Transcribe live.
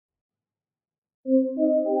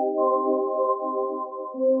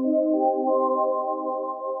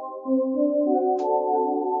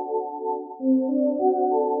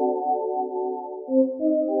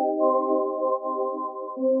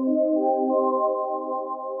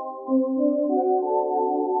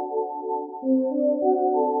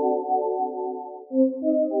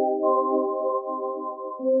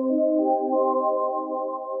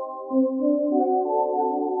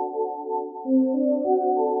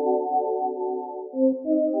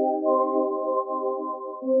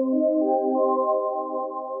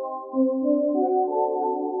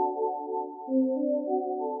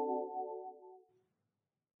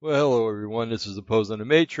Well, hello everyone. This is Opposed on the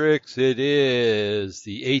Matrix. It is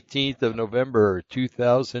the 18th of November,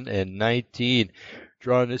 2019.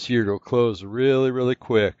 Drawing this year to a close really, really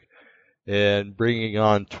quick, and bringing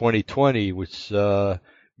on 2020, which may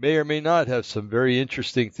or may not have some very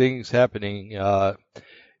interesting things happening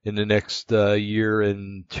in the next year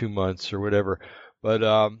and 2 months or whatever.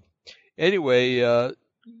 But anyway,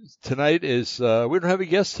 tonight is we don't have a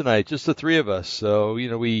guest tonight, just the three of us. So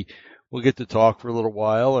we'll get to talk for a little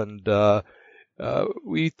while, and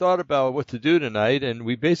we thought about what to do tonight, and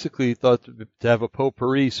we basically thought to have a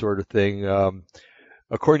potpourri sort of thing,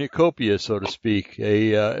 a cornucopia, so to speak,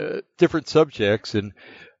 different subjects, and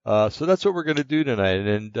so that's what we're going to do tonight.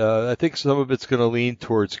 And I think some of it's going to lean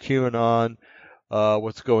towards QAnon,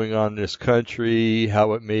 what's going on in this country,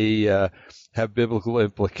 how it may have biblical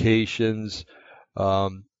implications,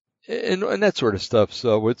 and that sort of stuff.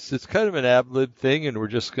 So it's kind of an ad lib thing, and we're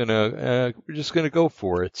just gonna go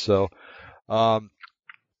for it. So I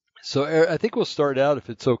think we'll start out, if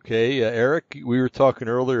it's okay. Eric, we were talking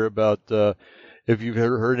earlier about if you've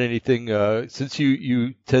ever heard anything, since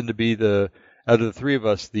you tend to be out of the three of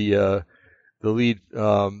us the lead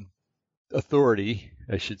authority,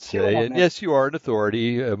 I should say. And yes, you are an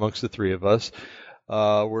authority amongst the three of us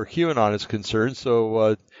where QAnon is concerned.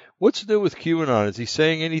 So what's new with QAnon? Is he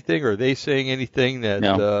saying anything, or are they saying anything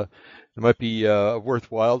that might be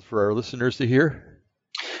worthwhile for our listeners to hear?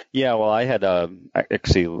 Yeah, well, I had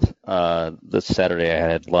actually this Saturday I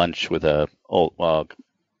had lunch with a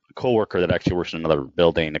coworker that actually works in another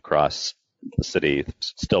building across the city,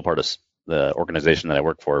 still part of the organization that I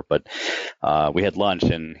work for. But we had lunch,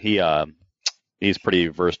 and he's pretty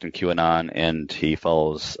versed in QAnon, and he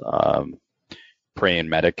follows Praying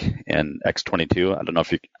Medic and X22. I don't know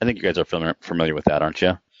if I think you guys are familiar with that, aren't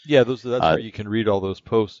you? Yeah, that's where you can read all those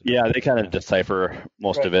posts. Yeah, they kind of decipher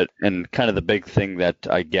most of it, and kind of the big thing that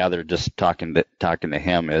I gathered just talking to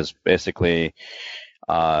him is basically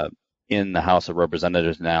in the House of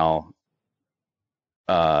Representatives now,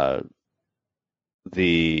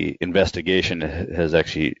 the investigation has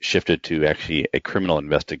actually shifted to actually a criminal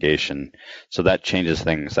investigation. So that changes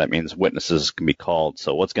things. That means witnesses can be called.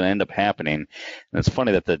 So what's going to end up happening, and it's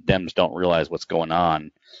funny that the Dems don't realize what's going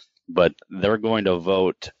on, but they're going to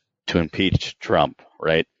vote to impeach Trump,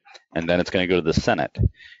 right? And then it's going to go to the Senate.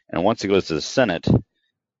 And once it goes to the Senate,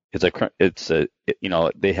 they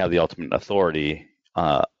have the ultimate authority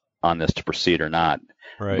on this to proceed or not.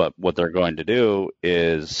 Right. But what they're going to do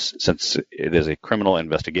is, since it is a criminal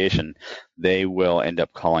investigation, they will end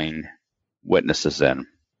up calling witnesses in.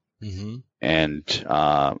 Mm-hmm. And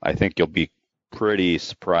I think you'll be pretty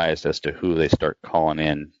surprised as to who they start calling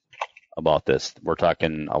in about this. We're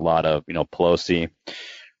talking a lot of, Pelosi.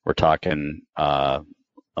 We're talking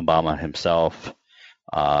Obama himself.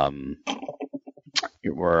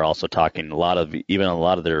 We're also talking a lot of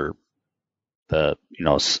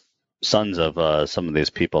sons of some of these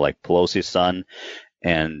people, like Pelosi's son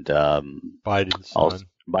and Biden's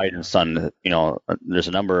son. There's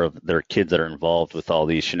a number of their kids that are involved with all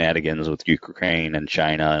these shenanigans with Ukraine and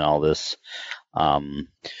China and all this.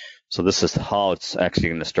 So this is how it's actually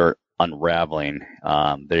going to start unraveling.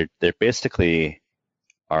 They basically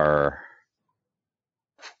are,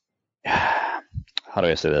 how do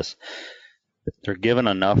I say this? They're given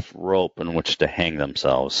enough rope in which to hang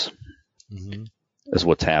themselves. Mm-hmm. Is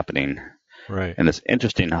what's happening. Right. And it's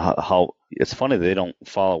interesting how it's funny they don't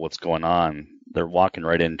follow what's going on. They're walking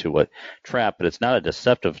right into a trap, but it's not a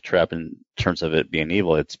deceptive trap in terms of it being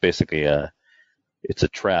evil. It's basically it's a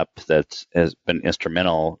trap that has been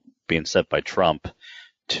instrumental being set by Trump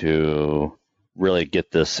to really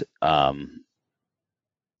get this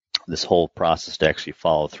this whole process to actually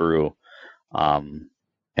follow through, and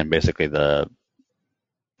basically in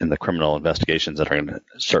the criminal investigations that are going to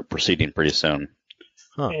start proceeding pretty soon.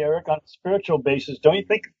 Huh. Hey, Eric, on a spiritual basis, don't you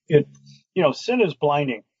think sin is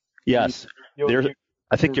blinding? Yes,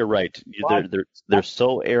 I think you're right. They're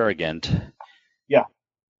so arrogant. Yeah.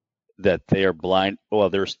 That they are blind. Well,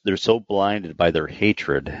 they're so blinded by their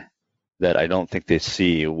hatred that I don't think they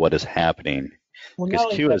see what is happening. Well, Because not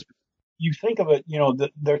only Q that, is you think of it,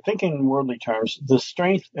 they're thinking in worldly terms, the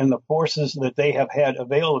strength and the forces that they have had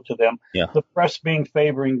available to them, yeah the press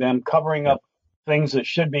favoring them, covering up things that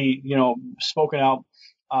should be, spoken out,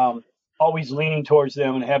 always leaning towards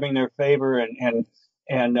them and having their favor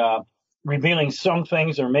and revealing some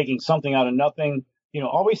things or making something out of nothing,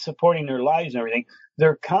 always supporting their lives and everything.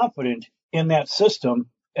 They're confident in that system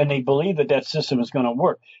and they believe that system is going to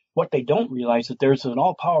work. What they don't realize is that there's an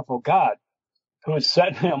all-powerful God who is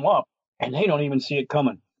setting them up, and they don't even see it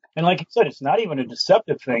coming. And like you said, it's not even a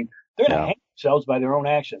deceptive thing. They're going to hang themselves by their own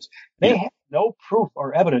actions. They have no proof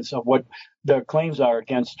or evidence of what their claims are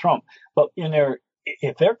against Trump. But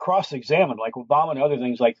if they're cross-examined, like Obama and other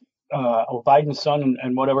things, like Biden's son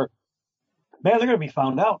and whatever, man, they're going to be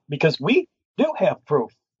found out because we do have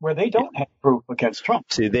proof where they don't have proof against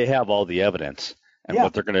Trump. See, they have all the evidence. And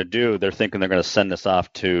what they're going to do, they're thinking they're going to send this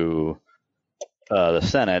off to the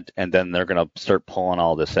Senate, and then they're going to start pulling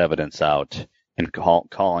all this evidence out and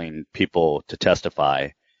calling people to testify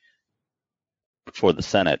for the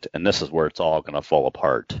Senate. And this is where it's all going to fall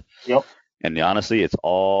apart. Yep. And honestly, it's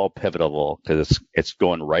all pivotal because it's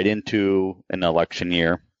going right into an election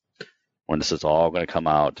year when this is all going to come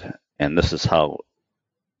out. And this is how,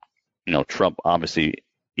 Trump obviously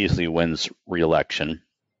easily wins re-election.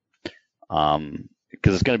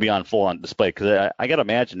 Because it's going to be on full-on display. Because I got to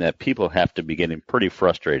imagine that people have to be getting pretty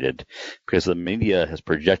frustrated because the media has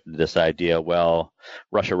projected this idea, well,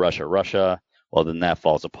 Russia. Well, then that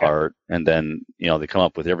falls apart. And then, they come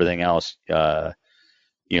up with everything else.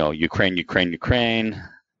 Ukraine,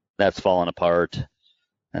 that's falling apart.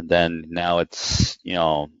 And then now it's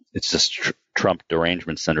just Trump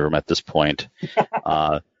derangement syndrome at this point.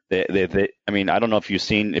 I mean, I don't know if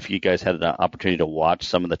if you guys had the opportunity to watch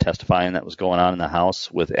some of the testifying that was going on in the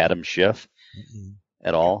House with Adam Schiff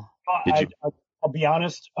at all. Did you? I'll be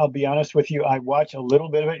honest with you. I watch a little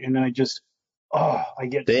bit of it, and then I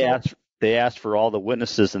get. They asked for all the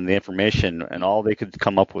witnesses and the information, and all they could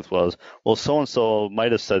come up with was, well, so and so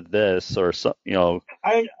might have said this, or so.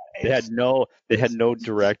 They had no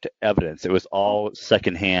direct evidence. It was all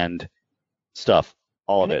secondhand stuff,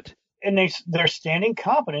 all of it. And they're standing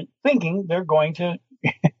confident, thinking they're going to.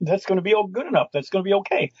 That's going to be good enough. That's going to be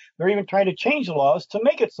okay. They're even trying to change the laws to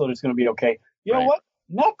make it so that it's going to be okay. You know what?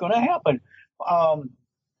 Not going to happen.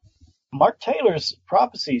 Mark Taylor's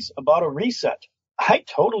prophecies about a reset. I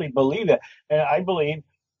totally believe that. And I believe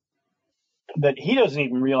that he doesn't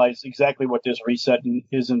even realize exactly what this reset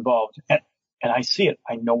is involved. And I see it.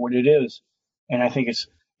 I know what it is. And I think it's,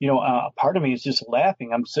 a part of me is just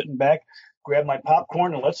laughing. I'm sitting back, grab my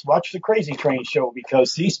popcorn, and let's watch the Crazy Train show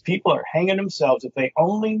because these people are hanging themselves. If they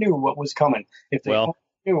only knew what was coming, if they only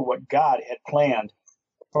knew what God had planned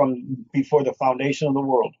from before the foundation of the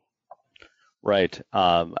world. Right.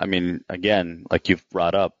 I mean, again, like you've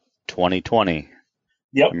brought up, 2020.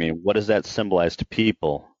 Yep. I mean, what does that symbolize to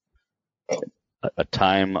people? A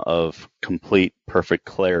time of complete, perfect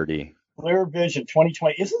clarity. Clear vision,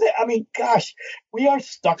 2020. Isn't that? I mean, gosh, we are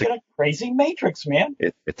stuck in a crazy matrix, man.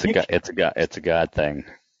 It's a God thing.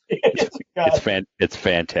 It's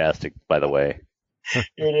fantastic, by the way.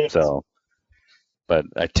 It is. So, but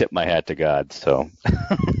I tip my hat to God. So.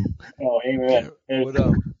 Oh, amen.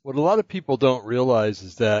 What a lot of people don't realize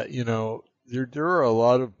is that there are a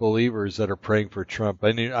lot of believers that are praying for Trump.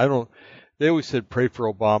 I mean, they always said pray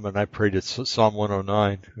for Obama, and I prayed at Psalm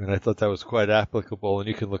 109, and I thought that was quite applicable, and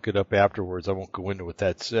you can look it up afterwards. I won't go into what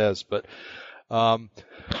that says, but,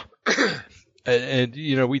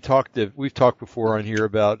 we've talked before on here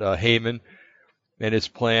about Haman and his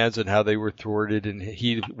plans and how they were thwarted, and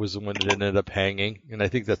he was the one that ended up hanging, and I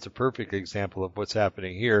think that's a perfect example of what's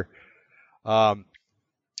happening here.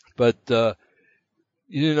 The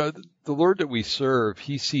Lord that we serve,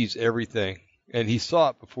 he sees everything, and he saw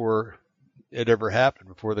it before it ever happened,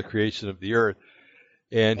 before the creation of the earth.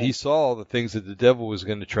 And he saw all the things that the devil was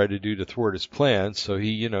going to try to do to thwart his plans. So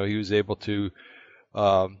he was able to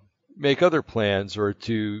make other plans or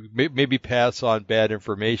to maybe pass on bad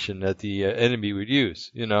information that the enemy would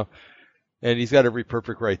use, and he's got every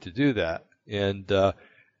perfect right to do that.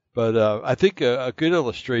 But I think a good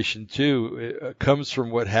illustration too comes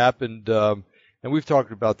from what happened, and we've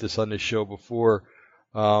talked about this on this show before,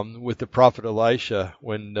 with the prophet Elisha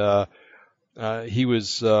when he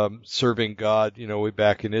was serving God, way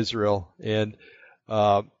back in Israel. And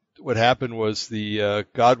what happened was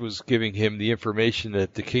God was giving him the information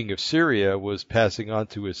that the king of Syria was passing on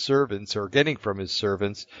to his servants or getting from his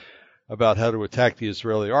servants about how to attack the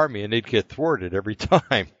Israeli army, and they'd get thwarted every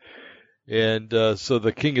time. And so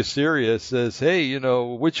the king of Syria says, hey,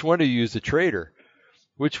 which one of you is a traitor?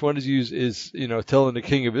 which one is telling the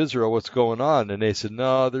king of Israel what's going on? And they said,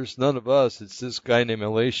 no, there's none of us. It's this guy named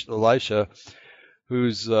Elisha,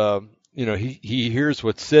 who's he hears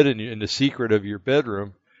what's said in the secret of your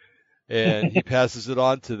bedroom, and he passes it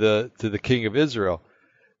on to the king of Israel.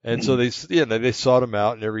 And so they sought him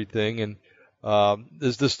out and everything, and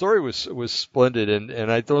the story was splendid,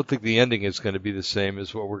 and I don't think the ending is going to be the same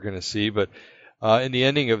as what we're going to see. But in the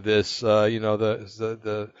ending of this,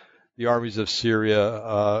 the armies of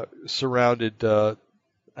Syria surrounded. I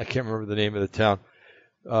can't remember the name of the town.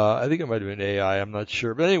 I think it might have been Ai. I'm not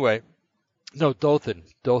sure, but anyway, no, Dothan.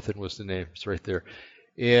 Dothan was the name. It's right there,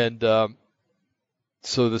 and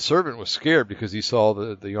so the servant was scared because he saw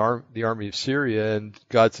the army of Syria, and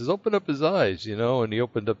God says, "Open up his eyes," and he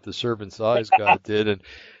opened up the servant's eyes. God did, and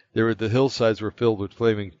the hillsides were filled with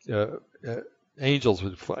flaming angels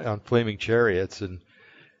on flaming chariots and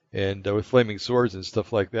with flaming swords and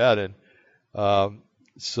stuff like that. And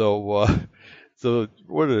so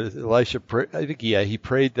what did Elisha pray? I think he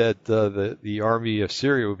prayed that the army of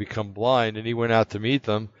Syria would become blind, and he went out to meet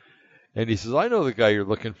them. And he says, I know the guy you're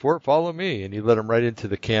looking for. Follow me. And he led them right into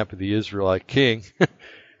the camp of the Israelite king.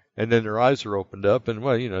 And then their eyes were opened up. And,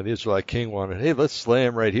 the Israelite king wanted, hey, let's slay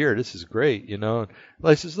him right here. This is great, And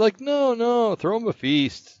Elisha's like, no, throw him a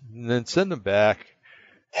feast and then send him back.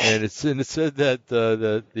 And it said that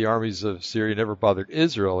the armies of Syria never bothered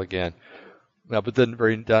Israel again. Now, but then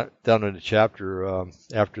down in the chapter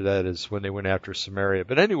after that is when they went after Samaria.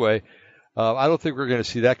 But anyway, I don't think we're going to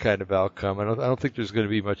see that kind of outcome. I don't think there's going to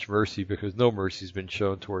be much mercy because no mercy has been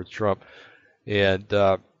shown towards Trump, and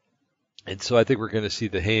so I think we're going to see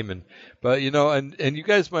the Haman. But and you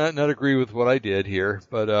guys might not agree with what I did here,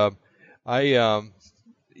 but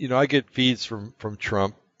I get feeds from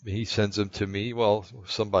Trump. He sends them to me. Well,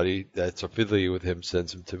 somebody that's affiliated with him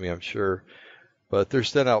sends them to me, I'm sure, but they're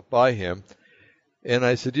sent out by him. And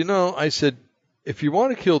I said, if you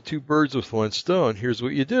want to kill two birds with one stone, here's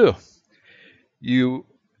what you do. You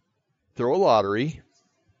throw a lottery,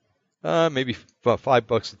 maybe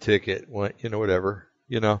 $5 a ticket, whatever,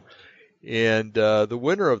 and the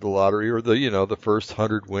winner of the lottery, or the first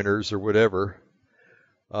 100 winners or whatever,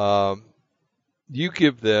 you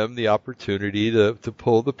give them the opportunity to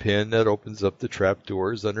pull the pin that opens up the trap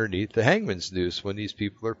doors underneath the hangman's noose when these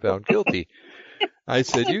people are found guilty. I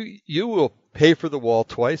said, you will pay for the wall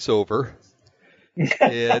twice over.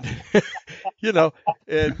 And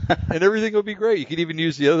and everything will be great. You can even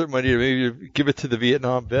use the other money to maybe give it to the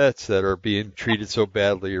Vietnam vets that are being treated so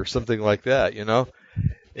badly or something like that,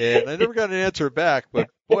 And I never got an answer back, but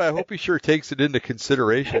boy, I hope he sure takes it into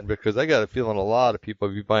consideration because I got a feeling a lot of people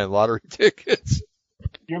will be buying lottery tickets.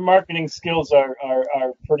 Your marketing skills are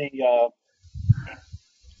pretty,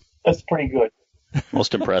 that's pretty good.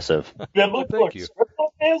 Most impressive. Well, thank you.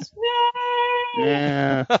 Is,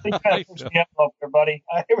 yeah. I think you push me up there, buddy.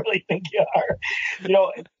 I really think you are.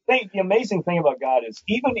 The amazing thing about God is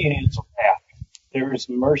even in his wrath, there is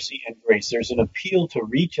mercy and grace. There's an appeal to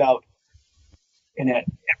reach out in at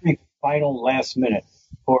every final last minute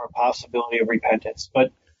for a possibility of repentance.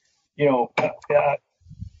 But,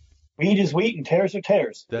 wheat is wheat and tares are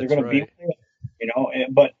tares. That's They're going to be,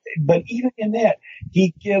 but even in that,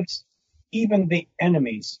 he gives even the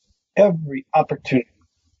enemies every opportunity.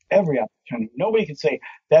 Nobody can say,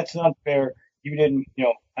 that's not fair. You didn't,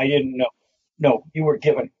 I didn't know. No, you were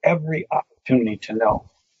given every opportunity to know.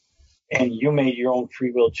 And you made your own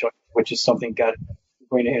free will choice, which is something God is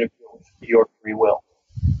going to interfere with your free will.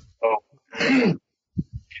 So,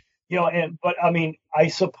 but I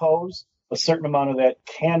suppose a certain amount of that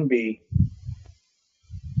can be,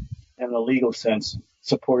 in the legal sense,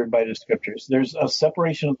 supported by the scriptures. There's a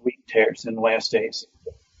separation of wheat and tares in the last days.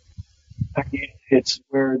 It's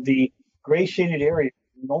where the gray shaded area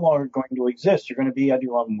is no longer going to exist. You're going to be either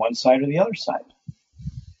on one side or the other side.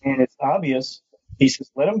 And it's obvious. He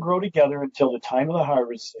says, let them grow together until the time of the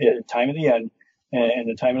harvest, time of the end, and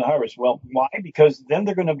the time of the harvest. Well, why? Because then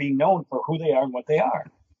they're going to be known for who they are and what they are.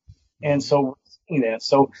 And so we're seeing that.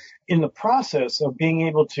 So in the process of being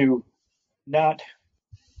able to not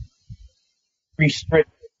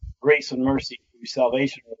restrict grace and mercy through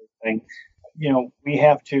salvation or everything, we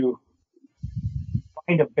have to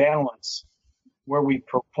find a balance where we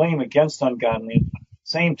proclaim against ungodliness, but at the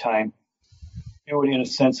same time do it in a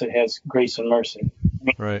sense that has grace and mercy.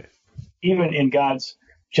 Right. Even in God's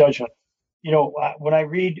judgment. When I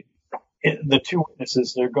read the two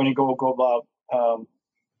witnesses, they're going to go about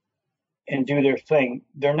and do their thing.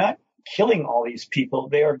 They're not killing all these people.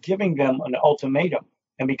 They are giving them an ultimatum.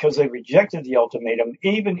 And because they rejected the ultimatum,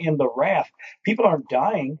 even in the wrath, people aren't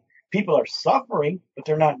dying. People are suffering, but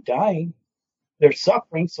they're not dying. They're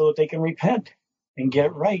suffering so that they can repent. and get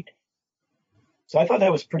it right. So I thought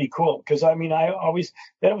that was pretty cool because, I mean,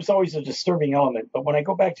 that was always a disturbing element. But when I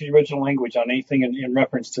go back to the original language on anything in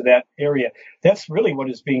reference to that area, that's really what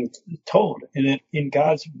is being told. And in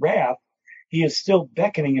God's wrath, he is still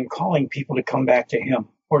beckoning and calling people to come back to him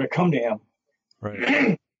or to come to him.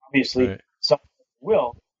 Right. Obviously, Right. some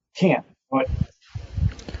can't. But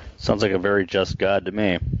Sounds like a very just God to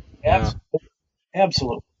me.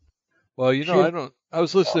 absolutely. Well, I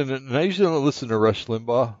was listening, and I usually don't listen to Rush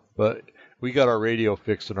Limbaugh, but we got our radio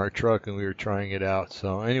fixed in our truck, and we were trying it out.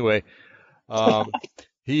 So anyway,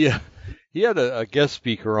 he had a guest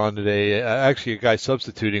speaker on today, actually a guy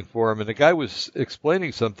substituting for him, and the guy was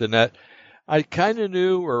explaining something that I kind of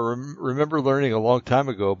knew or remember learning a long time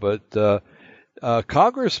ago, but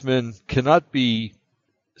congressmen cannot be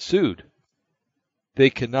sued. They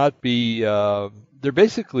cannot be. They're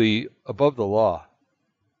basically above the law.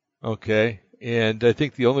 Okay. And I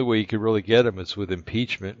think the only way you could really get them is with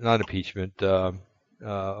impeachment, not impeachment.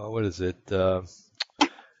 What is it?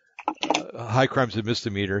 High crimes and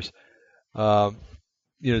misdemeanors.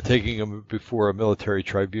 Taking them before a military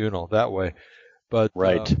tribunal that way. But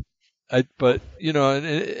right. And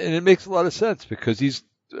it makes a lot of sense because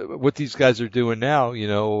what these guys are doing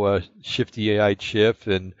now. Shifty AI Schiff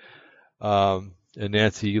and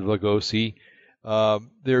Nancy Lugosi.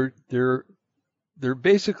 They're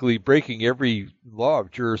basically breaking every law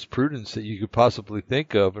of jurisprudence that you could possibly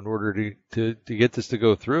think of in order to get this to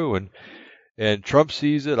go through. And Trump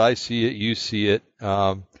sees it, I see it, you see it.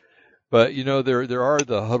 But there are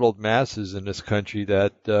the huddled masses in this country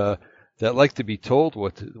that like to be told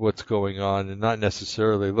what's going on and not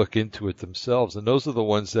necessarily look into it themselves. And those are the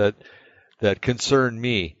ones that concern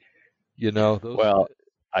me. Well,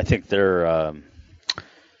 I think they're.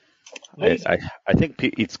 I think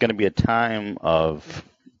it's going to be a time of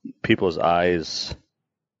people's eyes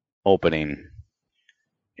opening,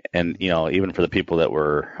 and even for the people that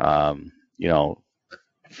were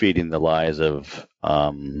feeding the lies of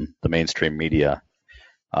the mainstream media,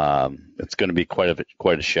 it's going to be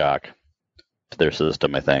quite a shock to their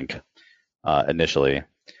system. I think initially,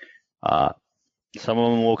 some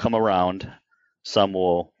of them will come around, some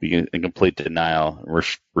will be in complete denial, and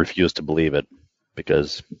refuse to believe it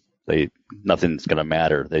because nothing's going to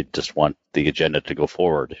matter. They just want the agenda to go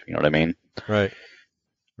forward. You know what I mean? Right.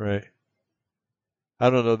 I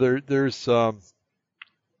don't know. There's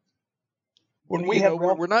when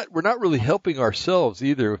we're not really helping ourselves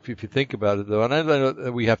either. If you think about it, though, and I know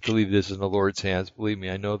that we have to leave this in the Lord's hands. Believe me,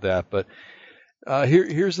 I know that. But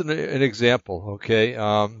here's an example. Okay,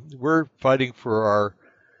 we're fighting for our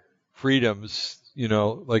freedoms.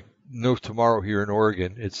 Like no tomorrow here in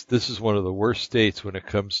Oregon. This is one of the worst states when it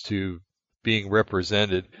comes to being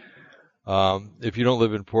represented. If you don't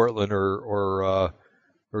live in Portland or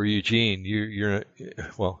Eugene, you're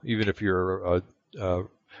well. Even if you're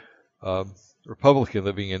a Republican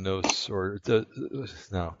living in those, or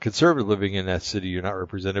conservative living in that city, you're not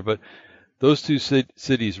represented. But those two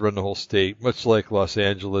cities run the whole state, much like Los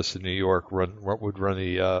Angeles and New York would run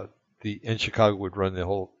and Chicago would run the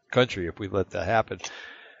whole country if we let that happen.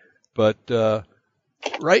 But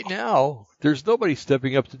right now, there's nobody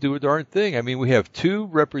stepping up to do a darn thing. I mean, we have 2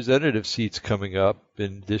 representative seats coming up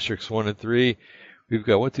in districts 1 and 3. We've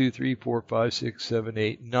got 1, 2, 3, 4, 5, 6, 7,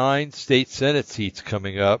 8, 9 state Senate seats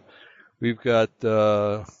coming up. We've got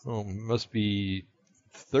must be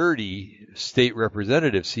 30 state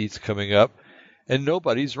representative seats coming up, and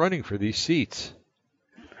nobody's running for these seats.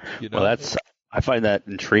 Well, I find that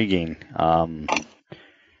intriguing.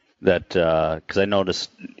 That because I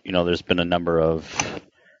noticed, there's been a number of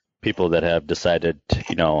people that have decided,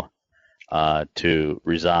 to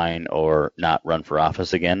resign or not run for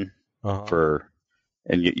office again. And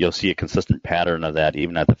you'll see a consistent pattern of that,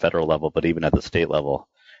 even at the federal level, but even at the state level.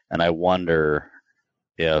 And I wonder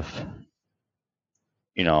if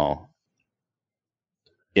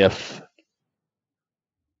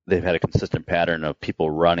they've had a consistent pattern of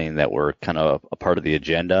people running that were kind of a part of the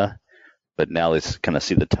agenda. But now they kind of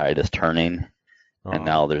see the tide is turning, and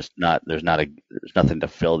now there's nothing to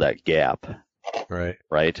fill that gap, right?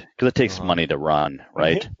 Because it takes money to run,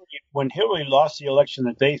 right? When Hillary lost the election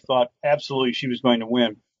that they thought absolutely she was going to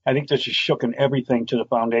win, I think that just shooken everything to the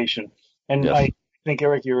foundation. And yes. I think,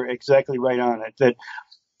 Eric, you're exactly right on it.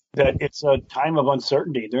 That it's a time of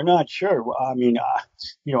uncertainty. They're not sure. I mean,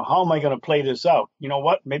 how am I going to play this out? You know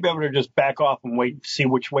what? Maybe I'm going to just back off and wait and see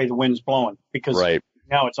which way the wind's blowing because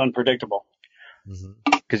now it's unpredictable.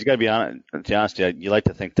 Because you got to be honest, you like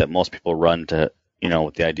to think that most people run to,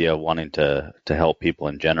 with the idea of wanting to help people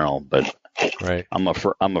in general. But I'm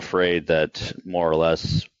afraid that more or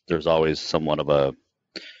less there's always somewhat of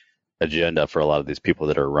agenda for a lot of these people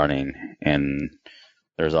that are running, and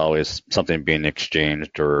there's always something being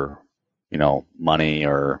exchanged, or money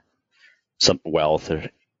or some wealth,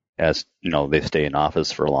 as they stay in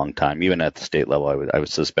office for a long time, even at the state level. I would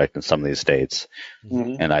suspect in some of these states,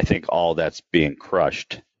 and I think all that's being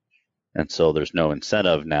crushed, and so there's no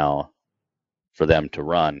incentive now for them to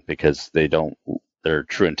run because their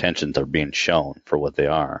true intentions are being shown for what they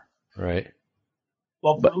are. Right.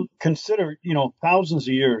 Well, consider, thousands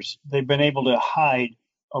of years they've been able to hide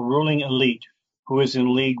a ruling elite who is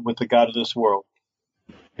in league with the God of this world.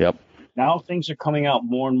 Yep. Now things are coming out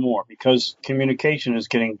more and more because communication is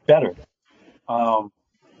getting better.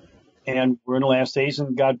 And we're in the last days,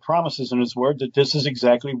 and God promises in his word that this is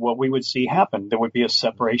exactly what we would see happen. There would be a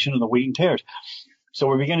separation of the wheat and tares. So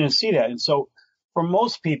we're beginning to see that. And so for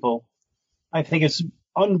most people, I think it's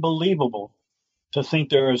unbelievable to think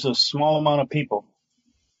there is a small amount of people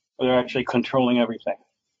that are actually controlling everything.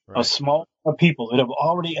 Right. A small amount of people that have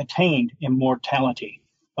already attained immortality.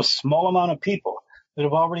 A small amount of people that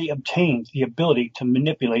have already obtained the ability to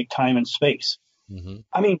manipulate time and space. Mm-hmm.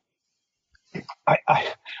 I mean,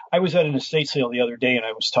 I was at an estate sale the other day, and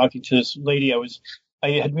I was talking to this lady. I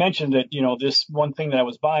had mentioned that, this one thing that I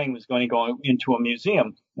was buying was going to go into a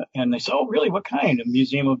museum. And they said, oh, really? What kind? A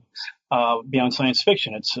museum of beyond science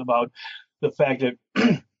fiction. It's about the fact that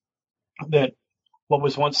that what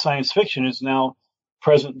was once science fiction is now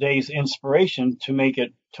present day's inspiration to make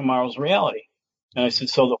it tomorrow's reality. And I said,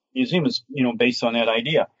 so the museum is, based on that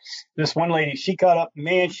idea. This one lady, she got up,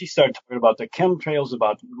 man, she started talking about the chemtrails,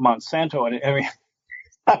 about Monsanto and everything.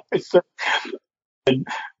 I said,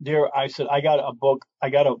 dear, I said, I got a book,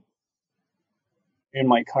 in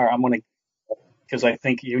my car. I'm going to, because I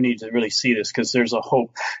think you need to really see this, because there's a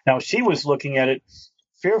hope. Now, she was looking at it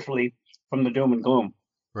fearfully from the doom and gloom.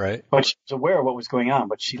 Right. But she was aware of what was going on,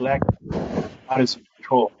 but she lacked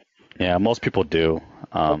control. Yeah, most people do.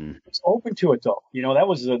 It's open to it, though. That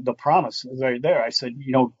was the promise right there. I said,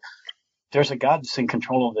 there's a God that's in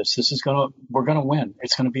control of this. We're going to win.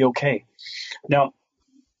 It's going to be okay. Now,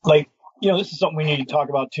 this is something we need to talk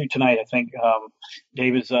about too tonight, I think,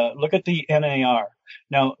 Dave, is look at the NAR.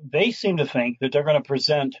 Now, they seem to think that they're going to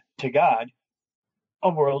present to God a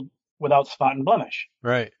world without spot and blemish.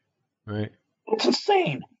 Right. Right. It's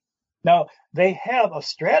insane. Now, they have a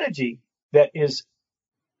strategy that is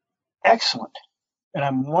excellent, and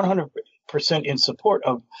I'm 100% in support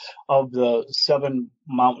of the 7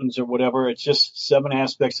 mountains or whatever. It's just 7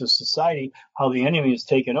 aspects of society, how the enemy is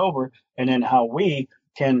taken over, and then how we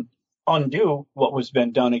can undo what was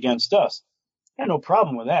been done against us. I have no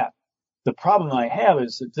problem with that. The problem I have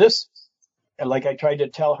is that this, like I tried to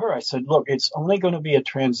tell her, I said, look, it's only going to be a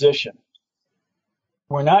transition.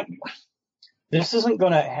 This isn't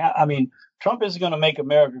going to Trump isn't going to make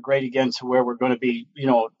America great again to where we're going to be,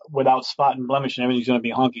 without spot and blemish and everything's going to be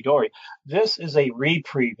hunky-dory. This is a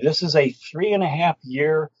reprieve. This is a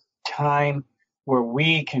 3.5-year time where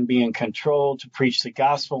we can be in control to preach the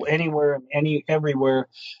gospel anywhere, everywhere,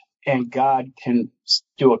 and God can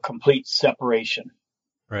do a complete separation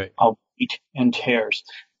of wheat and tares.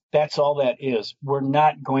 That's all that is. We're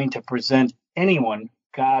not going to present anyone,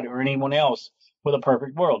 God or anyone else, with a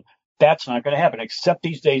perfect world. That's not going to happen, except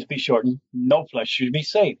these days be shortened. No flesh should be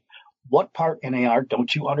saved. What part, NAR,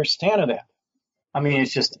 don't you understand of that?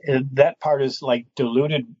 It's just, that part is like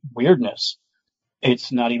diluted weirdness.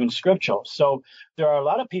 It's not even scriptural. So there are a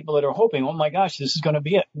lot of people that are hoping, oh my gosh, this is going to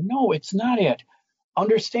be it. No, it's not it.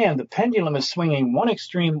 Understand, the pendulum is swinging one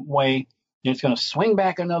extreme way, and it's going to swing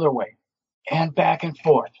back another way, and back and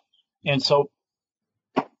forth. And so,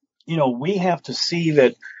 we have to see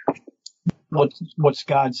that what's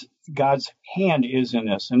God's hand is in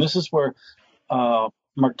this. And this is where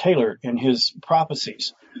Mark Taylor in his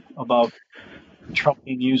prophecies about Trump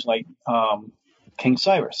being used like King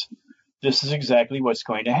Cyrus. This is exactly what's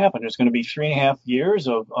going to happen. There's going to be 3.5 years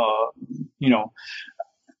of,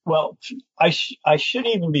 well, I should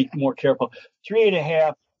even be more careful.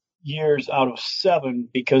 3.5 years out of 7,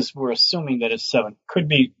 because we're assuming that it's 7. Could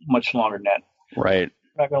be much longer than that. Right.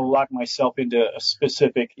 I'm not going to lock myself into a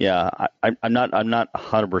specific. Yeah, I'm not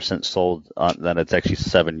 100% sold on that it's actually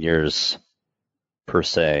 7 years per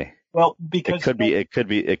se. Well, because it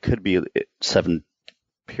could be 7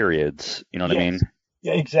 periods. You know what I mean?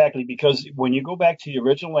 Yeah, exactly. Because when you go back to the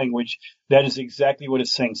original language, that is exactly what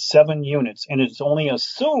it's saying. 7 units, and it's only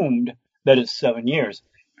assumed that it's 7 years.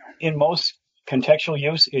 In most contextual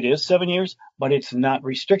use, it is 7 years, but it's not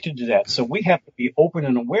restricted to that. So we have to be open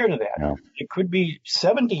and aware to that. Yeah. It could be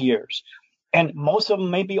 70 years, and most of them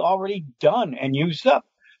may be already done and used up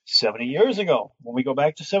 70 years ago. When we go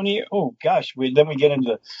back to 70 years, oh gosh, then we get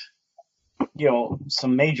into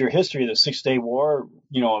some major history of the 6-Day War,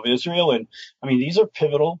 of Israel. And I mean, these are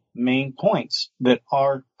pivotal main points that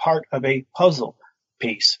are part of a puzzle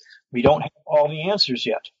piece. We don't have all the answers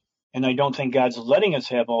yet. And I don't think God's letting us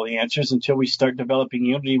have all the answers until we start developing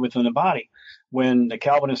unity within the body. When the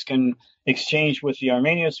Calvinists can exchange with the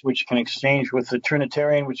Arminians, which can exchange with the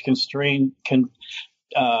Trinitarian, which can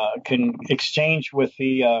exchange with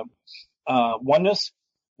the oneness,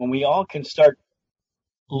 when we all can start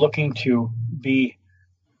looking to be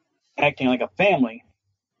acting like a family,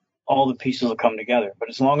 all the pieces will come together. But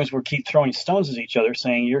as long as we keep throwing stones at each other,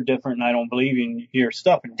 saying you're different and I don't believe in your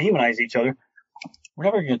stuff, and demonize each other, we're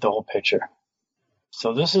never going to get the whole picture.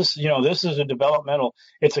 So this is a developmental,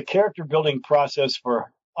 it's a character building process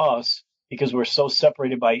for us because we're so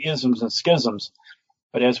separated by isms and schisms.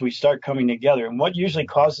 But as we start coming together, and what usually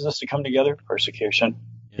causes us to come together? Persecution.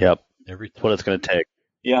 Yep. Every time. That's what it's going to take.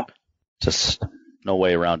 Yeah. Just no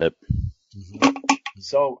way around it. Mm-hmm.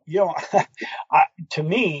 So, to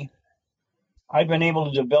me, I've been able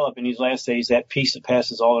to develop in these last days that peace that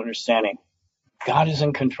passes all understanding. God is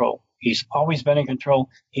in control. He's always been in control.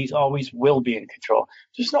 He's always will be in control.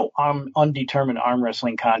 There's no undetermined arm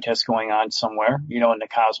wrestling contest going on somewhere, in the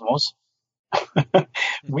cosmos.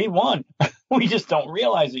 We won. We just don't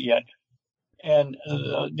realize it yet. And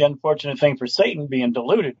the unfortunate thing for Satan being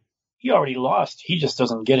deluded, he already lost. He just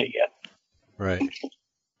doesn't get it yet. Right.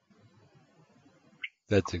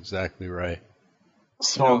 That's exactly right.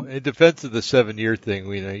 So, in defense of the 7-year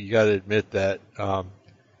thing, you got to admit that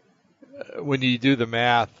when you do the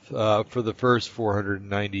math for the first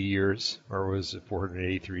 490 years, or was it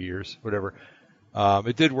 483 years, whatever,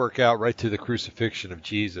 it did work out right to the crucifixion of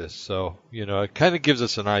Jesus. So, it kind of gives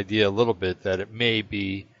us an idea a little bit that it may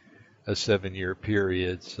be a 7-year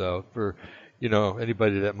period. So for,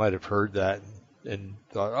 anybody that might have heard that and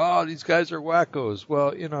thought, oh, these guys are wackos.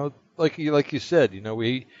 Well, like you said,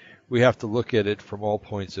 we have to look at it from all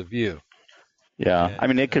points of view. Yeah, And, I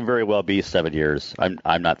mean, it could very well be 7 years. I'm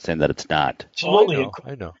not saying that it's not. absolutely.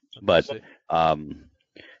 I know. But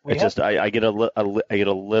it's just I get a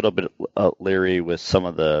little bit leery with some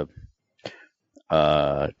of the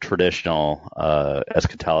traditional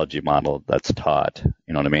eschatology model that's taught.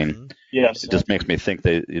 You know what I mean? Mm-hmm. Yes. It just makes me think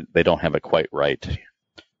they don't have it quite right.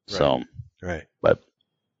 So right. But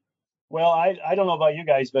well, I don't know about you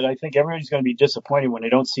guys, but I think everybody's going to be disappointed when they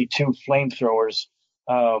don't see two flamethrowers,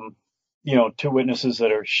 two witnesses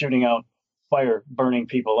that are shooting out fire, burning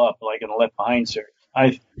people up like in the Left Behind series.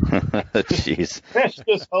 Jeez. That's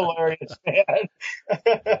just hilarious, man.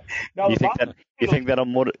 Now, you think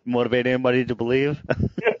that'll motivate anybody to believe?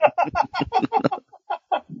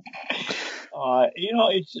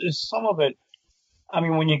 It's some of it. I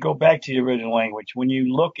mean, when you go back to the original language, when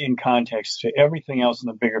you look in context to everything else in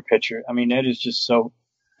the bigger picture, I mean, that is just so.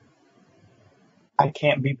 I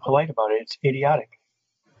can't be polite about it. It's idiotic.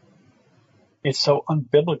 It's so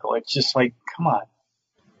unbiblical. It's just like, come on.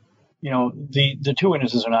 The two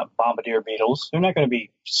witnesses are not bombardier beetles. They're not going to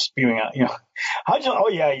be spewing out, you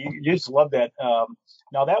just love that.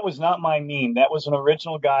 Now, that was not my meme. That was an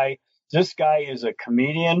original guy. This guy is a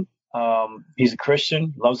comedian. He's a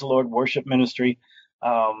Christian, loves the Lord, worship ministry.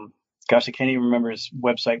 Gosh, I can't even remember his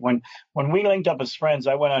website. When we linked up as friends,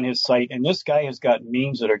 I went on his site, and this guy has got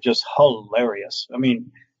memes that are just hilarious. I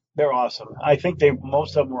mean, they're awesome. I think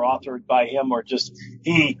most of them were authored by him, or just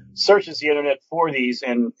he searches the internet for these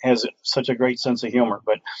and has such a great sense of humor.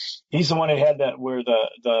 But he's the one that had that where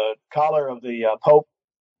the collar of the Pope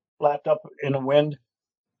flapped up in the wind.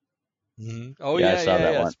 Mm-hmm. Oh yeah, I saw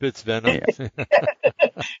that one. Spits venom. Yeah.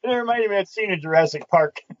 It reminded me of that scene in Jurassic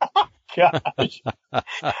Park. Gosh,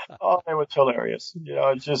 oh, that was hilarious.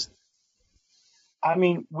 It's just. I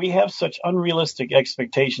mean, we have such unrealistic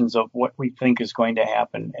expectations of what we think is going to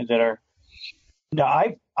happen that are. Now,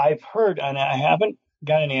 I've heard, and I haven't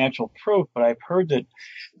got any actual proof, but I've heard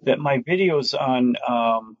that my videos on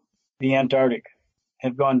the Antarctic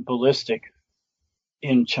have gone ballistic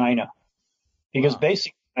in China, because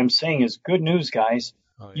basically what I'm saying is good news, guys.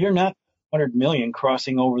 Oh, yeah. You're not 100 million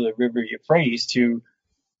crossing over the river Euphrates to,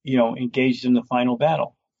 engaged in the final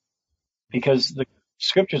battle, because the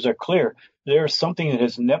scriptures are clear. There is something that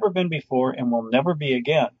has never been before and will never be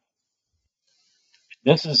again.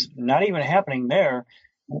 This is not even happening there.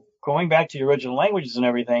 Going back to the original languages and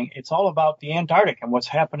everything, it's all about the Antarctic and what's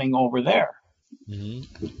happening over there.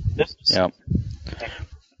 Mm-hmm.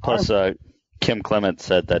 Plus, Kim Clement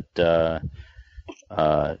said that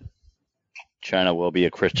China will be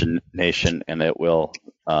a Christian nation and it will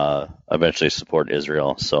eventually support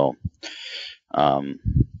Israel. So,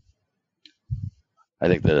 I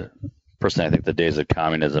think the days of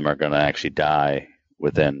communism are going to actually die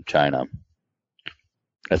within China.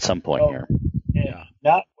 at some point here. Yeah.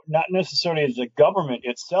 Not necessarily as the government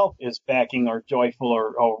itself is backing or joyful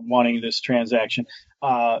or wanting this transaction.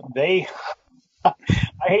 They, I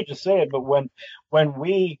hate to say it, but when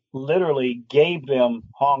we literally gave them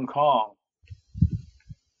Hong Kong,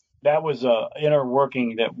 that was a inner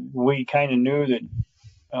working that we kind of knew that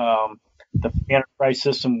the enterprise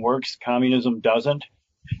system works, communism doesn't,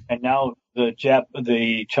 and now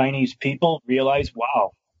the Chinese people realize,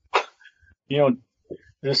 wow,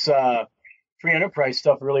 this free enterprise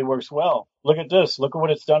stuff really works well. Look at this. Look at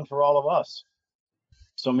what it's done for all of us.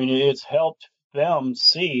 So, I mean, it's helped them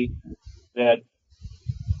see that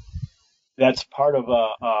that's part of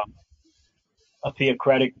a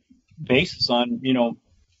theocratic basis on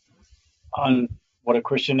what a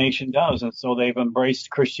Christian nation does. And so they've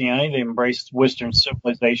embraced Christianity. They've embraced Western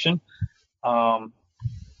civilization.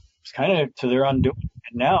 It's kind of to their undoing.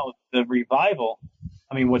 And now the revival,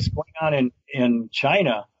 I mean, what's going on in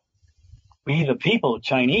China, we the people,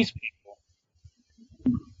 Chinese people,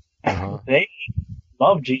 they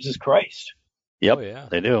love Jesus Christ. Yep, Oh, yeah.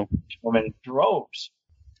 they do. In droves.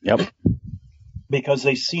 Yep. Because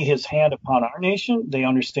they see his hand upon our nation, they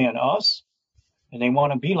understand us, and they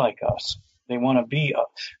want to be like us. They want to be,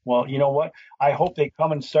 well, you know what? I hope they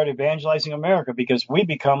come and start evangelizing America, because we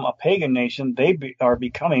become a pagan nation. They are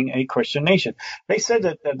becoming a Christian nation. They said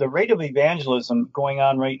that the rate of evangelism going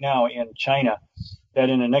on right now in China, that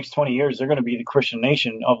in the next 20 years, they're going to be the Christian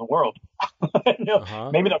nation of the world.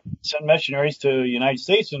 Maybe they'll send missionaries to the United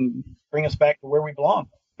States and bring us back to where we belong.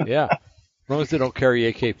 Yeah. As long as they don't carry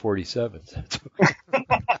AK-47s.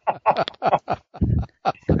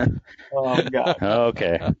 Oh, God.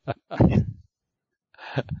 Okay.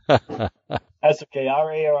 That's okay.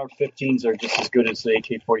 Our AR-15s are just as good as the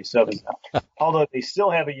AK-47s now. Although they still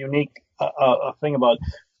have a unique thing about,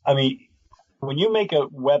 I mean, when you make a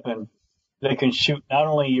weapon that can shoot not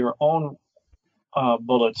only your own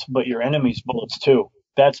bullets, but your enemy's bullets too,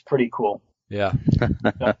 that's pretty cool. Yeah.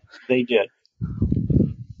 They did.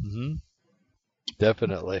 Mm-hmm.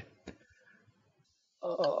 Definitely.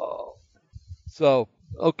 So,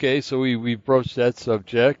 okay, so we broached that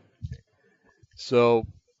subject. So,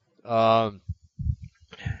 so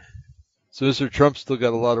Mr. Trump's still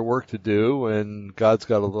got a lot of work to do, and God's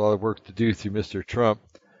got a lot of work to do through Mr. Trump.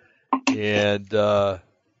 And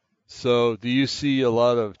so, do you see a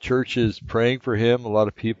lot of churches praying for him? A lot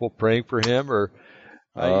of people praying for him, or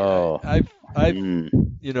I've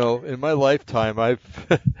you know, in my lifetime,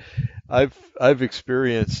 I've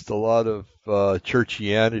experienced a lot of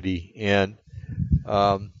churchianity, and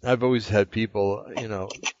I've always had people, you know,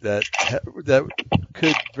 that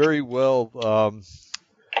could very well,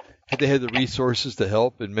 they had the resources to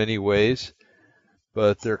help in many ways,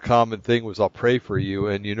 but their common thing was, I'll pray for you,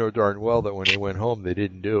 and you know darn well that when they went home, they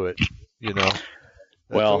didn't do it, you know.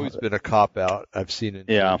 That's always been a cop-out I've seen in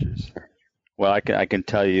churches. Well, I can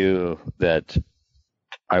tell you that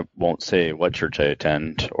I won't say what church I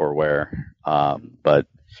attend or where, but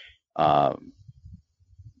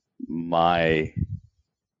my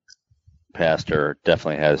pastor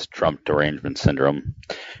definitely has Trump derangement syndrome,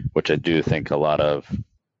 which I do think a lot of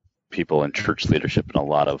people in church leadership and a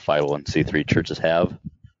lot of 501c3 churches have.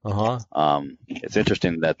 It's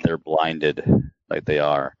interesting that they're blinded like they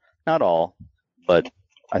are. Not all, but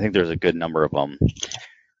I think there's a good number of them.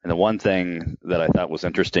 And the one thing that I thought was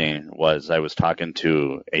interesting was I was talking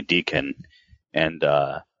to a deacon, and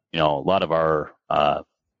you know, a lot of our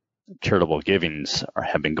charitable givings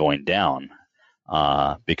have been going down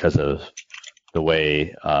because of the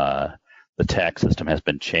way the tax system has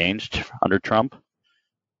been changed under Trump.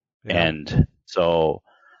 Yeah. And so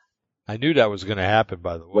I knew that was going to happen,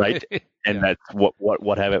 by the way. Right. And that's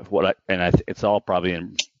it's all probably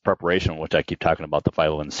in preparation, which I keep talking about the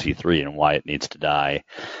 501c3 and why it needs to die,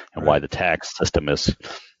 and why the tax system is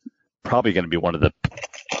probably going to be one of the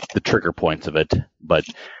trigger points of it. But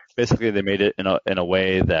basically, they made it in a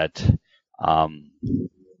way that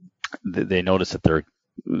they noticed that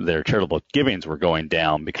their charitable givings were going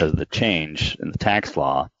down because of the change in the tax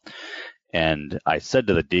law. And I said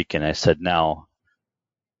to the deacon, I said, now,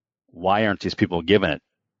 why aren't these people giving it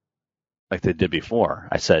like they did before?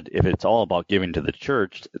 I said, if it's all about giving to the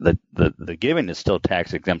church, the giving is still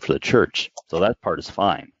tax exempt for the church, so that part is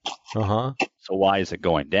fine. So why is it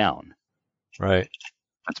going down? Right.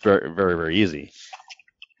 That's very, very, very easy.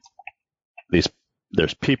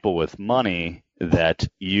 There's people with money that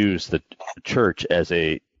use the church as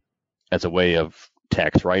a way of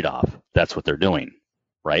tax write-off. That's what they're doing,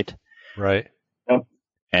 right? Right. Yep.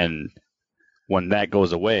 And when that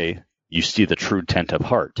goes away, you see the true intent of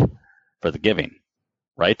heart for the giving,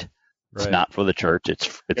 right? It's not for the church.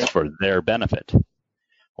 It's for their benefit.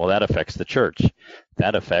 Well, that affects the church.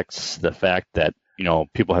 That affects the fact that,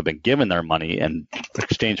 people have been given their money, and in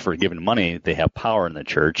exchange for giving money, they have power in the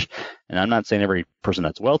church. And I'm not saying every person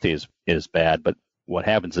that's wealthy is bad, but what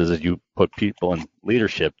happens is you put people in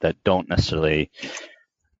leadership that don't necessarily,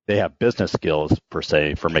 they have business skills per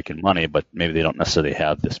se for making money, but maybe they don't necessarily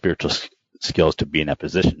have the spiritual skills to be in that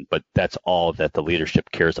position. But that's all that the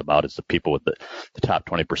leadership cares about, is the people with the top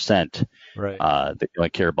 20%. Right. They only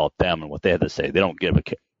care about them and what they have to say. They don't give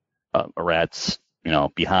a rat's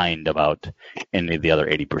behind about any of the other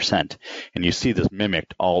 80%. And you see this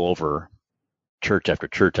mimicked all over church after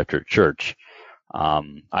church after church.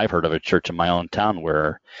 I've heard of a church in my own town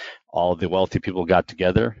where all the wealthy people got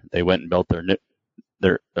together. They went and built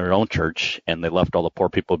their own church, and they left all the poor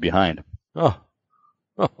people behind. Oh.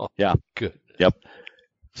 Yeah. Good. Yep.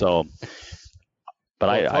 So,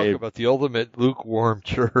 but talk about the ultimate lukewarm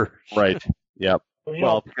church. Right. Yep.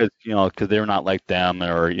 Well, because they're not like them,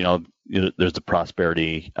 or there's the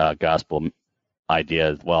prosperity gospel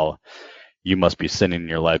idea as well. You must be sinning in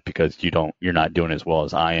your life because you're not doing as well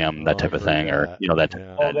as I am, that type of thing, or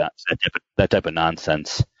that type of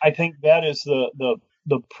nonsense. I think that is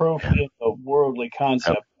the proof in the worldly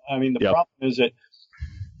concept. Yep. I mean, the problem is that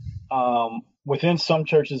within some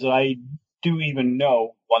churches that I do even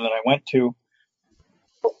know, one that I went to,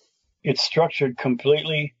 it's structured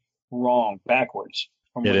completely wrong, backwards.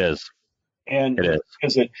 It is. And it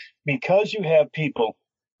is. Because you have people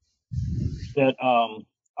that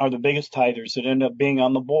are the biggest tithers that end up being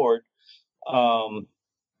on the board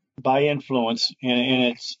by influence,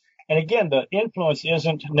 and again, the influence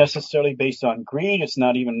isn't necessarily based on greed. It's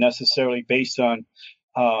not even necessarily based on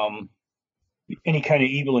any kind of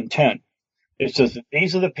evil intent. It's just that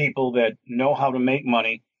these are the people that know how to make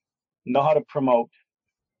money, know how to promote,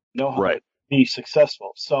 know how to be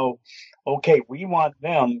successful. So, okay, we want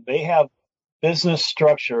them. They have business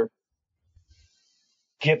structure,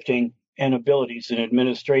 gifting, and abilities in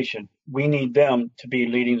administration. We need them to be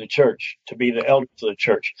leading the church, to be the elders of the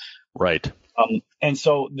church. Right. And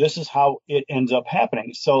so this is how it ends up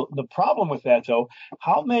happening. So the problem with that, though,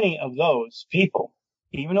 how many of those people,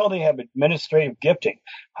 even though they have administrative gifting,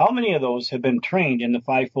 how many of those have been trained in the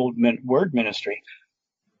fivefold word ministry?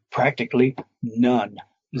 Practically none.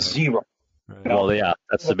 Zero. Right. Well, yeah,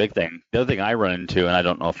 that's the big thing. The other thing I run into, and I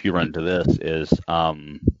don't know if you run into this, is,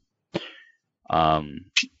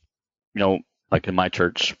 like in my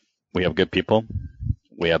church, we have good people,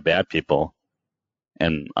 we have bad people.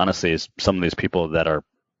 And honestly, some of these people that are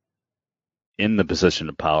in the position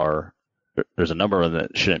of power, there's a number of them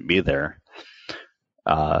that shouldn't be there.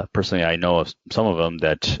 Personally, I know of some of them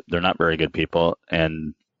that they're not very good people,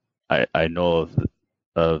 and I know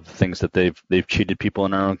of things that they've cheated people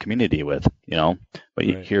in our own community with, But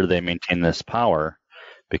here they maintain this power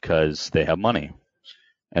because they have money,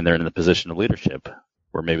 and they're in the position of leadership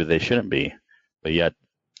where maybe they shouldn't be, but yet,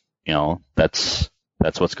 that's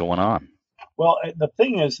what's going on. Well, the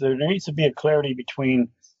thing is, there needs to be a clarity between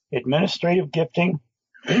administrative gifting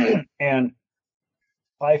and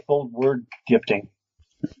fivefold word gifting.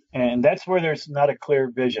 And that's where there's not a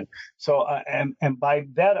clear vision. So, and by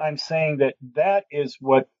that, I'm saying that is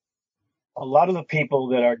what a lot of the people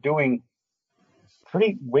that are doing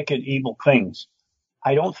pretty wicked, evil things,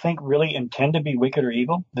 I don't think really intend to be wicked or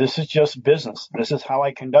evil. This is just business. This is how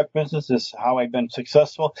I conduct business. This is how I've been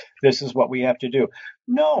successful. This is what we have to do.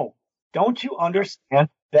 No. Don't you understand?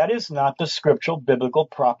 That is not the scriptural, biblical,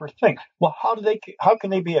 proper thing. Well, how can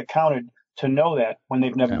they be accounted to know that when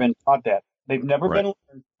they've never been taught that? They've never been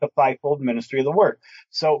learned the fivefold ministry of the word.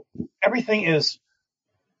 So everything is,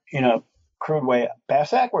 in a crude way,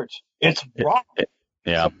 backwards. It's wrong.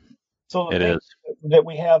 So it is that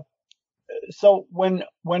we have. So when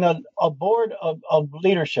a board of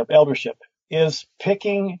leadership, eldership, is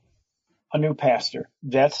picking a new pastor,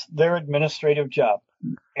 that's their administrative job.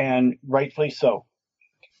 And rightfully so.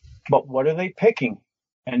 But what are they picking?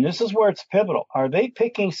 And this is where it's pivotal. Are they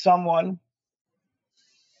picking someone?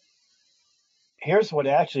 Here's what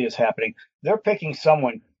actually is happening. They're picking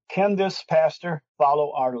someone. Can this pastor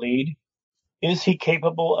follow our lead? Is he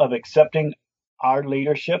capable of accepting our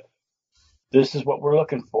leadership? This is what we're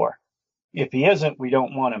looking for. If he isn't, we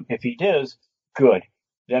don't want him. If he is, good.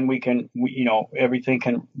 Then everything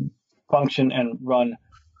can function and run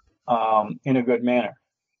in a good manner.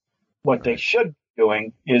 What they should be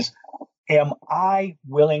doing is, am I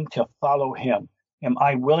willing to follow him? Am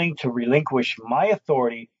I willing to relinquish my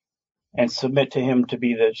authority and submit to him to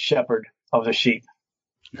be the shepherd of the sheep?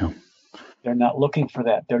 No. They're not looking for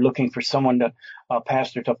that. They're looking for a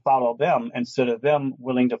pastor to follow them instead of them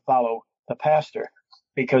willing to follow the pastor,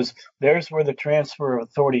 because there's where the transfer of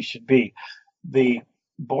authority should be. The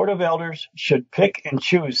board of elders should pick and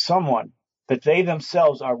choose someone that they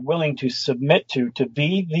themselves are willing to submit to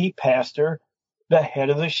be the pastor, the head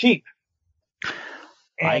of the sheep.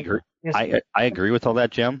 And I agree. I agree with all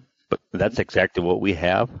that, Jim, but that's exactly what we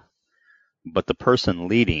have. But the person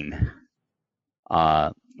leading,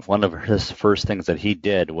 one of his first things that he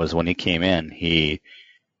did was when he came in,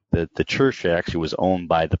 the church actually was owned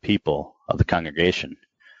by the people of the congregation.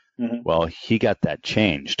 Mm-hmm. Well, he got that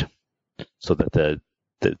changed so that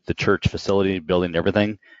the church facility, building,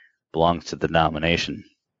 everything belongs to the denomination.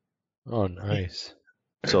 Oh, nice.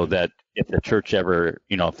 So that if the church ever,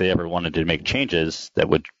 if they ever wanted to make changes that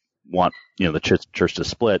would want, the church to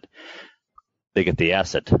split, they get the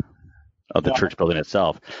asset of the church building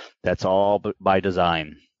itself. That's all by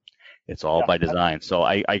design. It's all by design. So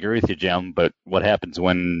I agree with you, Jim, but what happens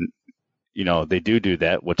when, they do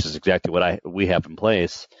that, which is exactly what we have in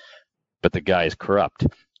place, but the guy is corrupt.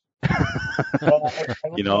 Well, I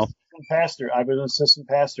was an assistant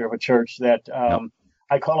pastor of a church that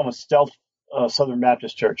I call them a stealth Southern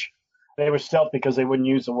Baptist church. They were stealth because they wouldn't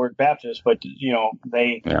use the word Baptist, but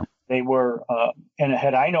they were. And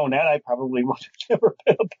had I known that, I probably would have never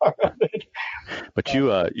been a part of it. But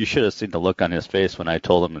you should have seen the look on his face when I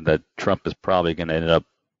told him that Trump is probably going to end up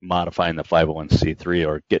modifying the 501c3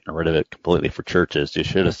 or getting rid of it completely for churches. You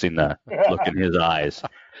should have seen the look in his eyes.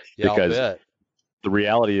 Yeah, because I'll bet. The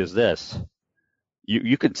reality is this.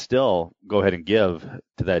 You could still go ahead and give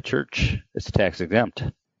to that church. It's tax exempt,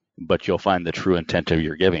 but you'll find the true intent of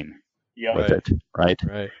your giving with it, right?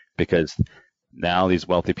 Right. Because now these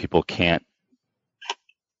wealthy people can't,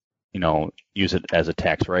 use it as a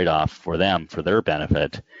tax write-off for them, for their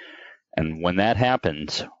benefit. And when that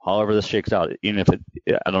happens, however this shakes out, even if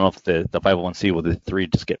I don't know if the 501c will the 3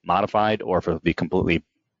 just get modified or if it'll be completely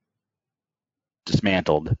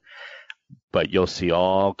dismantled, but you'll see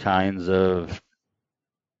all kinds of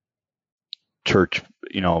church,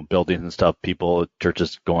 buildings and stuff,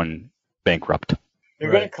 churches going bankrupt.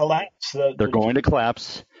 They're going to collapse. They're going to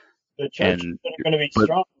collapse. The church is going to be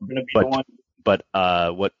strong. They're going to be the one. But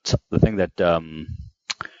what's the thing that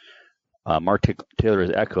Mark Taylor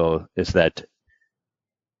has echoed is that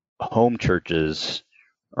home churches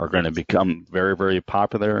are going to become very, very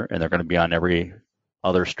popular, and they're going to be on every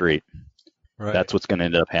other street. Right. That's what's going to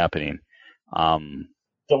end up happening. The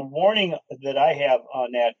warning that I have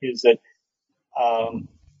on that is that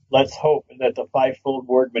let's hope that the fivefold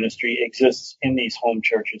word ministry exists in these home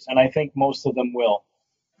churches, and I think most of them will.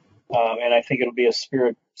 And I think it'll be a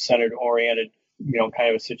spirit-centered, oriented, kind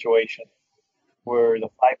of a situation where the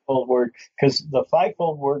fivefold word, because the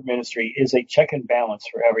fivefold word ministry is a check and balance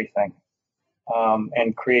for everything,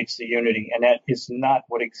 and creates the unity. And that is not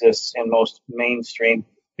what exists in most mainstream,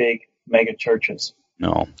 big, mega churches.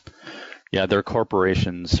 No. Yeah, they're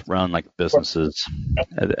corporations run like businesses.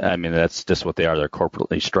 I mean, that's just what they are. They're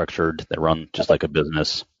corporately structured. They run just like a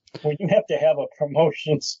business. When you have to have a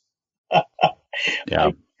promotions.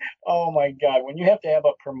 Yeah. Oh my God! When you have to have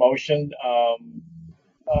a promotion,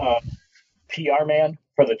 PR man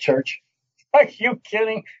for the church, are you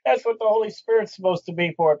kidding? That's what the Holy Spirit's supposed to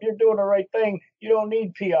be for. If you're doing the right thing, you don't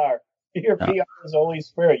need PR. Your PR is the Holy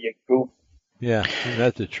Spirit. You goof. Yeah,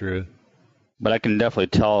 that's the truth. But I can definitely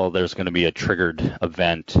tell there's going to be a triggered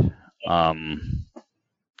event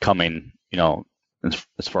coming.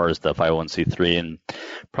 As far as the 501c3 and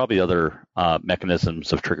probably other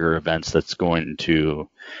mechanisms of trigger events that's going to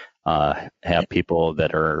have people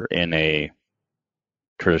that are in a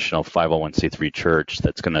traditional 501c3 church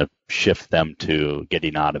that's going to shift them to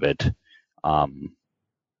getting out of it and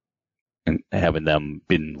having them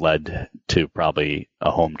being led to probably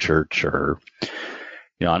a home church or,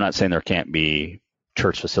 I'm not saying there can't be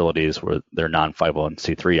church facilities where they're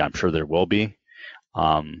non-501c3. I'm sure there will be.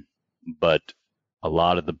 But a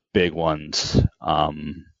lot of the big ones,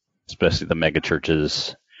 especially the mega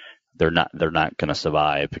churches, they're not going to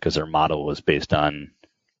survive because their model was based on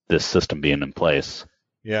this system being in place.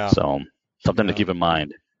 Yeah. So something to keep in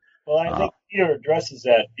mind. Well, I think Peter addresses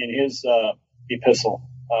that in his epistle,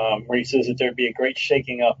 where he says that there'd be a great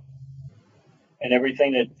shaking up, and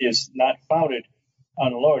everything that is not founded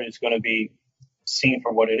on the Lord is going to be seen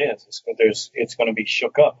for what it is. It's going to be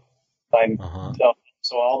shook up by.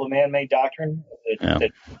 So all the man-made doctrine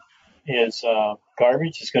that is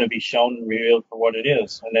garbage is going to be shown and revealed for what it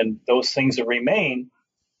is. And then those things that remain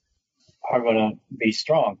are going to be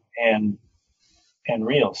strong and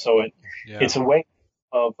real. So it's a way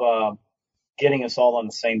of getting us all on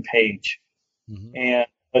the same page. Mm-hmm. And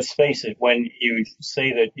let's face it, when you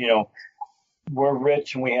say that, we're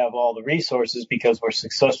rich and we have all the resources because we're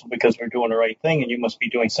successful because we're doing the right thing, and you must be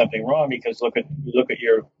doing something wrong because look at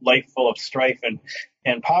your life full of strife and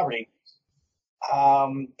poverty.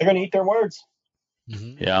 They're going to eat their words.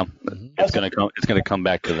 Mm-hmm. Yeah, Mm-hmm. it's gonna come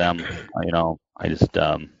back to them. I just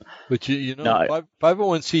But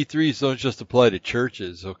 501c3s don't just apply to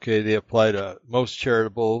churches, okay? They apply to most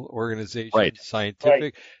charitable organizations, Right.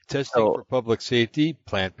 scientific, testing So- for public safety,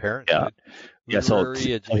 Planned Parenthood, so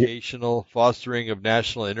literary, educational, fostering of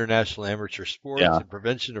national and international amateur sports, Yeah. and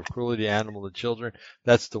prevention of cruelty to animals and children.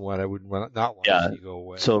 That's the one I would not want Yeah. to see go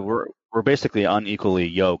away. So we're basically unequally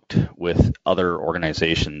yoked with other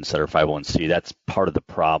organizations that are 501c. That's part of the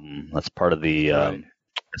problem. That's part of the Right.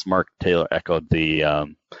 as Mark Taylor echoed, the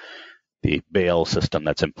bail system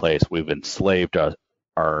that's in place. We've enslaved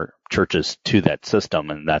our churches to that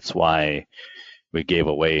system, and that's why we gave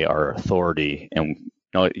away our authority. And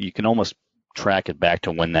you can almost track it back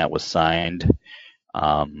to when that was signed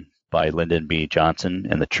by Lyndon B. Johnson,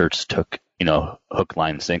 and the church took hook,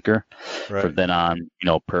 line, and sinker. Right. From then on,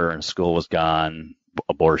 prayer in school was gone,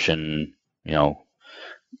 abortion,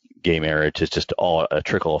 gay marriage is just all a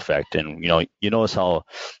trickle effect. And you notice how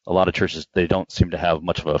a lot of churches, they don't seem to have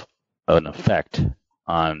much of an effect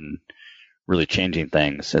on really changing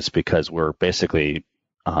things. It's because we're basically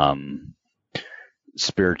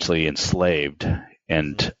spiritually enslaved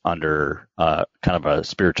and under kind of a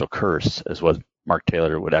spiritual curse, is what Mark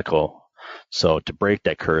Taylor would echo. So to break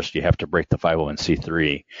that curse, you have to break the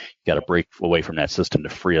 501c3. You got to break away from that system to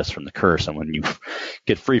free us from the curse. And when you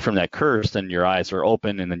get free from that curse, then your eyes are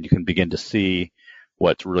open, and then you can begin to see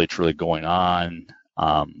what's really truly going on,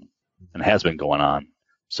 and has been going on.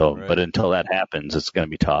 So, Right. But until that happens, it's going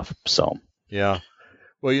to be tough. So, yeah.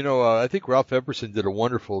 Well, I think Ralph Epperson did a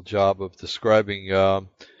wonderful job of describing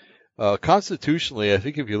constitutionally. I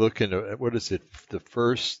think if you look into what is it, the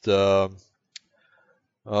first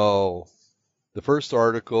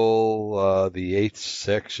article, the 8th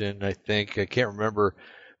section, I think. I can't remember.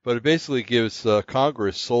 But it basically gives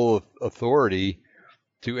Congress sole authority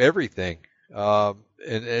to everything,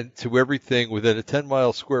 and to everything within a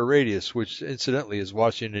 10-mile square radius, which incidentally is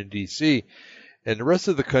Washington, D.C., and the rest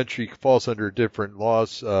of the country falls under different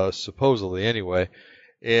laws, supposedly anyway.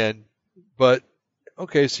 But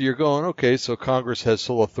okay, so you're going, okay, so Congress has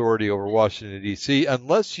sole authority over Washington, D.C.,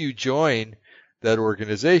 unless you join that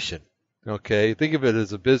organization. Okay, think of it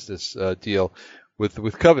as a business deal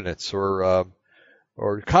with covenants or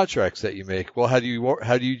contracts that you make. Well, how do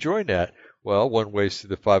you join that? Well, one way is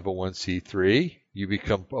through the 501c3. You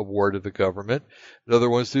become a ward of the government. Another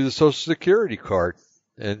one's through the Social Security card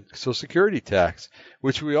and Social Security tax,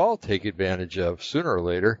 which we all take advantage of sooner or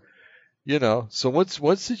later. So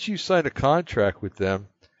once that you sign a contract with them,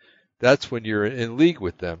 that's when you're in league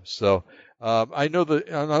with them. So I know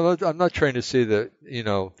that I'm not trying to say that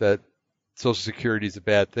that Social Security is a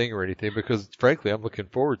bad thing or anything, because frankly I'm looking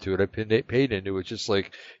forward to it. I've paid into it just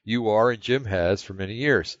like you are and Jim has for many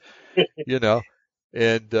years.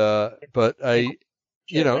 And but I,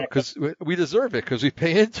 because we deserve it because we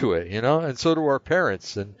pay into it, and so do our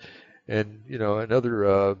parents and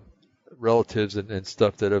other relatives and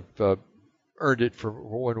stuff that have earned it for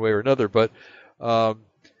one way or another. But so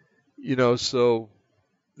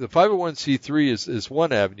the 501c3 is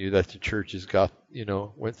one avenue that the church has got,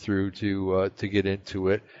 went through to get into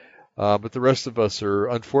it. But the rest of us are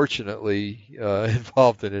unfortunately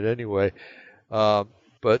involved in it anyway.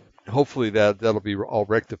 But hopefully that'll be all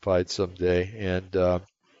rectified someday, and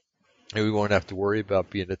we won't have to worry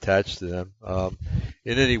about being attached to them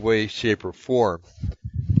in any way, shape, or form.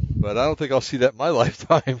 But I don't think I'll see that in my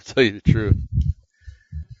lifetime, to tell you the truth.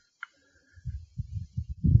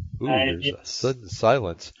 Ooh, there's a sudden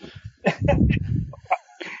silence.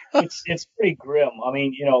 It's pretty grim. I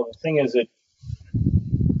mean, the thing is that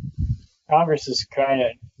Congress is kind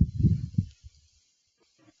of,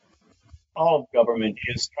 all of government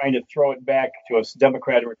is trying to throw it back to us,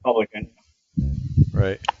 Democrat and Republican.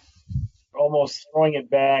 Right. Almost throwing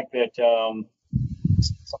it back that some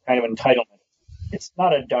kind of entitlement. It's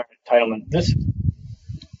not a darn entitlement. This is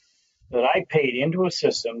that I paid into a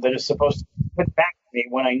system that is supposed to put back to me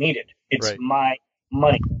when I need it. It's right. my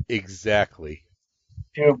money. Exactly.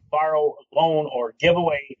 To borrow, loan, or give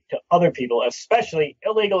away to other people, especially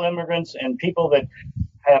illegal immigrants and people that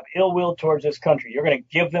have ill will towards this country. You're going to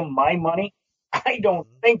give them my money? I don't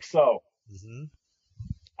think so. Mm-hmm.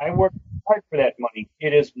 I worked hard for that money.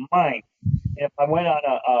 It is mine. And if I went on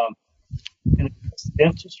an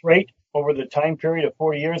interest rate over the time period of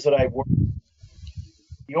 40 years that I've worked,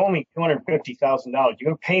 you owe me $250,000. You're going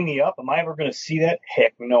to pay me up? Am I ever going to see that?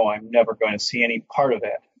 Heck no, I'm never going to see any part of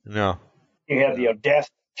that. No. You have the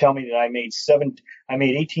audacity tell me that I made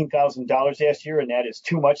 $18,000 last year, and that is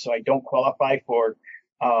too much, so I don't qualify for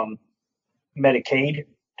Medicaid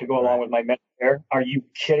to go along with my Medicare. Are you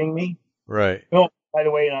kidding me? Right. No, by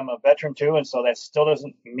the way, I'm a veteran too, and so that still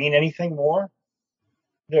doesn't mean anything more.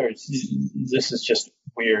 This is just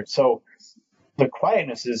weird. So the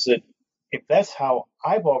quietness is that if that's how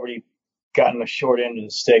I've already gotten the short end of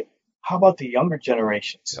the stick, how about the younger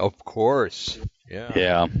generations? Of course. Yeah.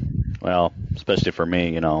 Yeah. Well, especially for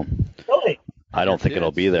me, Really? I don't think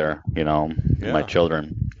it'll be there, Yeah. my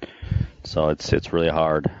children. So it's really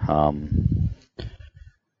hard.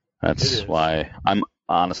 That's why I'm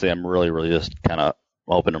really, really just kind of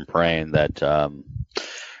hoping and praying that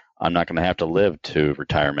I'm not going to have to live to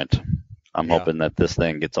retirement. I'm hoping that this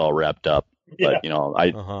thing gets all wrapped up. But,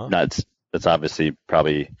 that's obviously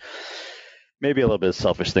probably maybe a little bit of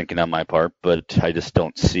selfish thinking on my part, but I just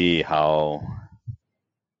don't see how,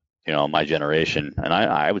 my generation, and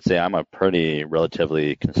I would say I'm a pretty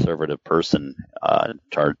relatively conservative person in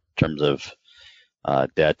terms of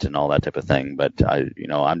debt and all that type of thing. But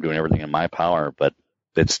I'm doing everything in my power, but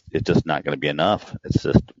it's just not going to be enough. It's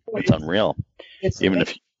unreal. It's even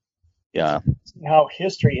if, yeah. How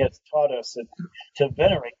history has taught us to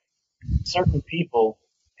venerate certain people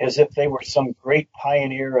as if they were some great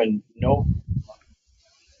pioneer and no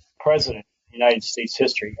president in United States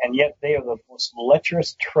history, and yet they are the most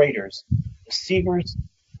lecherous traitors, deceivers,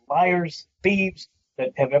 liars, thieves that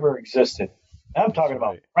have ever existed. And I'm talking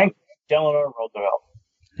about Franklin Delano Roosevelt.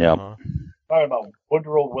 Yeah. Talking about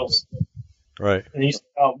Woodrow Wilson. Right. And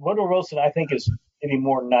Woodrow Wilson, I think, is maybe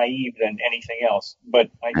more naive than anything else, but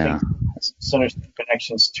I think sinister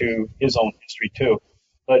connections to his own history too.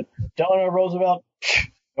 But Delano Roosevelt,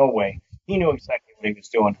 no way. He knew exactly what he was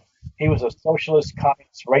doing. He was a socialist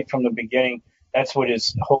communist right from the beginning. That's what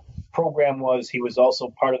his whole program was. He was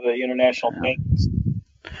also part of the international bank.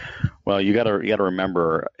 Well, you got to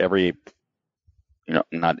remember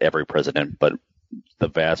not every president, but the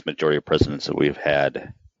vast majority of presidents that we've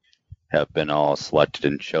had have been all selected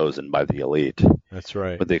and chosen by the elite. That's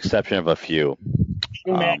right. With the exception of a few.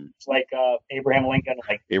 Like Abraham Lincoln.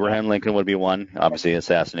 Abraham Lincoln would be one, obviously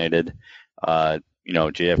assassinated.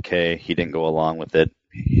 JFK, he didn't go along with it.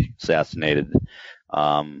 He assassinated.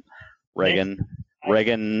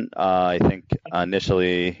 Reagan, I think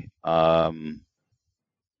initially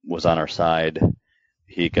was on our side.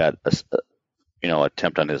 He got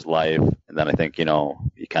attempt on his life, and then I think he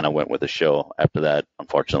kind of went with the show after that,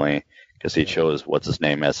 unfortunately, because he chose what's his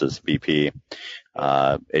name as his VP,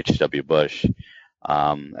 H.W. Bush.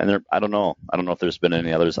 And I don't know if there's been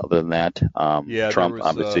any others other than that. Trump,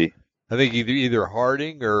 obviously. I think either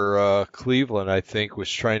Harding or Cleveland, I think,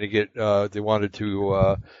 was trying to get. They wanted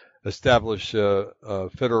to establish a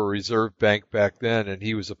Federal Reserve Bank back then, and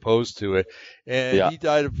he was opposed to it. And he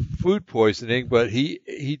died of food poisoning, but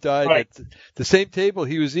he died at the same table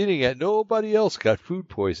he was eating at. Nobody else got food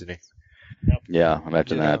poisoning. Yeah,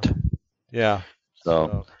 imagine that. Yeah.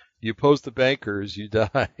 So you oppose the bankers, you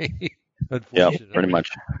die. Unfortunately. Yeah, pretty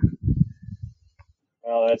much.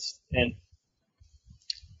 Well, that's it.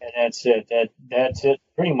 That's it,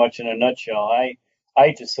 pretty much in a nutshell. I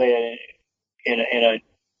hate to say it in a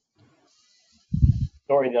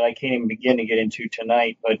story that I can't even begin to get into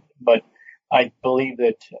tonight, but I believe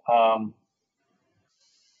that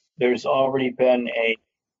there's already been a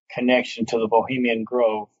connection to the Bohemian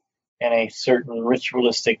Grove and a certain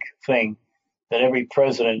ritualistic thing that every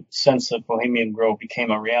president since the Bohemian Grove became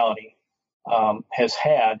a reality has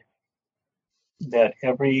had, that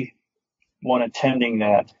everyone attending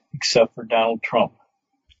that, except for Donald Trump,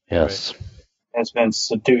 yes, has been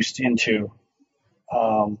seduced into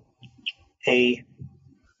a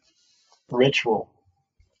ritual.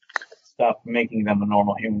 Stop making them a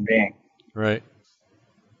normal human being. Right.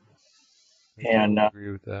 And I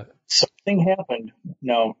agree with that. Something happened.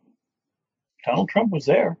 Now, Donald Trump was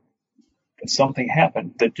there, but something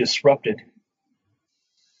happened that disrupted.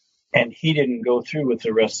 And he didn't go through with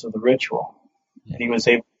the rest of the ritual. And he was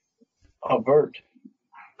able to avert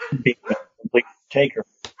being a complete taker.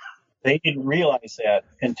 They didn't realize that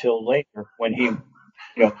until later when he,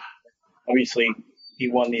 obviously he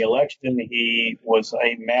won the election. He was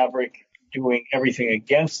a maverick doing everything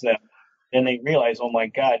against them. Then they realized, oh my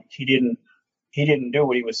God, he didn't do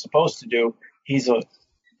what he was supposed to do. He's a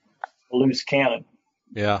loose cannon.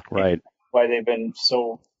 Yeah. Right. Why they've been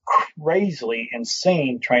so crazily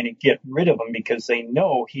insane trying to get rid of him, because they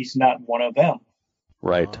know he's not one of them.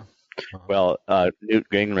 Right. Well, Newt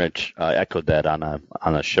Gingrich echoed that on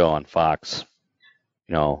a show on Fox.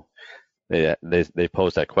 They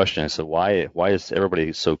posed that question. I said, why is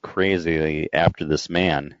everybody so crazy after this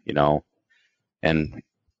man? And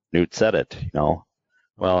Newt said it,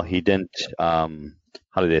 Well, he didn't, how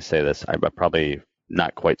do they say this? I'm probably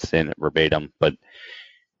not quite saying it verbatim, but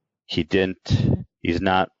he's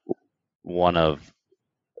not one of,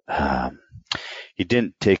 he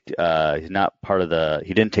didn't take the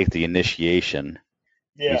initiation.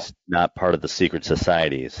 Yeah. He's not part of the secret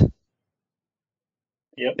societies.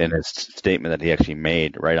 Yep. In his statement that he actually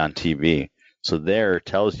made right on TV. So there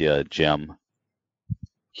tells you, Jim,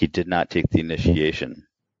 he did not take the initiation.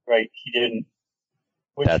 Right, he didn't.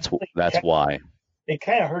 That's why. It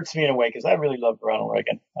kind of hurts me in a way because I really loved Ronald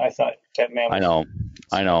Reagan. I thought that man was,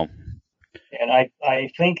 I know. And I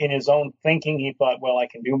think in his own thinking, he thought, well, I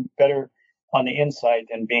can do better on the inside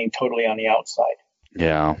than being totally on the outside.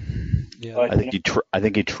 Yeah. But, I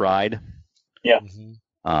think he tried. Yeah.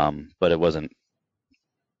 But it wasn't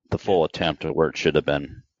the full attempt at where it should have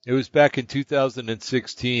been. It was back in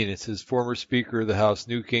 2016. It says former Speaker of the House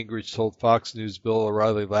Newt Gingrich told Fox News' Bill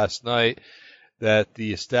O'Reilly last night that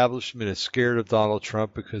the establishment is scared of Donald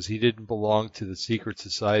Trump because he didn't belong to the secret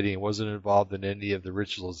society and wasn't involved in any of the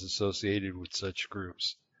rituals associated with such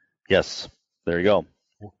groups. Yes, there you go.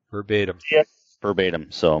 Verbatim. Yep. Verbatim.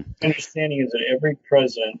 So understanding is that every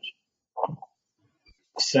president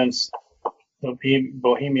since the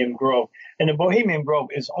Bohemian Grove, and the Bohemian Grove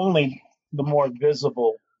is only the more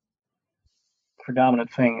visible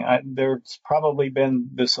predominant thing. There's probably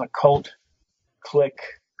been this occult clique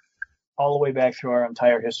all the way back through our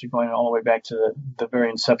entire history, going all the way back to the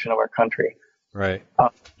very inception of our country. Right.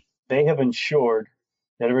 They have ensured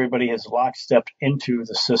that everybody has lockstepped into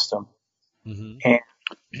the system. Mm-hmm. And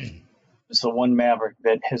it's the one maverick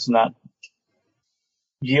that has not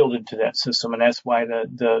yielded to that system, and that's why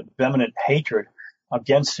the vehement hatred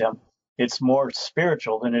against him, it's more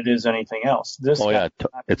spiritual than it is anything else.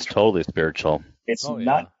 It's totally spiritual. It's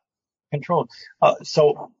not controlled.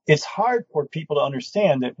 So it's hard for people to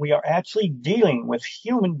understand that we are actually dealing with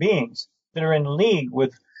human beings that are in league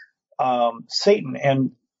with Satan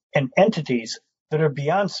and entities that are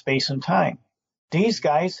beyond space and time. These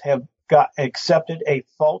guys have accepted a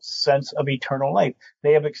false sense of eternal life.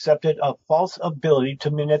 They have accepted a false ability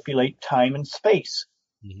to manipulate time and space.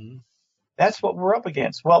 Mm-hmm. That's what we're up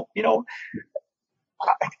against. Well,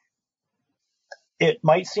 it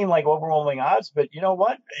might seem like overwhelming odds, but you know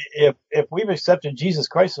what? If we've accepted Jesus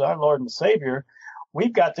Christ as our Lord and Savior,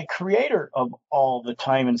 we've got the creator of all the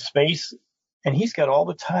time and space, and he's got all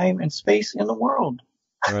the time and space in the world.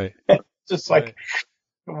 Right. Just like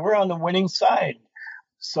we're on the winning side.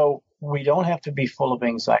 So we don't have to be full of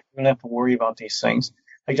anxiety. We don't have to worry about these things.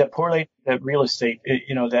 Like that poor lady at real estate,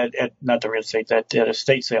 that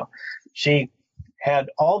estate sale. She had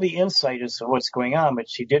all the insight as to what's going on, but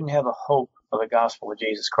she didn't have a hope of the gospel of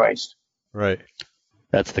Jesus Christ. Right.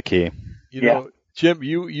 That's the key. You know, Jim,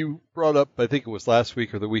 you brought up, I think it was last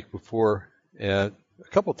week or the week before, and a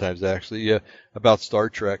couple of times actually, about Star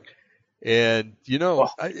Trek. And,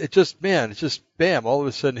 it just bam, all of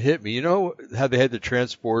a sudden hit me. You know how they had the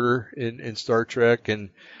transporter in Star Trek,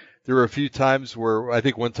 and there were a few times where I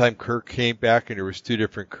think one time Kirk came back and there was two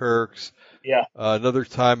different Kirks. Yeah. Another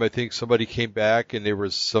time I think somebody came back and there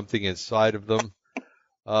was something inside of them.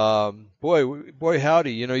 Boy,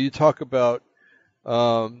 howdy, you talk about,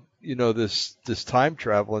 this time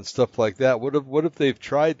travel and stuff like that. What if they've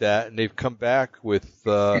tried that and they've come back with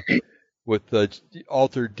altered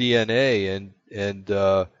DNA and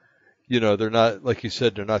they're not, like you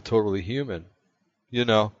said, they're not totally human.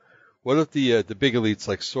 What if the big elites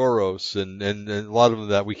like Soros and a lot of them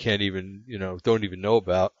that we can't even, don't even know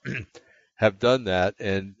about have done that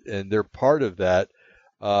and they're part of that,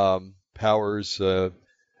 powers,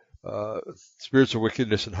 spiritual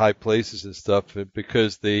wickedness in high places and stuff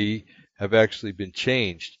because they have actually been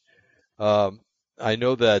changed. I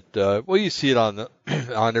know that, you see it on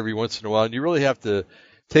every once in a while, and you really have to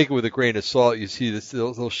take it with a grain of salt. You see this,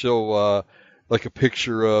 they'll show, like a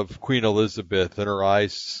picture of Queen Elizabeth and her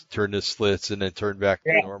eyes turn to slits and then turn back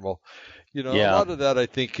to normal. A lot of that I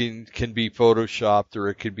think can be photoshopped, or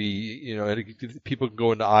it could be, people can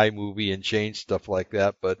go into iMovie and change stuff like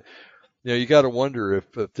that. But, you got to wonder if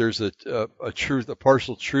there's a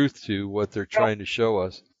partial truth to what they're trying to show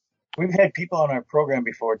us. We've had people on our program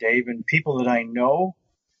before, Dave, and people that I know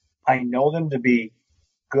them to be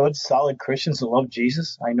good, solid Christians that love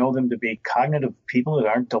Jesus. I know them to be cognitive people that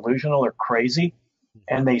aren't delusional or crazy,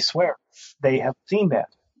 and they swear they have seen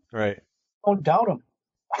that. Right. I don't doubt them.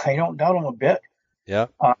 I don't doubt them a bit. Yeah.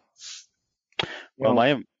 Well,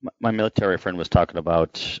 my military friend was talking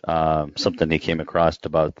about something he came across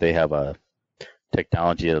about they have a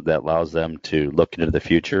technology that allows them to look into the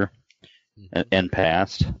future and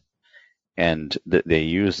past. And they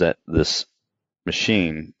use this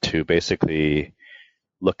machine to basically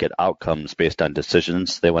look at outcomes based on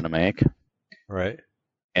decisions they want to make. Right.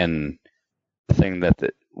 And the thing that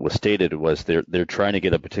was stated was they're trying to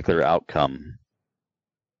get a particular outcome,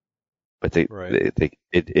 but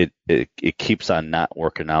it keeps on not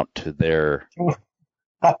working out to their.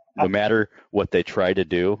 No matter what they try to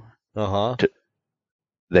do,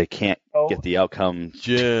 they can't get the outcome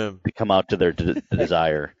to come out to their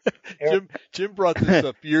desire. Jim brought this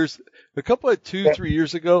up a couple of 2-3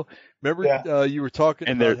 years ago. Remember, you were talking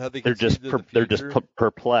about how they're just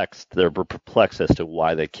perplexed. They're perplexed as to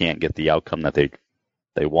why they can't get the outcome that they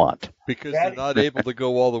want. Because they're not able to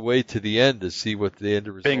go all the way to the end to see what the end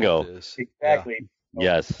result Bingo. is. Exactly. Yeah.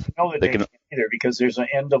 Yes. Know that they can't either, because there's an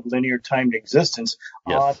end of linear timed existence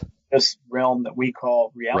on this realm that we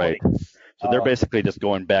call reality. Right. So they're basically just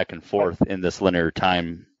going back and forth in this linear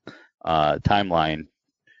timeline,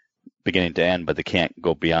 beginning to end, but they can't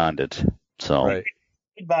go beyond it. So, right.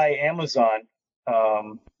 By Amazon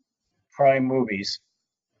Prime Movies,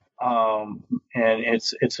 and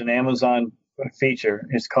it's an Amazon feature.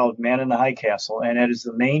 It's called Man in the High Castle, and it is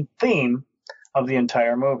the main theme of the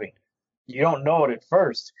entire movie. You don't know it at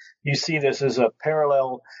first. You see this as a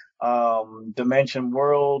parallel dimension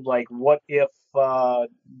world. Like, what if the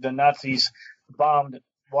Nazis bombed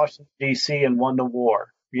Washington, D.C. and won the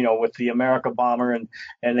war? With the America bomber, and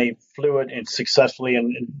they flew it and successfully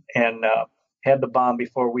and had the bomb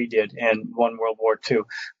before we did and won World War II.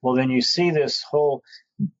 Well, then you see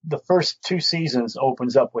the first 2 seasons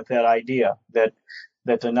opens up with that idea that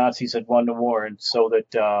the Nazis had won the war, and so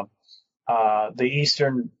that the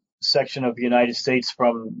eastern section of the United States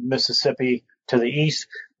from Mississippi to the east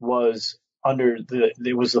was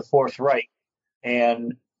it was the Fourth Reich,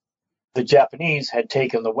 and the Japanese had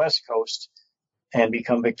taken the West Coast and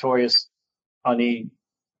become victorious on the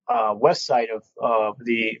west side of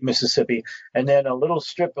the Mississippi, and then a little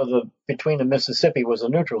strip between the Mississippi was a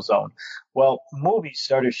neutral zone. Well, movies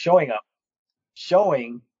started showing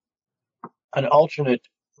an alternate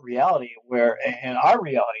reality in our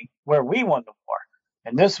reality, where we won the war.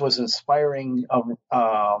 And this was inspiring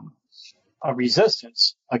a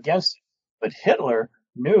resistance against it. But Hitler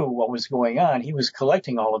knew what was going on. He was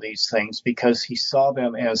collecting all of these things because he saw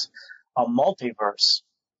them as a multiverse.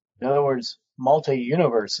 In other words,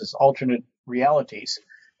 multi-universes, alternate realities.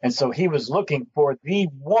 And so he was looking for the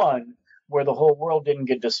one where the whole world didn't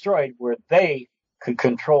get destroyed, where they could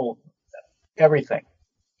control everything.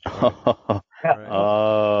 And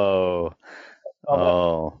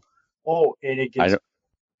it gets.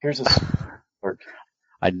 Here's a.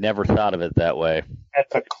 I never thought of it that way. At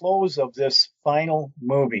the close of this final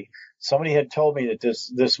movie, somebody had told me that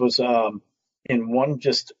this was in one,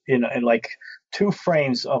 just in like 2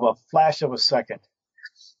 frames of a flash of a second.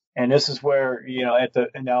 And this is where,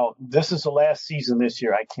 now this is the last season this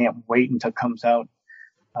year. I can't wait until it comes out.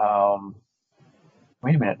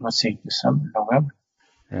 Wait a minute. Let's see. December, November.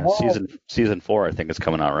 Yeah, season 4, I think, is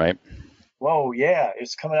coming out, right? Whoa, yeah.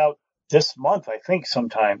 It's coming out this month, I think,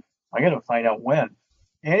 sometime. I got to find out when.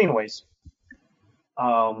 Anyways,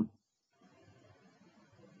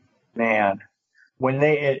 man, when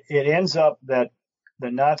it ends up that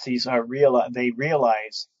the Nazis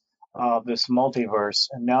realize this multiverse,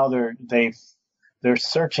 and now they're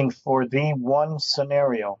searching for the one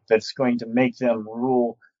scenario that's going to make them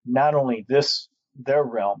rule not only their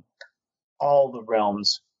realm, all the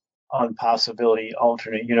realms on possibility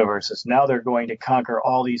alternate universes. Now they're going to conquer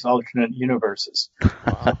all these alternate universes.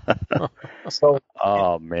 So,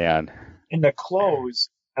 man. In the close,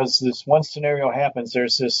 as this one scenario happens,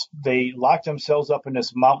 they lock themselves up in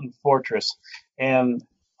this mountain fortress, and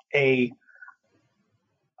a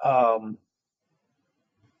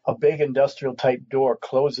big industrial type door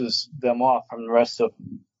closes them off from the rest of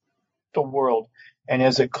the world. And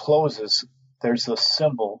as it closes, there's the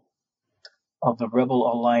symbol of the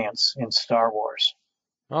Rebel Alliance in Star Wars.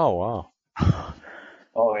 Oh, wow.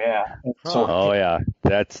 Oh, yeah. So, yeah.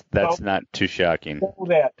 That's not too shocking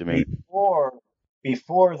to me.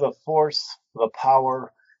 Before the Force, the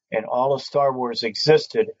power, and all of Star Wars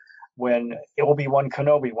existed, when Obi-Wan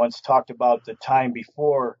Kenobi once talked about the time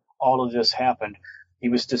before all of this happened, he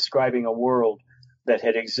was describing a world that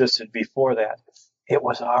had existed before that. It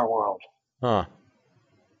was our world. Huh.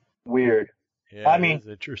 Weird. Yeah, I mean,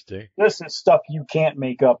 interesting. This is stuff you can't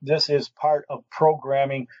make up. This is part of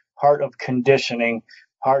programming, part of conditioning,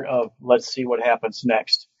 part of let's see what happens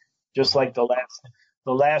next. Just like the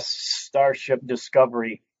last Starship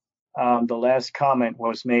Discovery, the last comment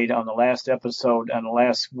was made on the last episode, on the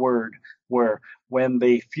last word, where when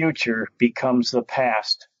the future becomes the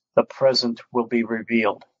past, the present will be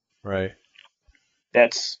revealed. Right.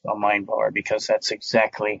 that's a mind blower, because that's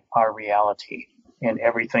exactly our reality and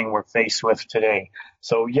everything we're faced with today.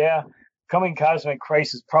 So yeah, coming cosmic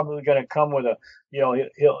Christ is probably going to come with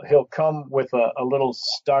he'll come with a little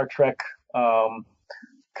Star Trek comm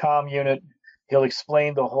unit. He'll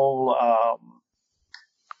explain the whole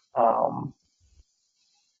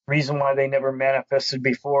reason why they never manifested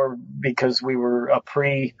before, because we were a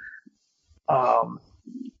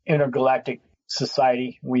intergalactic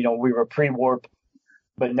society. We were pre-warp,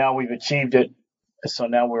 but now we've achieved it. So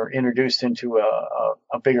now we're introduced into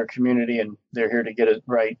a bigger community, and they're here to get it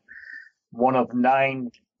right. One of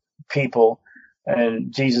 9 people,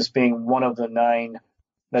 and Jesus being one of the 9.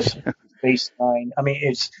 That's base 9. I mean,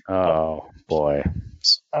 it's. Oh boy.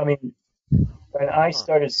 I mean, when I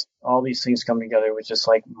started all these things coming together, it was just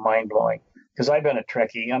like mind blowing. Because I've been a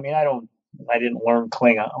Trekkie. I mean, I didn't learn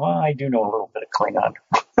Klingon. Well, I do know a little bit of Klingon.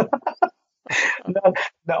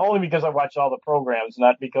 not only because I watched all the programs,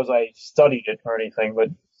 not because I studied it or anything, but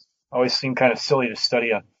it always seemed kind of silly to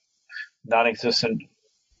study a non-existent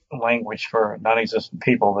language for non-existent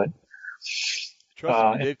people. But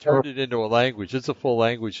trust me, they've turned it into a language. It's a full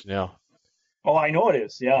language now. Oh, I know it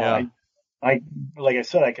is. Yeah. I like I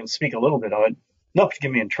said, I can speak a little bit of it. Not to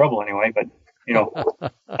get me in trouble anyway, but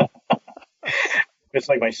it's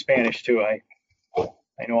like my Spanish too. I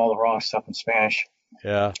know all the wrong stuff in Spanish.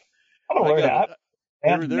 Yeah. I'm gonna learn that.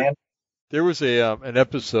 There was an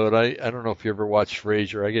episode. I don't know if you ever watched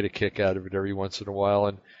Frasier. I get a kick out of it every once in a while,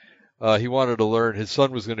 and he wanted to learn. His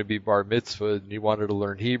son was going to be bar mitzvah, and he wanted to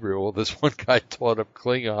learn Hebrew. Well, this one guy taught him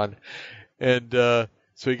Klingon, and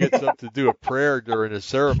so he gets up to do a prayer during a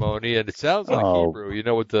ceremony, and it sounds like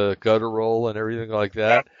Hebrew, with the guttural and everything like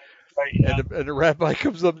that. Right, yeah. And the rabbi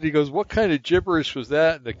comes up and he goes, "What kind of gibberish was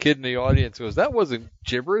that?" And the kid in the audience goes, "That wasn't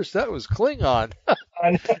gibberish. That was Klingon."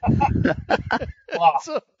 Wow.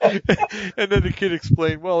 And then the kid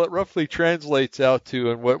explained, "Well, it roughly translates out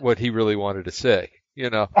to and what he really wanted to say,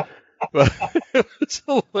 But it's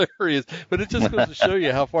hilarious. But it just goes to show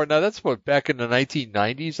you how far. Now, that's what, back in the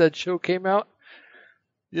 1990s that show came out?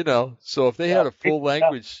 So if they had a full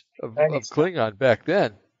language of Klingon back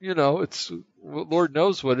then, it's, Lord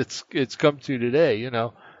knows what it's come to today,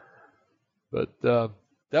 But that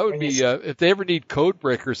would be, if they ever need code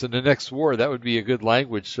breakers in the next war, that would be a good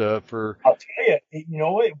language for. I'll tell you,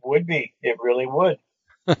 it would be. It really would.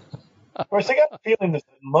 Of course, I got the feeling that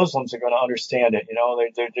Muslims are going to understand it.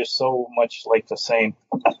 They're just so much like the same.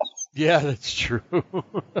 Yeah, that's true.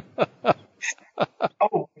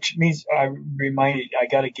 Which means I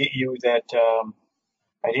got to get you that.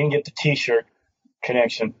 I didn't get the T-shirt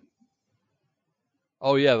connection.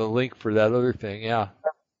 Oh yeah, the link for that other thing. Yeah.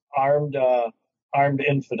 Armed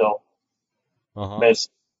infidel. Uh-huh.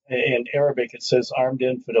 In Arabic it says armed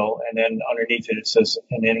infidel, and then underneath it says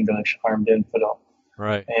in English armed infidel.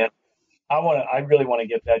 Right. And I really want to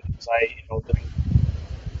get that, because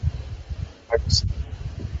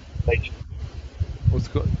What's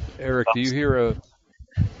going, Eric? Do you hear a?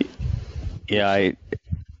 Yeah,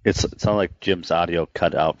 it sounded like Jim's audio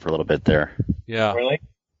cut out for a little bit there. Yeah. Really?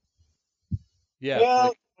 Yeah.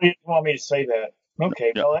 Well, you want me to say that?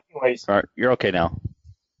 Okay. Yeah. Well, anyways. All right, you're okay now.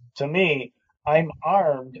 To me, I'm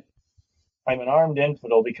armed. I'm an armed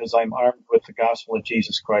infidel because I'm armed with the gospel of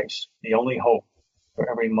Jesus Christ, the only hope for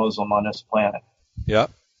every Muslim on this planet. Yeah.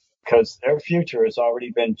 Because their future has already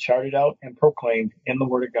been charted out and proclaimed in the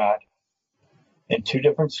Word of God in 2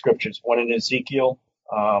 different scriptures. One in Ezekiel,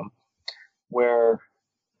 where,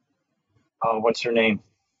 what's her name?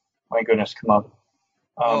 My goodness, come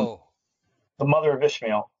on. The mother of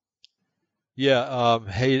Ishmael. Yeah,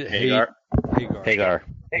 Hagar. Hagar.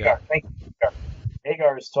 Yeah. Thank you.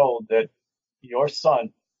 Hagar is told that your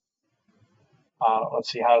son, let's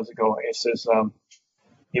see, how does it go? It says,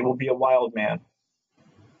 he will be a wild man.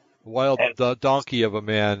 A wild donkey of a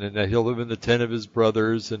man, and that he'll live in the tent of his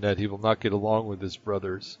brothers, and that he will not get along with his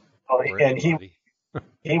brothers. And he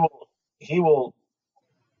will,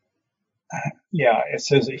 yeah, it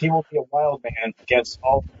says that he will be a wild man against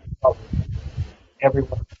all others,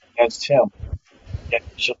 everyone against him, yet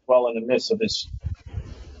he shall dwell in the midst of his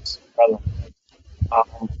brother.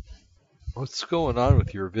 What's going on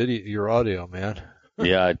with your audio, man?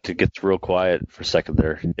 Yeah, it gets real quiet for a second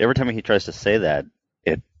there. Every time he tries to say that,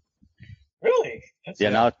 it. Really?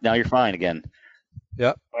 Now you're fine again.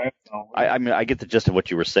 Yep. I mean, I get the gist of what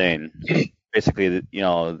you were saying. Basically,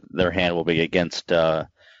 their hand will be against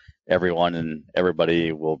everyone, and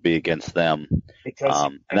everybody will be against them.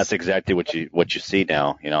 And that's exactly what you see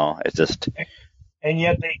now. It's just. And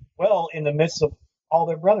yet they dwell in the midst of all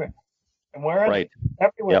their brethren. And where are right. they?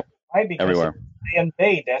 Everywhere. Yep. Why? Because everywhere. they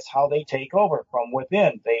invade. That's how they take over from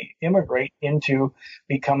within. They immigrate into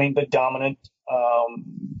becoming the dominant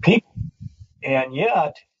people. And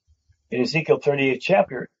yet, in Ezekiel 38th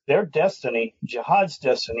chapter, their destiny, jihad's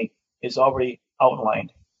destiny, is already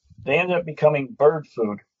outlined. They end up becoming bird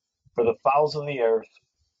food for the fowls of the earth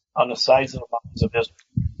on the sides of the mountains of Israel.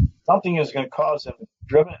 Something is going to cause them to be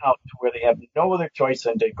driven out to where they have no other choice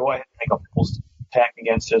than to go ahead and make a full attack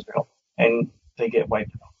against Israel, and they get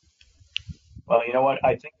wiped out. Well, you know what?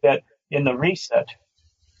 I think that in the reset,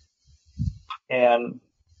 and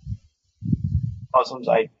Muslims,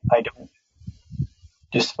 I don't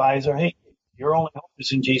despise or hate. Your only hope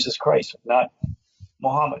is in Jesus Christ, not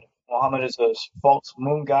Muhammad. Muhammad is a false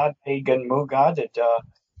moon god, pagan moon god that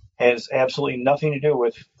has absolutely nothing to do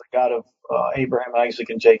with the God of Abraham, Isaac,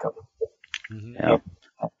 and Jacob. Mm-hmm. Yeah.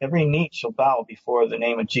 Every knee shall bow before the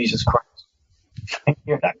name of Jesus Christ.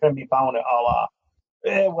 You're not going to be bowing to Allah.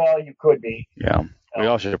 Well, you could be. Yeah. We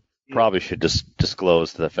also probably should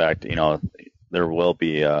disclose the fact, there will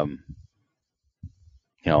be,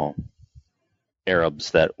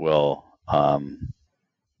 Arabs that will come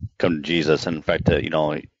to Jesus. And in fact,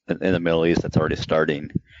 in the Middle East, that's already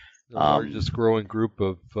starting. The largest growing group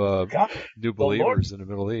of new believers in the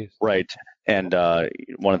Middle East. Right. And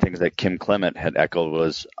one of the things that Kim Clement had echoed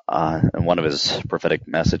was in one of his prophetic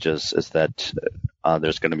messages is that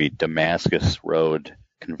there's going to be Damascus Road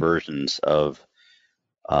conversions of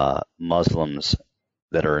Muslims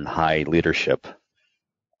that are in high leadership.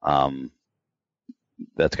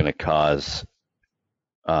 That's going to cause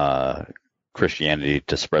Christianity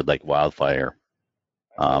to spread like wildfire.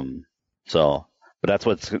 But that's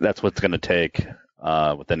what's going to take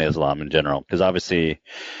within Islam in general, because obviously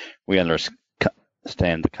we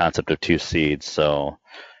understand the concept of two seeds. So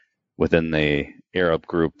within the Arab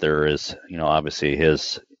group, there is, obviously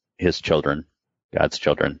his children, God's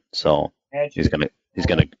children. So he's gonna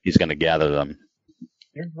gather them.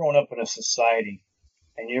 You're growing up in a society,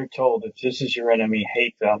 and you're told that this is your enemy,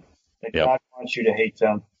 hate them. That Yep. God wants you to hate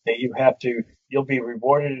them. That you'll be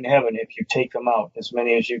rewarded in heaven if you take them out, as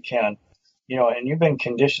many as you can. And you've been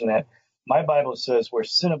conditioned that. My Bible says where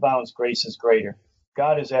sin abounds, grace is greater.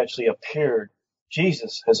 God has actually appeared.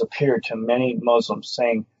 Jesus has appeared to many Muslims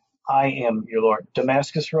saying, I am your Lord.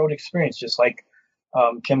 Damascus Road experience, just like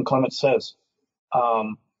Kim Clement says.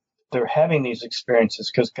 They're having these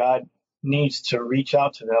experiences because God needs to reach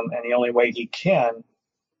out to them, and the only way he can,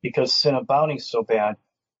 because sin abounding so bad,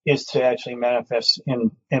 is to actually manifest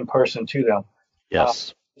in person to them.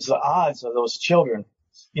 Yes. The odds of those children,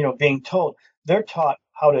 being told, they're taught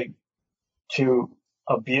how to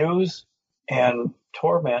abuse and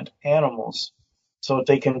torment animals so that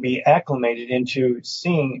they can be acclimated into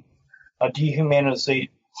seeing a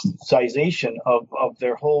dehumanization of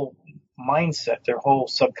their whole mindset, their whole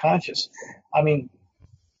subconscious. I mean,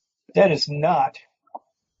 that is not,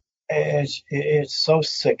 it's so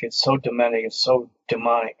sick, it's so dementing, it's so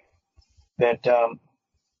demonic that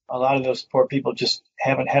a lot of those poor people just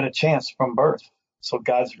haven't had a chance from birth. So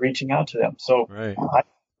God's reaching out to them. So,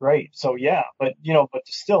 Right. So yeah, but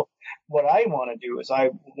still, what I want to do is I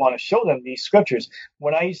want to show them these scriptures.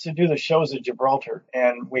 When I used to do the shows at Gibraltar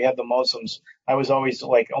and we had the Muslims, I was always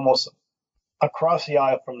like almost across the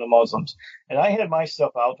aisle from the Muslims. And I had my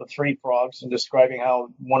stuff out, the three frogs, and describing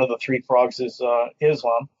how one of the three frogs is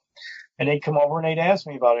Islam. And they'd come over and they'd ask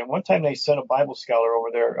me about it. And one time they sent a Bible scholar over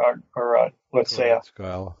there, or let's say a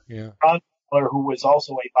scholar, scholar who was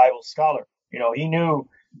also a Bible scholar. He knew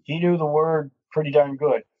the word pretty darn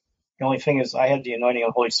good. The only thing is I had the anointing of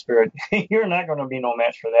the Holy Spirit. You're not going to be no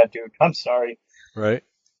match for that, dude. I'm sorry. Right.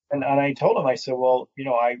 And I told him, I said, well,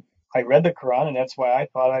 I read the Quran, and that's why I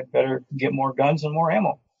thought I'd better get more guns and more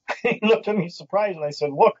ammo. He looked at me surprised, and I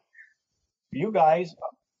said, look, you guys,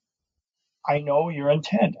 I know your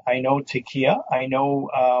intent. I know taqiyya. I know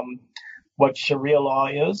what Sharia law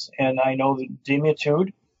is, and I know the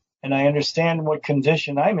dimitude, and I understand what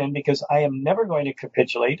condition I'm in because I am never going to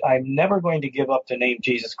capitulate. I'm never going to give up the name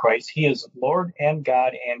Jesus Christ. He is Lord and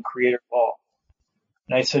God and Creator of all.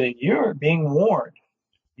 And I said, and you're being warned.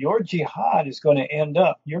 Your jihad is going to end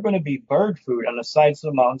up, you're going to be bird food on the sides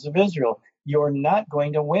of the mountains of Israel. You're not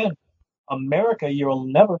going to win. America,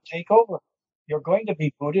 you'll never take over. You're going to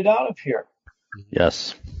be booted out of here.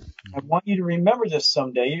 Yes. I want you to remember this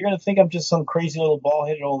someday. You're going to think I'm just some crazy little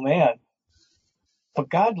bald-headed old man. But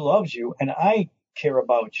God loves you, and I care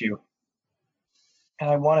about you. And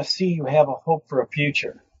I want to see you have a hope for a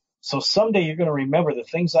future. So someday you're going to remember the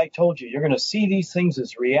things I told you. You're going to see these things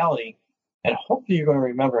as reality. And hopefully you're going to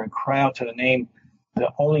remember and cry out to the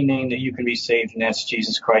only name that you can be saved, and that's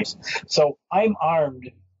Jesus Christ. So I'm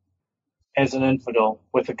armed as an infidel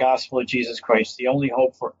with the gospel of Jesus Christ, the only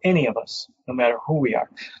hope for any of us, no matter who we are.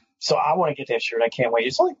 So I want to get that shirt. I can't wait.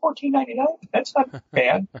 It's only $14.99. That's not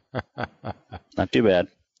bad. Not too bad.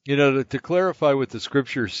 To clarify what the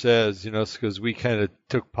scripture says, because we kind of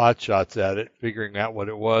took pot shots at it, figuring out what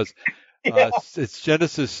it was. Yeah. It's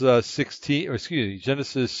Genesis 16,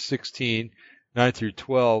 9 through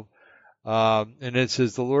 12. And it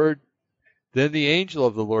says, Then the angel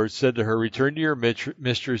of the Lord said to her, Return to your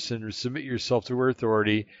mistress and submit yourself to her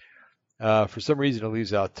authority. For some reason, it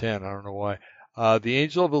leaves out 10. I don't know why. The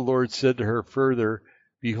angel of the Lord said to her further,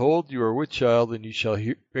 Behold, you are with child, and you shall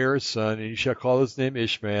bear a son, and you shall call his name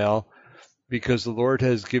Ishmael, because the Lord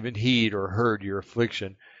has given heed or heard your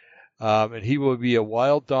affliction. And he will be a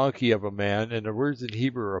wild donkey of a man, and the words in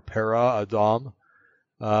Hebrew are para, Adam.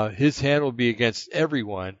 His hand will be against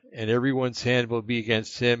everyone, and everyone's hand will be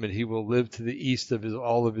against him, and he will live to the east of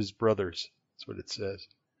all of his brothers. That's what it says.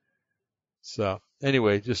 So,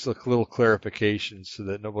 anyway, just a little clarification so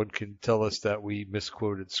that no one can tell us that we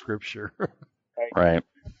misquoted scripture. Right.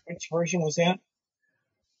 Which version was that?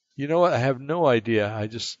 You know what? I have no idea.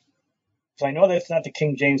 So I know that's not the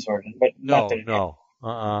King James version, but No.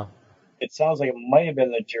 It sounds like it might have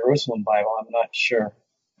been the Jerusalem Bible. I'm not sure.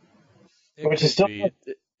 Which is still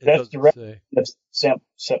that's direct the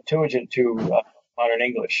Septuagint to modern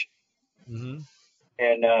English. Mm-hmm.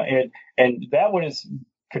 And that one is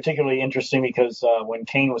particularly interesting because when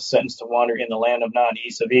Cain was sentenced to wander in the land of Nod,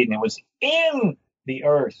 east of Eden, it was in the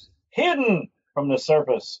earth, hidden from the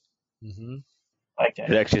surface. Mm-hmm. Like that.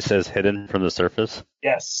 It actually says hidden from the surface.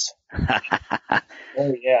 Yes.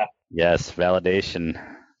 Oh yeah. Yes, validation.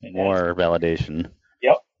 More validation.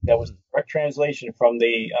 Yep, that was the correct translation from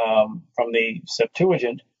the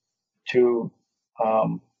Septuagint to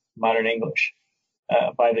modern English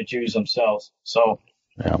by the Jews themselves. So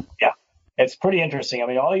yeah, it's pretty interesting. I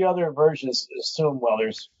mean, all the other versions assume, well,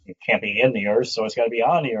 it can't be in the earth, so it's got to be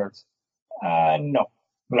on the earth. No.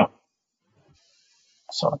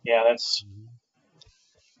 So yeah, that's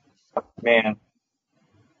man.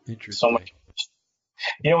 Interesting. So much.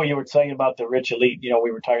 When you were saying about the rich elite,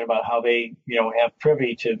 we were talking about how they, have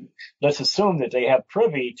privy to, let's assume that they have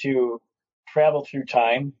privy to travel through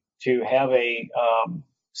time, to have a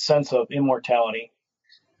sense of immortality.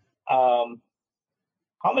 How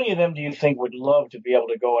many of them do you think would love to be able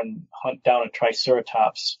to go and hunt down a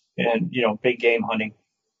triceratops and, big game hunting?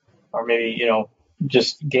 Or maybe,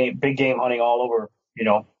 just big game hunting all over,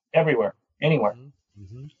 everywhere, anywhere.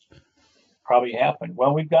 Mm-hmm. Probably happened.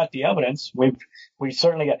 Well, we've got the evidence. We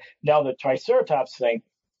certainly got. Now the Triceratops thing,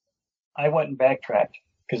 I went and backtracked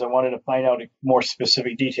because I wanted to find out more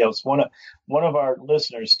specific details. One of our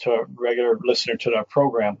listeners, to a regular listener to our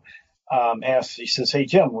program, asked. He says, "Hey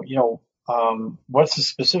Jim, what's the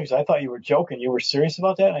specifics? I thought you were joking. You were serious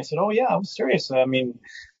about that?" And I said, "Oh yeah, I was serious. I mean,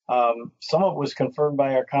 some of it was confirmed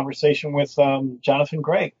by our conversation with Jonathan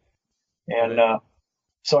Gregg, and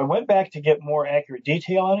so I went back to get more accurate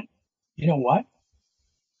detail on it. You know what?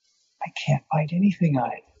 I can't find anything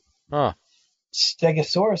on it. Huh.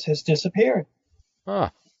 Stegosaurus has disappeared. Huh.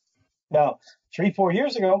 Now, 3-4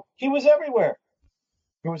 years ago, he was everywhere.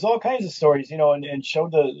 There was all kinds of stories, and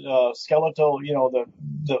showed the skeletal,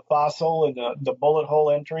 the fossil and the bullet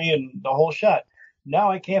hole entry and the whole shot.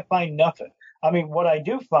 Now I can't find nothing. I mean, what I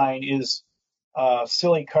do find is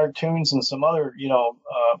silly cartoons and some other,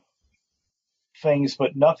 things,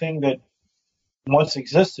 but nothing that once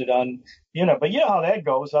existed on, but you know how that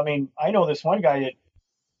goes. I mean, I know this one guy that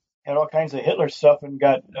had all kinds of Hitler stuff and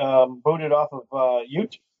got booted off of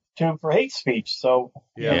YouTube for hate speech. So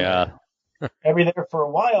yeah, be there for a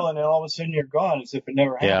while, and then all of a sudden you're gone as if it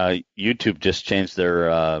never happened. Yeah, YouTube just changed their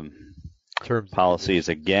policies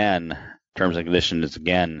again, terms and conditions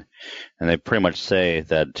again, and they pretty much say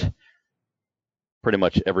that pretty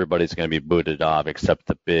much everybody's going to be booted off except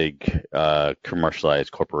the big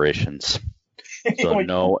commercialized corporations.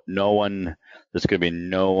 So no one. There's going to be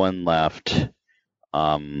no one left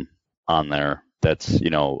on there. That's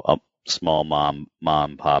a small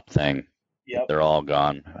mom pop thing. Yep. They're all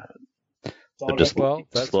gone. They're just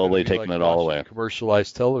slowly taking it all away.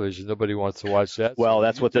 Commercialized television. Nobody wants to watch that. Well, so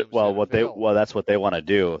that's what that's what they want to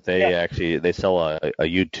do. They sell a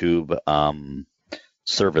YouTube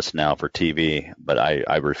service now for TV, but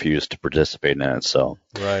I refuse to participate in it. So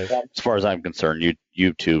right. As far as I'm concerned,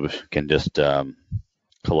 YouTube can just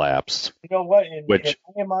collapse. You know what? Which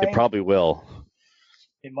it probably will.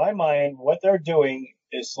 In my mind, what they're doing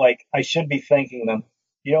is like, I should be thanking them.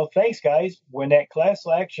 Thanks guys. When that class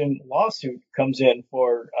action lawsuit comes in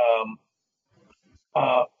for,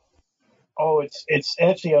 it's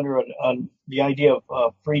actually under the idea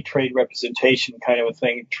of free trade representation kind of a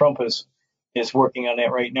thing. Trump has is working on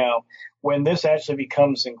that right now. When this actually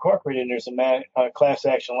becomes incorporated and there's a class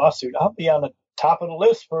action lawsuit, I'll be on the top of the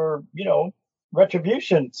list for,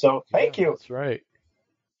 retribution. So thank you. That's right.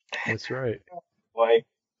 That's right. Boy,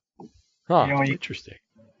 Huh. Interesting.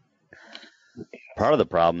 Part of the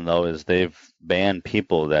problem, though, is they've banned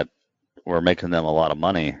people that were making them a lot of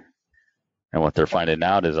money. And what they're finding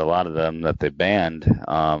out is a lot of them that they banned,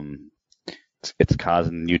 it's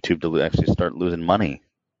causing YouTube to actually start losing money.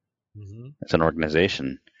 Mm-hmm. As an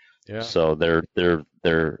organization. Yeah. So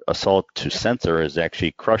their assault to censor is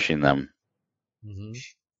actually crushing them. Mm-hmm.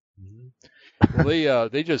 Mm-hmm. Well,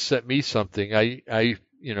 they just sent me something. I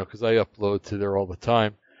because I upload to there all the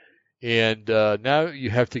time, and now you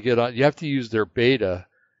have to get on. You have to use their beta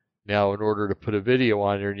now in order to put a video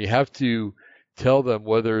on there, and you have to tell them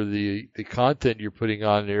whether the content you're putting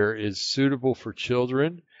on there is suitable for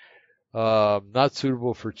children, not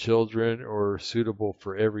suitable for children, or suitable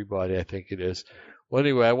for everybody. I think it is. Well,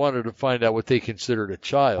 anyway, I wanted to find out what they considered a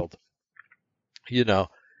child.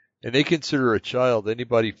 And they consider a child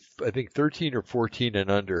anybody, I think, 13 or 14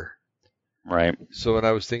 and under. Right. So, and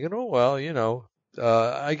I was thinking, oh, well,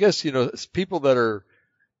 I guess, people that are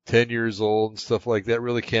 10 years old and stuff like that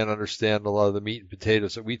really can't understand a lot of the meat and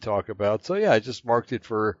potatoes that we talk about. So, yeah, I just marked it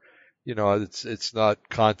for, it's not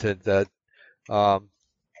content that I'm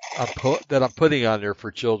putting on there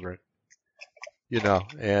for children,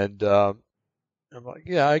 and I'm like,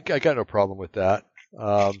 yeah, I got no problem with that.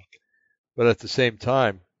 But at the same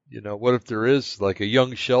time, what if there is like a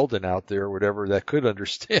young Sheldon out there or whatever that could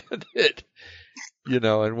understand it,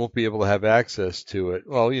 and won't be able to have access to it?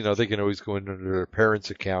 Well, they can always go in under their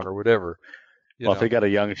parents' account or whatever. If they got a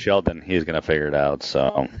young Sheldon, he's going to figure it out.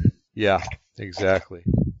 So. Yeah, exactly.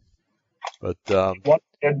 But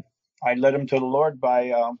I led him to the Lord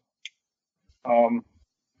by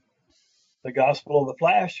the Gospel of the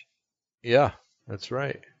Flash. Yeah, that's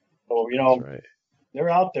right. So that's right. They're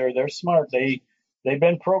out there. They're smart. They've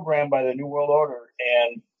been programmed by the New World Order,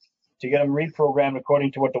 and to get them reprogrammed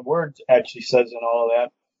according to what the Word actually says and all of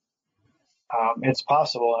that, it's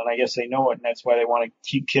possible. And I guess they know it, and that's why they want to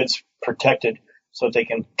keep kids protected so that they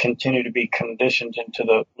can continue to be conditioned into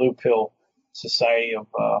the blue pill society of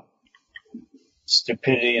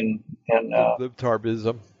stupidity and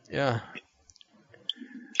libtardism. Yeah.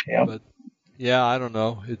 Yeah. But yeah, I don't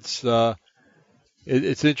know.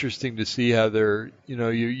 It's interesting to see how they're,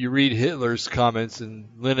 you read Hitler's comments and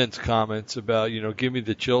Lenin's comments about, give me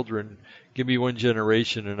the children, give me one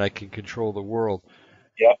generation and I can control the world.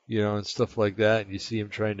 Yeah. And stuff like that. And you see him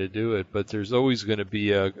trying to do it, but there's always going to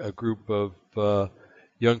be a group of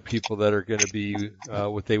young people that are going to be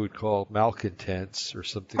what they would call malcontents or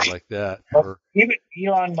something like that. Or even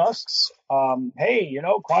Elon Musk's, hey,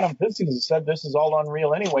 quantum physics has said this is all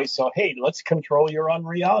unreal anyway, so hey, let's control your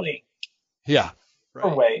unreality. Yeah. Right.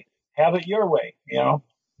 Your way. Have it your way,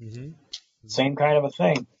 Mm-hmm. Same kind of a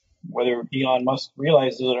thing, whether Elon Musk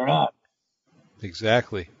realizes it or not.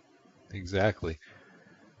 Exactly.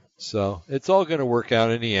 So it's all going to work out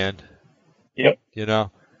in the end. Yep.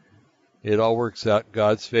 It all works out in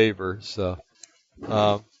God's favor. So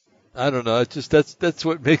I don't know. It's just that's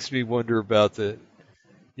what makes me wonder about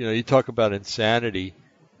you talk about insanity.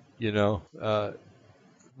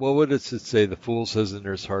 Well, what does it say? The fool says in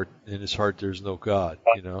his heart there's no God,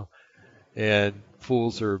 and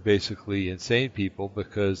fools are basically insane people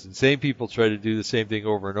because insane people try to do the same thing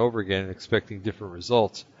over and over again expecting different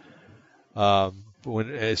results.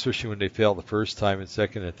 Especially when they fail the first time and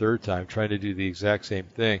second and third time, trying to do the exact same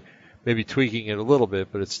thing, maybe tweaking it a little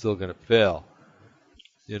bit, but it's still going to fail.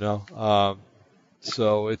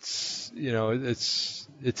 So it's it's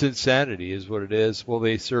insanity is what it is. Well,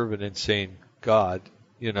 they serve an insane God.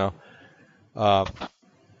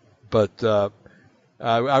 But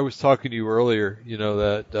I was talking to you earlier,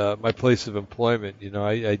 that my place of employment,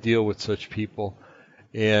 I deal with such people,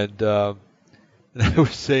 and I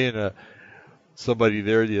was saying somebody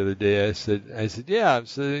there the other day, I said, yeah, I'm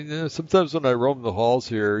saying, sometimes when I roam the halls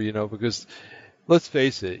here, because let's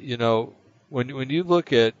face it, when you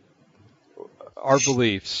look at our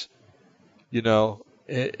beliefs,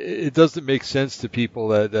 it doesn't make sense to people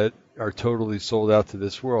that are totally sold out to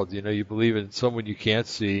this world. You believe in someone you can't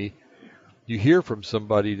see. You hear from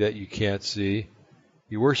somebody that you can't see.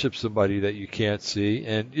 You worship somebody that you can't see.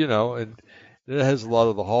 And, and it has a lot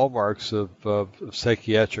of the hallmarks of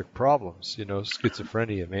psychiatric problems,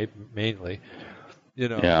 schizophrenia mainly,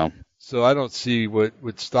 Yeah. So I don't see what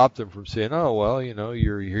would stop them from saying, oh, well,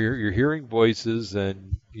 you're hearing voices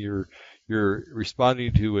and you're you're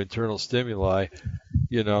responding to internal stimuli,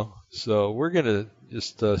 you know. So we're gonna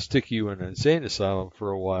just stick you in an insane asylum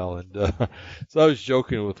for a while. And so I was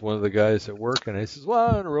joking with one of the guys at work, and I says, "Well,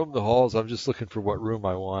 I want to roam the halls. I'm just looking for what room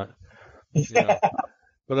I want, you know.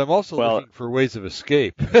 But I'm also looking for ways of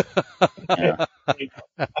escape." Yeah.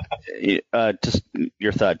 Just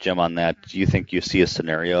your thought, Jim, on that. Do you think you see a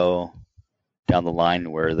scenario down the line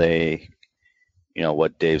where they,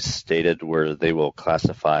 what Dave stated, where they will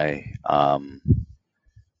classify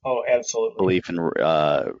Oh, absolutely. belief in,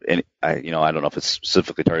 I don't know if it's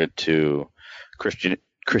specifically targeted to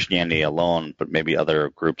Christianity alone, but maybe other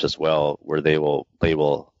groups as well, where they will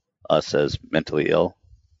label us as mentally ill?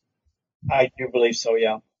 I do believe so,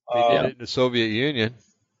 yeah. They did it in the Soviet Union.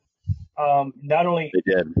 Not only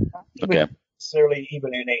They did. even Okay. necessarily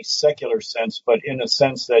even in a secular sense, but in a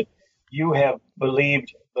sense that you have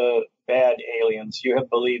believed the bad aliens, you have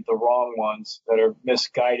believed the wrong ones that are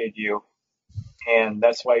misguided you, and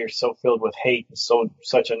that's why you're so filled with hate,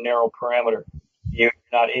 such a narrow parameter. You're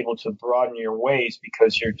not able to broaden your ways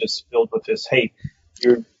because you're just filled with this hate.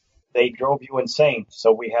 They drove you insane,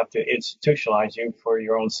 so we have to institutionalize you for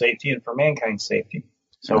your own safety and for mankind's safety.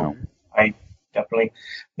 So I definitely,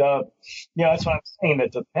 that's what I'm saying,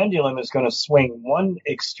 that the pendulum is going to swing one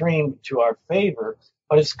extreme to our favor,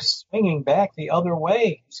 but it's swinging back the other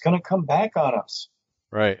way. It's going to come back on us.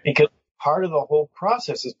 Right. Because part of the whole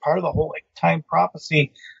process is part of the whole time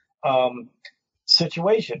prophecy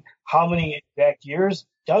situation. How many exact years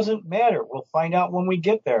doesn't matter. We'll find out when we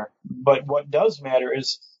get there. But what does matter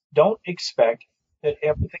is don't expect that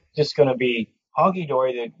everything's just going to be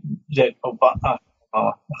honky-dory,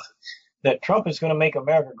 that Trump is going to make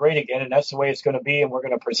America great again, and that's the way it's going to be, and we're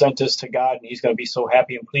going to present this to God, and he's going to be so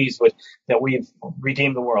happy and pleased with that we've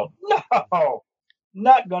redeemed the world. No,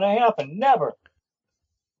 not going to happen. Never.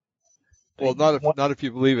 Well, not if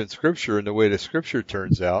you believe in Scripture and the way the Scripture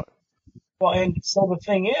turns out. Well, and so the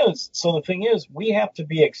thing is, we have to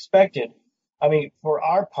be expected. I mean, for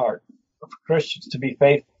our part, for Christians to be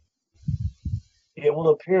faithful, it will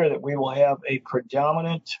appear that we will have a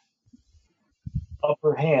predominant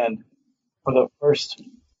upper hand for the first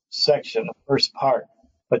section, the first part.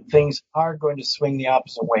 But things are going to swing the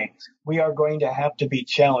opposite way. We are going to have to be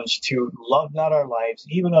challenged to love not our lives,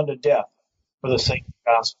 even unto death, for the sake of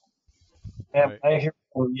the gospel. And I hear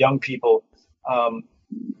from young people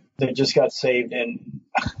that just got saved, and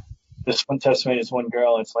this one testimony is one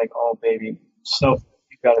girl. It's like, oh, baby, Snow,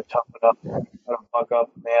 you got to toughen up. You got to buck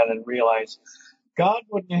up, man, and realize God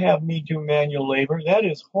wouldn't have me do manual labor. That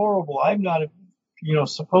is horrible. I'm not,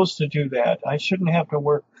 supposed to do that. I shouldn't have to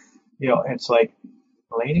work. It's like,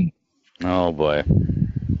 lady. Oh, boy.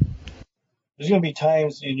 There's going to be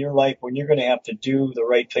times in your life when you're going to have to do the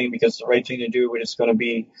right thing because it's the right thing to do, but it's going to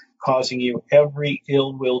be causing you every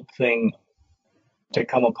ill-willed thing to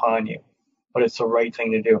come upon you. But it's the right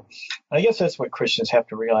thing to do. And I guess that's what Christians have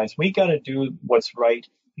to realize. We got to do what's right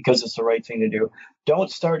because it's the right thing to do.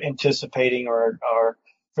 Don't start anticipating or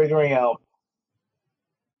figuring out,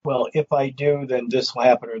 well, if I do, then this will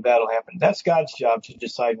happen or that'll happen. That's God's job to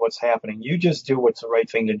decide what's happening. You just do what's the right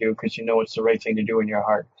thing to do because you know it's the right thing to do in your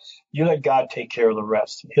heart. You let God take care of the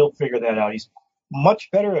rest. He'll figure that out. He's much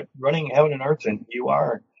better at running heaven and earth than you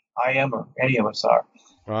are, I am, or any of us are.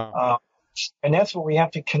 Wow. And that's what we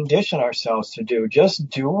have to condition ourselves to do. Just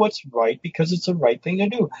do what's right because it's the right thing to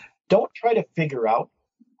do. Don't try to figure out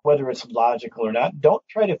whether it's logical or not. Don't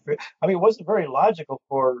try to. It wasn't very logical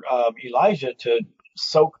for Elijah to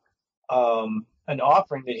soak an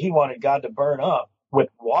offering that he wanted God to burn up with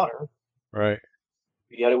water. Right.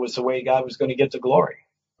 Yet it was the way God was going to get the glory.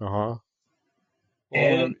 Uh-huh.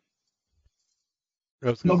 And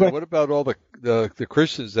what about all the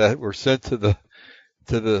Christians that were sent to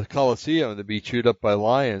the Colosseum to be chewed up by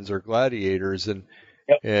lions or gladiators and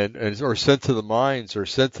or sent to the mines or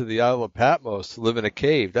sent to the Isle of Patmos to live in a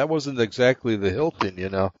cave? That wasn't exactly the Hilton,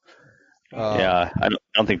 Yeah, I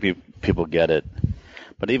don't think people get it.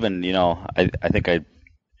 But even, I think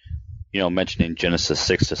mentioning Genesis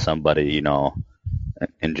 6 to somebody,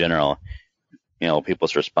 in general,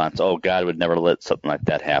 people's response, oh, God would never let something like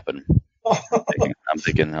that happen. I'm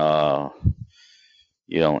thinking, oh,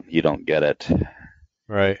 you don't get it.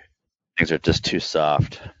 Right. Things are just too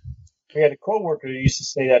soft. We had a coworker who used to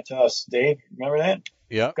say that to us, Dave. Remember that?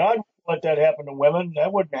 Yeah. God wouldn't let that happen to women.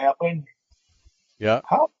 That wouldn't happen. Yeah.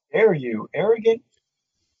 How dare you, arrogant?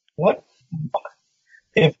 What?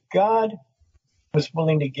 If God was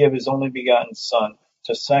willing to give his only begotten son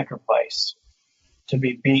to sacrifice, to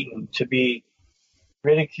be beaten, to be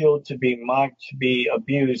ridiculed, to be mocked, to be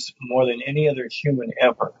abused more than any other human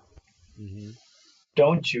ever,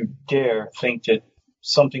 don't you dare think that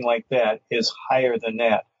something like that is higher than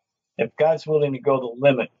that. If God's willing to go the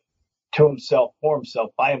limit to himself, for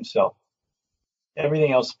himself, by himself,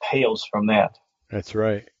 everything else pales from that. That's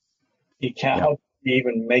right. You can't how do you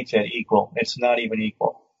even make that equal? It's not even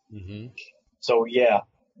equal. Mm-hmm. So yeah,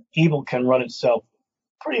 evil can run itself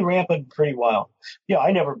pretty rampant, pretty wild. Yeah,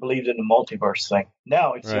 I never believed in the multiverse thing.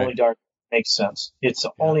 Now it's the only darn thing that makes sense. It's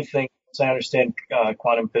the only thing, as I understand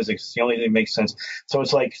quantum physics, it's the only thing that makes sense. So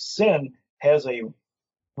it's like sin has a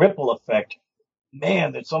ripple effect.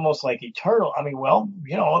 Man, that's almost like eternal. I mean, well,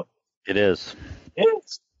 It is. It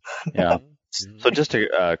is. Yeah. So just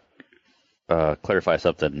to clarify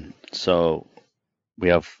something, so we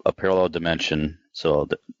have a parallel dimension. So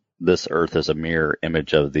this Earth is a mirror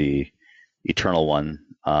image of the eternal one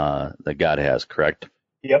that God has, correct?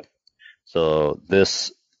 Yep. So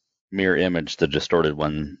this mirror image, the distorted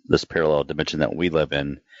one, this parallel dimension that we live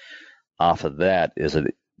in, off of that is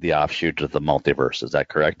the offshoot of the multiverse. Is that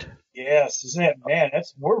correct? Yes, isn't it, man?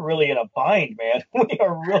 We're really in a bind, man. We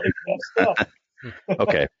are really messed up.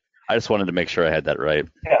 Okay, I just wanted to make sure I had that right.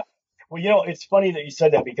 Yeah. Well, it's funny that you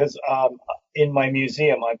said that because in my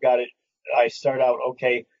museum, I've got it. I start out,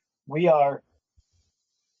 okay, we are,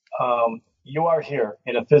 you are here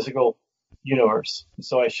in a physical universe.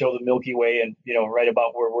 So I show the Milky Way and, right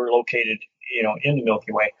about where we're located, in the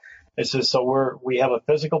Milky Way. It says, so we have a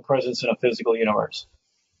physical presence in a physical universe.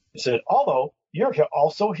 It said, although you're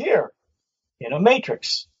also here in a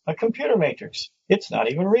matrix, a computer matrix. It's not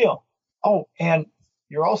even real. Oh, and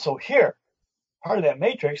you're also here. Part of that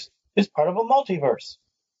matrix is part of a multiverse.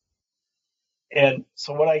 And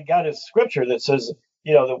so what I got is scripture that says,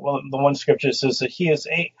 the one scripture says that he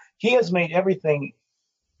has made everything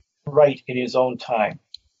right in his own time.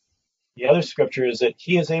 The other scripture is that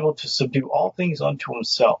he is able to subdue all things unto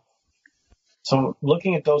himself. So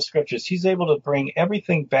looking at those scriptures, he's able to bring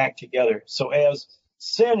everything back together. So as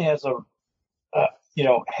sin has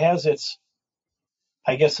has its,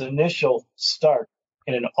 I guess, initial start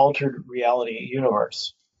in an altered reality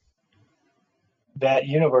universe, that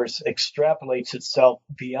universe extrapolates itself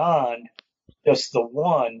beyond just the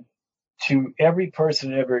one to every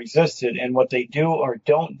person that ever existed, and what they do or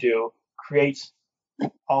don't do creates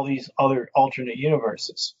all these other alternate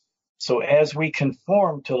universes. So as we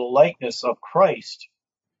conform to the likeness of Christ,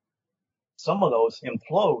 some of those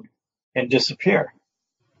implode and disappear.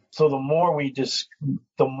 So the more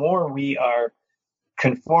we are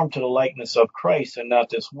conformed to the likeness of Christ and not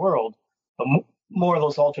this world, the more of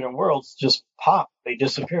those alternate worlds just pop, they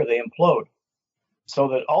disappear, they implode. So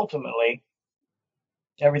that ultimately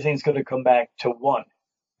everything's going to come back to one.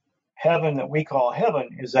 Heaven that we call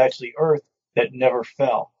heaven is actually earth that never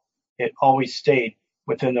fell. It always stayed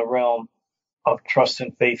within the realm of trust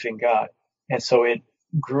and faith in God. And so it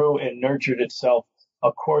grew and nurtured itself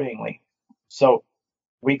accordingly. So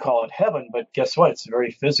we call it heaven, but guess what? It's a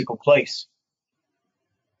very physical place.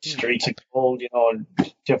 Streets of gold, and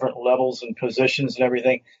different levels and positions and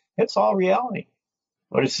everything. It's all reality.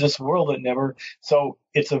 But it's this world that never, so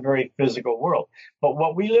it's a very physical world. But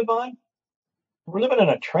what we live on, we're living in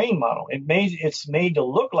a train model. It's made to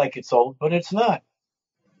look like it's old, but it's not.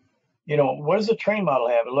 What does a train model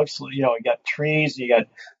have? It looks, you got trees, you got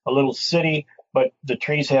a little city, but the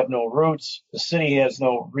trees have no roots. The city has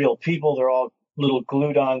no real people. They're all little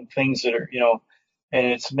glued on things that are, and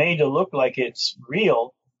it's made to look like it's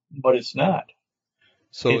real, but it's not.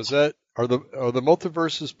 So are the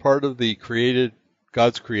multiverses part of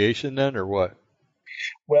God's creation then, or what?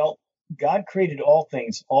 Well, God created all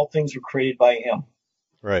things. All things were created by him.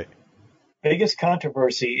 Right. Biggest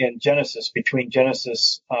controversy in Genesis, between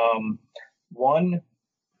Genesis 1,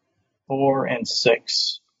 4, and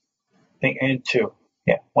 6. And 2.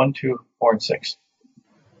 Yeah, 1, 2, 4, and 6.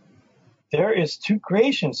 There is 2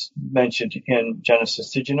 creations mentioned in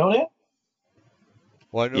Genesis. Did you know that?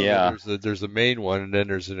 Well, I know that there's a main one, and then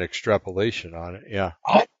there's an extrapolation on it. Yeah.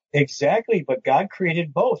 Exactly, but God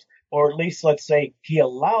created both. Or at least, let's say, he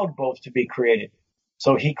allowed both to be created.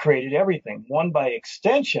 So he created everything, one by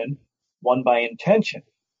extension, one by intention.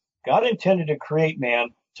 God intended to create man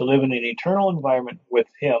to live in an eternal environment with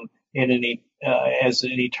him as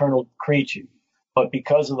an eternal creature. But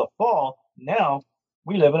because of the fall, now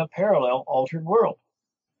we live in a parallel, altered world.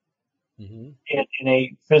 In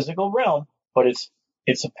a physical realm, but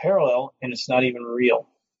it's a parallel and it's not even real.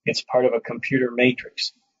 It's part of a computer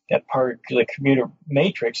matrix. That part of the computer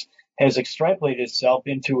matrix has extrapolated itself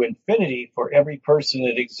into infinity for every person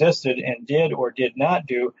that existed and did or did not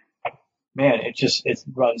do. Man,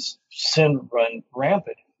 sin run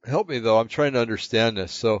rampant. Help me though. I'm trying to understand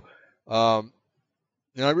this. So, and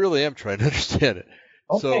I really am trying to understand it.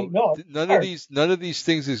 Okay, So no, none of these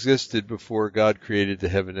things existed before God created the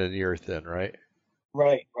heaven and the earth. Then, right?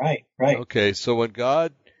 right. Okay. So when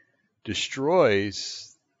God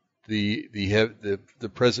destroys the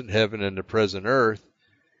present heaven and the present earth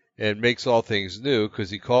and makes all things new, because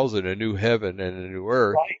He calls it a new heaven and a new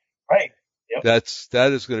earth, Right. Yep.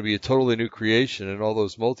 that is going to be a totally new creation, and all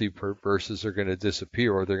those multiverses are going to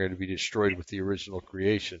disappear, or they're going to be destroyed with the original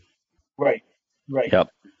creation. Right. Yep.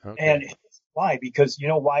 Okay. And why? Because you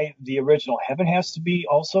know why the original heaven has to be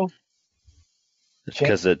also changed?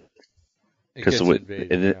 Because it gets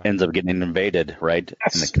invaded, it ends up getting invaded, right?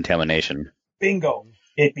 Yes. And the contamination. Bingo.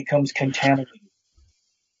 It becomes contaminated.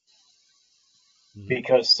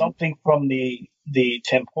 Because something from the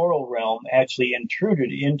temporal realm actually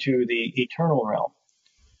intruded into the eternal realm.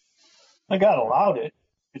 Now, God allowed it.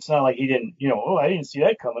 It's not like He didn't, I didn't see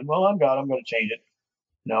that coming. Well, I'm God. I'm going to change it.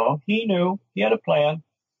 No, He knew. He had a plan.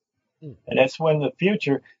 And that's when the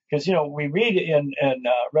future, because, we read in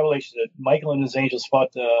Revelation that Michael and his angels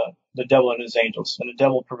fought the devil and his angels, and the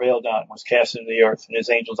devil prevailed not and was cast into the earth, and his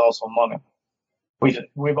angels also among him.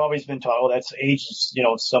 We've always been taught, that's ages,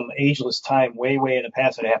 some ageless time way in the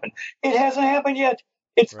past that happened. It hasn't happened yet.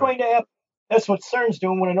 It's going to happen. That's what CERN's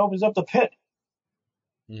doing when it opens up the pit.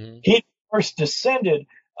 Mm-hmm. He first descended.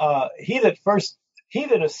 He that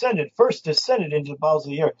ascended first descended into the bowels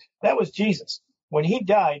of the earth. That was Jesus. When He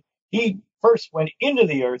died, He first went into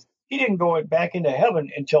the earth. He didn't go back into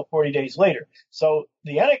heaven until 40 days later. So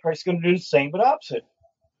the Antichrist is going to do the same but opposite.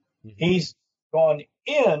 Mm-hmm. He's gone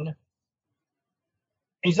in.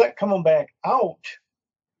 He's not coming back out.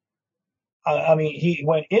 He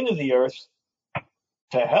went into the earth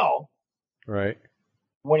to hell. Right.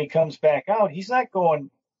 When He comes back out, he's not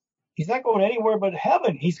going anywhere but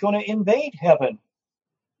heaven. He's going to invade heaven.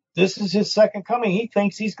 This is His second coming. He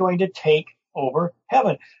thinks He's going to take over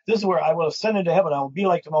heaven. This is where I will ascend into heaven. I will be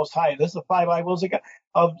like the Most High. This is the 5 I wills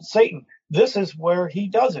of Satan. This is where he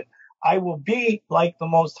does it. I will be like the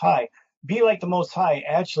Most High. Be like the Most High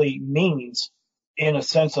actually means, in a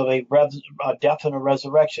sense of a death and a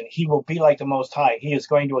resurrection. He will be like the Most High. He is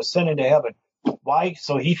going to ascend into heaven. Why?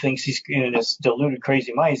 So he thinks he's in this deluded,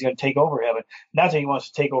 crazy mind. He's going to take over heaven. Not that he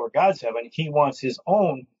wants to take over God's heaven. He wants his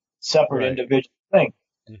own separate individual thing.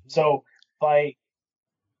 Mm-hmm. So by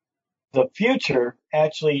the future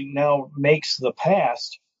actually now makes the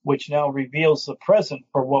past, which now reveals the present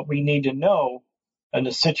for what we need to know in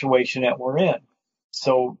the situation that we're in.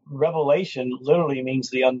 So Revelation literally means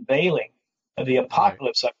the unveiling. The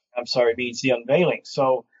apocalypse, means the unveiling.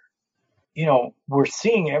 So, we're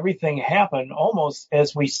seeing everything happen almost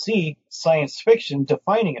as we see science fiction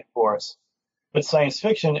defining it for us. But science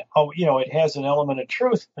fiction, it has an element of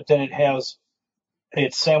truth, but then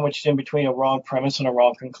it's sandwiched in between a wrong premise and a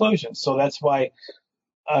wrong conclusion. So that's why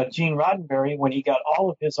Gene Roddenberry, when he got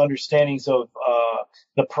all of his understandings of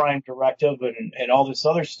the Prime Directive and all this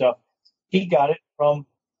other stuff, he got it from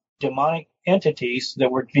demonic entities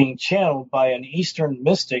that were being channeled by an Eastern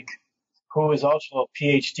mystic who is also a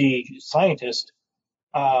PhD scientist,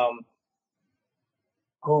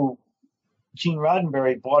 who Gene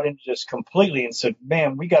Roddenberry bought into this completely and said,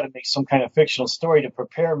 man, we got to make some kind of fictional story to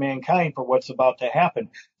prepare mankind for what's about to happen.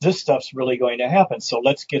 This stuff's really going to happen, so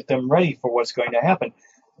let's get them ready for what's going to happen.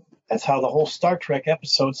 That's how the whole Star Trek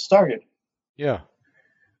episode started. Yeah.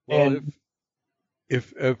 Well, and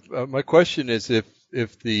if my question is if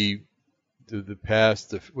the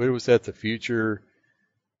past, what was that? The future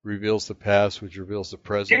reveals the past, which reveals the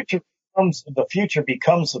present. The future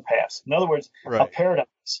becomes the past. In other words, a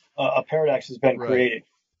paradox has been created.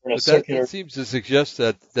 But that seems to suggest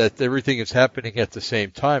that everything is happening at the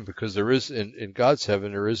same time, because there is in God's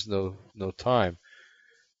heaven there is no time.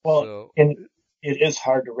 Well, it is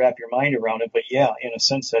hard to wrap your mind around it, but yeah, in a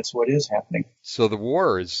sense, that's what is happening. So the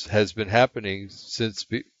war has been happening since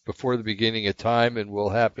before the beginning of time, and will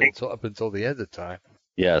happen up until the end of time.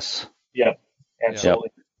 Yes. Yep. Absolutely.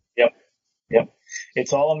 Yep.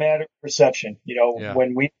 It's all a matter of perception.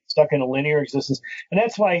 When we're stuck in a linear existence, and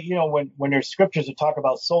that's why when there's scriptures that talk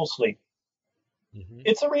about soul sleep,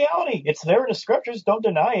 it's a reality. It's there in the scriptures. Don't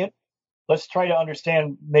deny it. Let's try to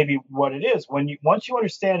understand maybe what it is. Once you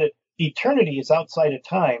understand it, eternity is outside of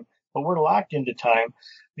time, but we're locked into time.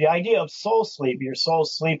 The idea of soul sleep, your soul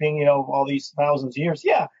sleeping, all these thousands of years,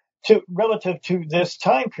 relative to this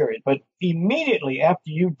time period. But immediately after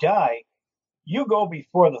you die, you go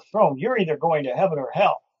before the throne. You're either going to heaven or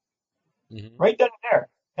hell. Right then and there.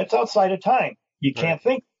 That's outside of time. You can't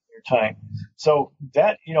think of your time. So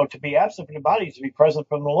that, to be absent from the body is to be present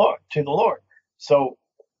from the Lord to the Lord. So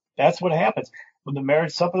that's what happens with the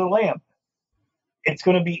marriage supper of the Lamb. it's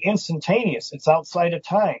going to be instantaneous. It's outside of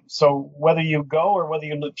time. So whether you go or whether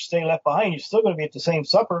you stay left behind, you're still going to be at the same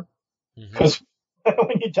supper, because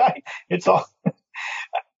when you die, it's all.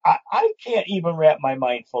 I can't even wrap my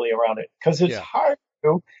mind fully around it, because it's hard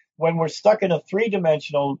to when we're stuck in a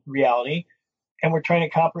 3-dimensional reality and we're trying to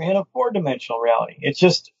comprehend a 4-dimensional reality. It's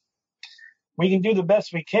just, we can do the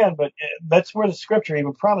best we can, but that's where the scripture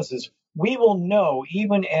even promises we will know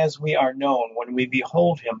even as we are known when we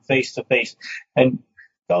behold him face to face. And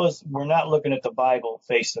fellas, we're not looking at the Bible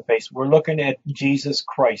face to face. We're looking at Jesus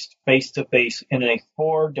Christ face to face in a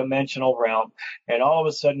 4-dimensional realm. And all of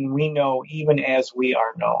a sudden we know even as we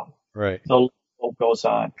are known. Right. The hope goes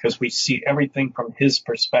on because we see everything from his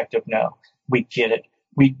perspective now. We get it.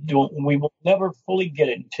 We will never fully get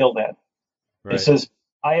it until then. Right. It says,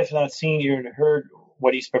 I have not seen or heard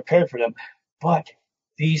what he's prepared for them, but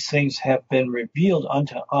these things have been revealed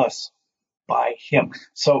unto us by him.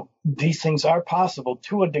 So these things are possible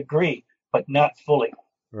to a degree, but not fully.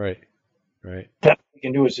 Right. Right. That we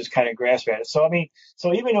can do is just kind of grasp at it. So, I mean,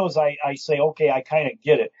 so even though I say, okay, I kind of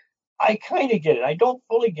get it. I kind of get it. I don't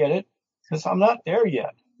fully get it because I'm not there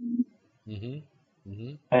yet.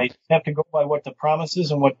 I have to go by what the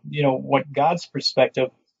promises and what God's perspective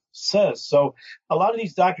says. So a lot of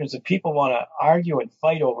these doctrines that people want to argue and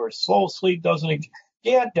fight over, soul sleep doesn't.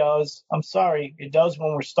 Yeah, it does. I'm sorry, it does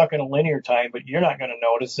when we're stuck in a linear time, but you're not going to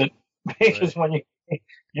notice it because when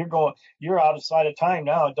you're outside of time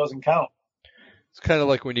now, it doesn't count. It's kind of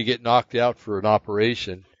like when you get knocked out for an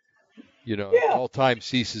operation. All time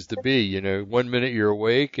ceases to be. 1 minute you're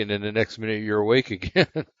awake, and then the next minute you're awake again.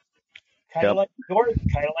 Kind of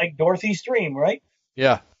like Dorothy's dream, right?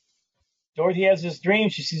 Yeah. Dorothy has this dream.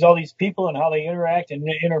 She sees all these people and how they interact and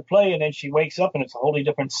interplay, and then she wakes up and it's a wholly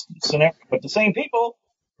different scenario. But the same people,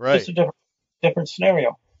 right? Just a different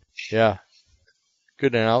scenario. Yeah.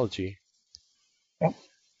 Good analogy. Yeah.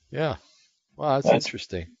 Yeah. Wow, that's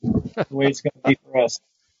interesting. The way it's going to be for us.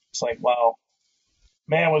 It's like, wow,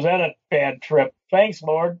 man, was that a bad trip? Thanks,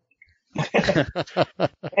 Lord.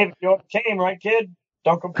 Hey, you came, right, kid?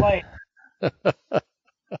 Don't complain.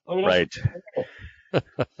 Right.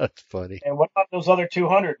 That's funny. And what about those other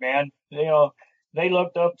 200, man? They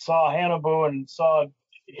looked up, saw Hannibal, and saw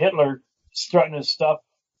Hitler strutting his stuff.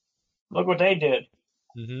 Look what they did.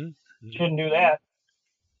 Didn't do that.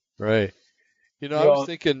 Right. I was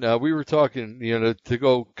thinking, we were talking, to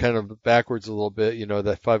go kind of backwards a little bit,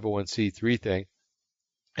 that 501c3 thing.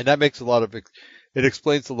 And that makes it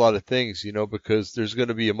explains a lot of things, because there's going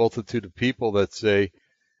to be a multitude of people that say,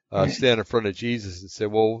 stand in front of Jesus and say,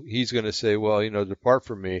 well, he's going to say, well, depart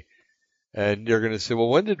from me. And they're going to say, well,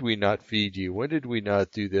 when did we not feed you? When did we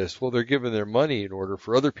not do this? Well, they're giving their money in order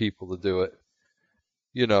for other people to do it.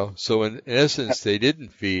 So in essence, they didn't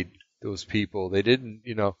feed those people. They didn't,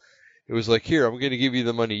 it was like, here, I'm going to give you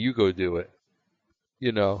the money, you go do it.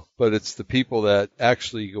 But it's the people that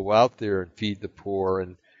actually go out there and feed the poor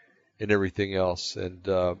and everything else.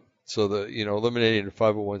 And, so eliminating the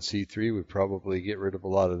 501c3 would probably get rid of a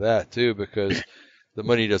lot of that too, because the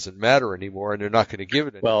money doesn't matter anymore, and they're not going to give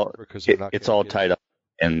it anymore because they're not. It's all tied up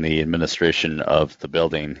in the administration of the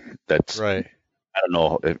building. That's right. I don't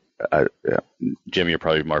know, Jim, you're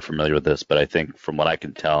probably more familiar with this, but I think from what I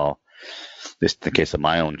can tell, at least in the case of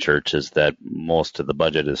my own church, is that most of the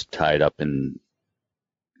budget is tied up in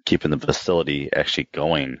keeping the facility actually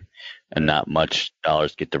going, and not much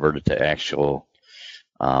dollars get diverted to actual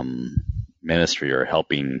ministry or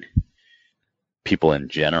helping people in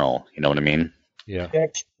general. You know what I mean? Yeah.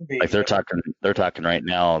 Like they're talking right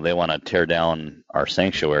now. They want to tear down our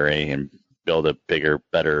sanctuary and build a bigger,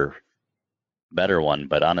 better one.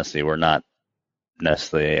 But honestly, we're not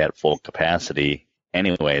necessarily at full capacity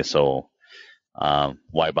anyway. So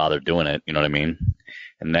why bother doing it? You know what I mean?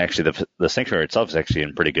 And actually, the sanctuary itself is actually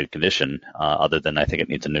in pretty good condition, other than I think it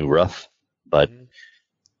needs a new roof. But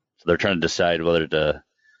so they're trying to decide whether to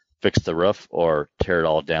fix the roof or tear it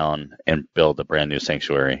all down and build a brand new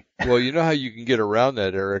sanctuary. Well, you know how you can get around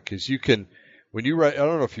that, Eric, is you can, when you write, I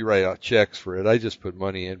don't know if you write out checks for it. I just put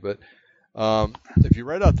money in, but if you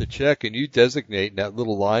write out the check and you designate in that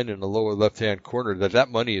little line in the lower left-hand corner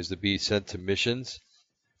that money is to be sent to missions,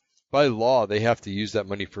 by law, they have to use that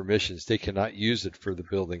money for missions. They cannot use it for the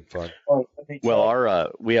building fund.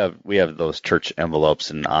 Well, we have those church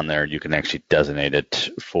envelopes, and on there you can actually designate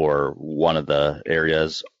it for one of the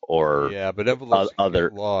areas or but envelopes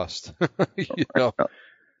get lost.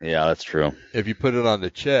 Yeah, that's true. If you put it on the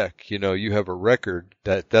check, you have a record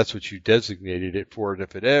that's what you designated it for, and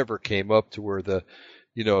if it ever came up to where the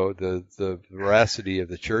veracity of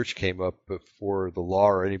the church came up before the law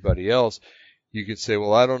or anybody else, you could say,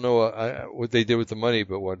 well, I don't know what they did with the money,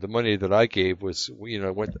 but what the money that I gave was,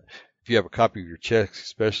 went. If you have a copy of your checks,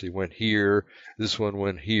 especially went here, this one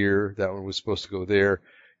went here, that one was supposed to go there,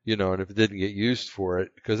 and if it didn't get used for it,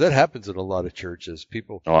 because that happens in a lot of churches,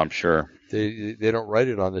 people, Oh, I'm sure. they don't write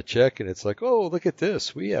it on the check, and it's like, oh, look at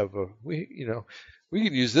this, we can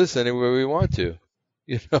use this any way we want to,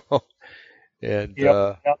 and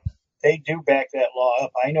they do back that law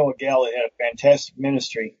up. I know a gal that had a fantastic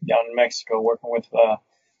ministry down in Mexico working with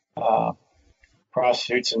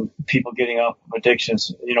prostitutes and people getting off of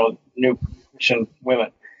addictions, new Christian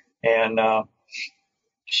women. And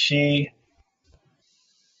she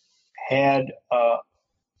had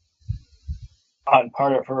on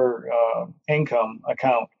part of her income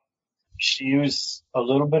account, she used a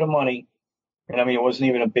little bit of money, and I mean, it wasn't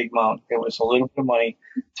even a big amount. It was a little bit of money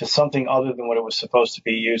to something other than what it was supposed to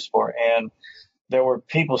be used for. And there were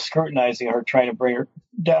people scrutinizing her, trying to bring her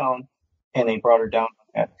down, and they brought her down on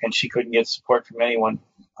that, and she couldn't get support from anyone.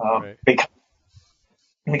 Right.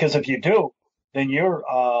 Because if you do, then you're,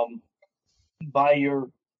 by your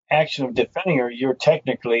action of defending her, you're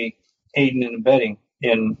technically aiding and abetting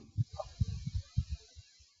in,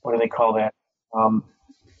 what do they call that?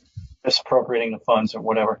 Misappropriating the funds or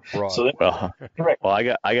whatever. Fraud. So correct. Well,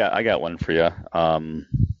 I got one for you. At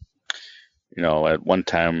one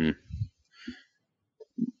time,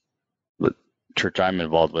 the church I'm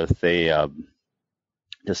involved with, they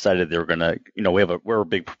decided they were going to, we're a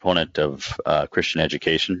big proponent of Christian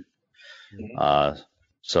education. Mm-hmm.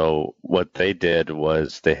 So what they did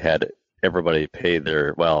was they had everybody pay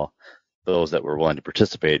those that were willing to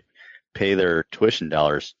participate, pay their tuition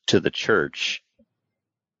dollars to the church,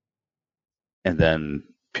 and then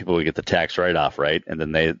people would get the tax write-off, right? And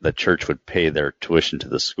then the church would pay their tuition to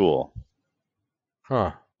the school.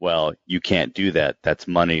 Huh. Well, you can't do that. That's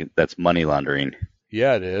money laundering.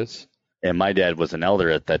 Yeah, it is. And my dad was an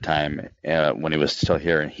elder at that time when he was still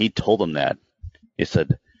here, and he told them that. He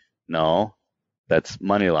said, no, that's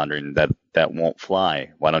money laundering. That won't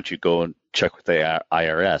fly. Why don't you go and check with the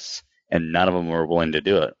IRS? And none of them were willing to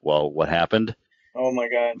do it. Well, what happened? Oh, my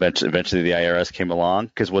God. Eventually the IRS came along,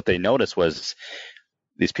 because what they noticed was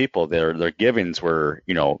these people, their givings were,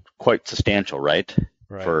 quite substantial, right?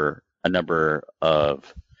 For a number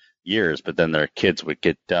of years, but then their kids would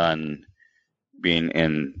get done being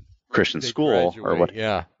in Christian school or what?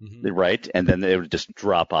 Yeah. Mm-hmm. Right? And then they would just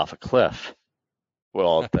drop off a cliff.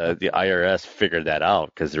 Well, the IRS figured that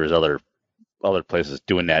out, because there was other places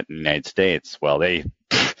doing that in the United States. Well, they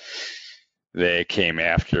came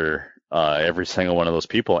after every single one of those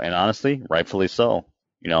people, and honestly, rightfully so.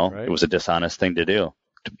 Right. It was a dishonest thing to do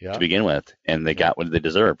to begin with, and they got what they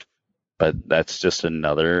deserved. But that's just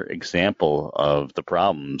another example of the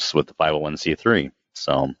problems with the 501c3.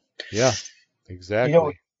 So yeah,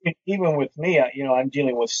 exactly. Even with me, I'm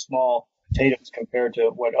dealing with small potatoes compared to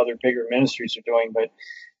what other bigger ministries are doing. But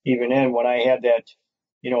even then, when I had that,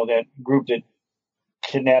 that group that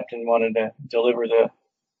kidnapped and wanted to deliver the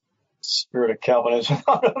spirit of Calvinism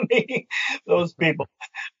out of me, those people,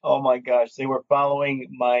 oh my gosh, they were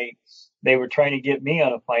they were trying to get me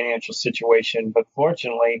on a financial situation. But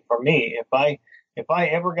fortunately for me, if I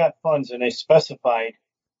ever got funds and they specified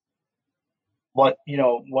what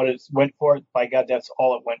it went for, by God, that's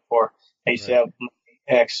all it went for. I used to have my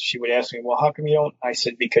ex, she would ask me, well, how come you don't? I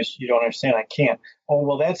said, because you don't understand, I can't. Oh,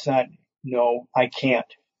 well, no, I can't.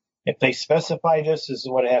 If they specify this is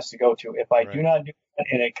what it has to go to. If I do not do that,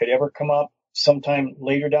 and it could ever come up sometime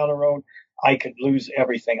later down the road, I could lose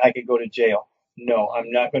everything. I could go to jail. No,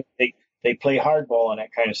 I'm not going to. They play hardball on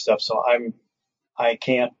that kind of stuff. So I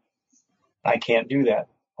can't do that.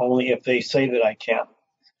 Only if they say that I can.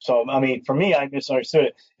 So, I mean, for me, I misunderstood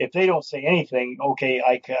it. If they don't say anything, okay,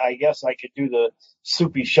 I guess I could do the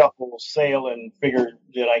soupy shuffle sail and figure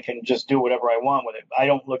that I can just do whatever I want with it. I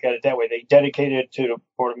don't look at it that way. They dedicated it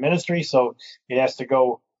for the ministry, so it has to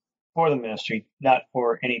go for the ministry, not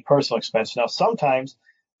for any personal expense. Now, sometimes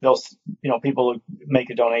people make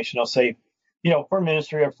a donation, they'll say, for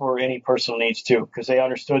ministry or for any personal needs too, because they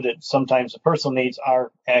understood that sometimes the personal needs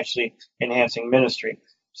are actually enhancing ministry.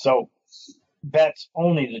 So that's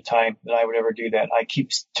only the time that I would ever do that. I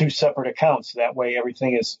keep two separate accounts. That way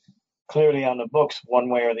everything is clearly on the books one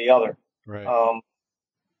way or the other. Right.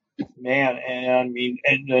 And I mean,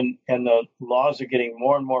 and the laws are getting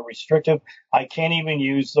more and more restrictive. I can't even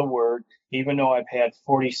use the word, even though I've had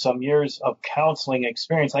 40 some years of counseling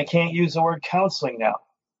experience, I can't use the word counseling now.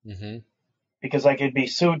 Mm-hmm. Because I could be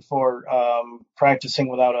sued for practicing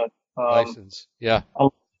without a license. Yeah.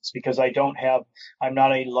 Because I'm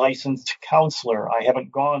not a licensed counselor. I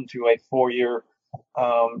haven't gone through a 4-year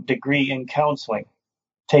degree in counseling.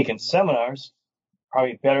 Taken seminars,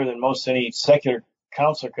 probably better than most any secular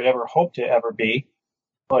counselor could ever hope to ever be,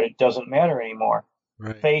 but it doesn't matter anymore.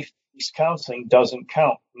 Right. Faith-based counseling doesn't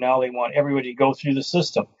count. Now they want everybody to go through the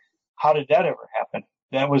system. How did that ever happen?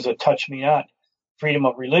 That was a touch-me-not freedom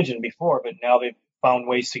of religion before, but now they've found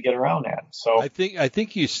ways to get around that. So I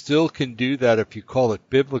think you still can do that if you call it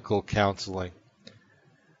biblical counseling.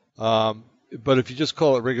 But if you just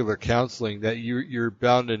call it regular counseling, that you're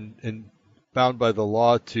bound and bound by the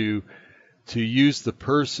law to use the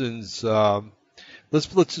person's. Let's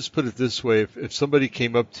just put it this way: if somebody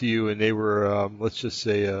came up to you and they were, let's just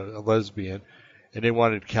say, a lesbian, and they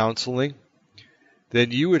wanted counseling,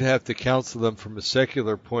 then you would have to counsel them from a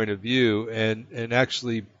secular point of view and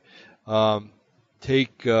actually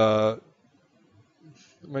take. What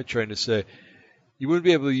am I trying to say? You wouldn't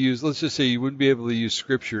be able to use. Let's just say you wouldn't be able to use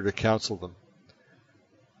scripture to counsel them.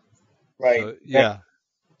 right, So, yeah.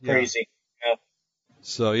 crazy. Yeah.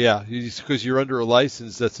 So yeah, because you're under a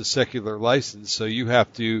license that's a secular license, so you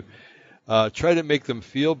have to try to make them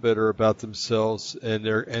feel better about themselves and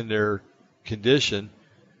their condition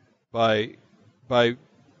by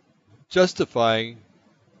justifying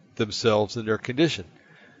themselves and their condition.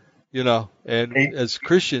 You know, and as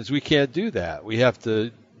Christians, we can't do that. We have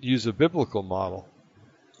to use a biblical model.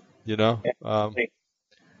 You know,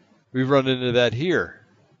 we've run into that here.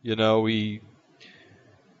 You know, we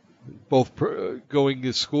both going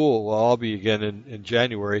to school. Well, I'll be again in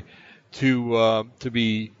January to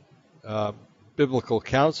be biblical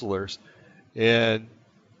counselors, and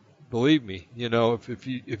believe me, you know, if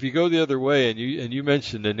you go the other way and you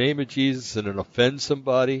mention the name of Jesus and offend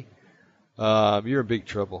somebody, you're in big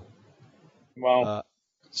trouble. Wow.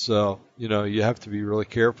 So, you know, you have to be really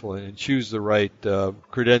careful and choose the right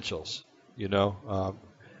credentials, you know.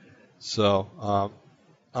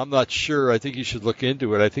 I'm not sure. I think you should look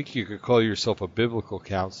into it. I think you could call yourself a biblical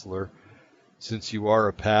counselor since you are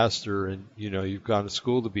a pastor and, you know, you've gone to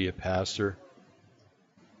school to be a pastor.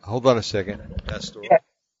 Hold on a second. Pastoral. Yeah,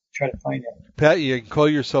 try to find it. Pat, you can call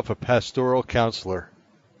yourself a pastoral counselor.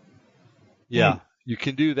 Yeah. You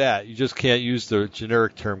can do that. You just can't use the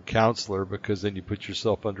generic term counselor because then you put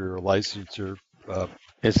yourself under a licensure.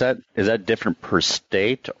 Is that different per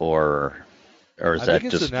state or is I that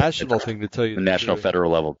think it's just a national thing to tell you the the national truth.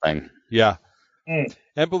 federal level thing? Yeah. Mm.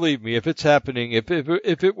 And believe me, if it's happening, if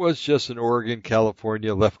it was just an Oregon,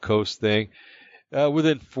 California, left coast thing,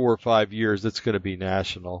 within 4 or 5 years, it's going to be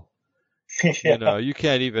national. Yeah. You know, you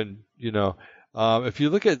can't even, you know, if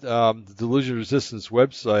you look at the Delusion Resistance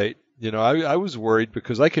website, you know, I was worried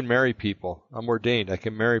because I can marry people. I'm ordained. I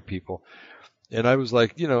can marry people. And I was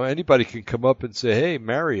like, you know, anybody can come up and say, hey,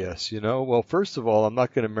 marry us, you know. Well, first of all, I'm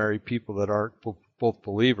not going to marry people that aren't both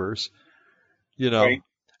believers. You know, Right.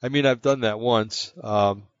 I mean, I've done that once,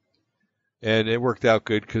 and it worked out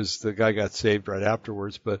good because the guy got saved right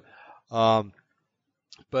afterwards. But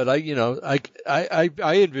I, you know, I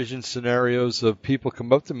envision scenarios of people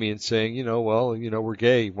come up to me and saying, you know, well, you know, we're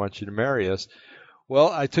gay, want you to marry us. Well,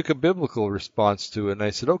 I took a biblical response to it, and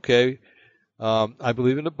I said, okay, I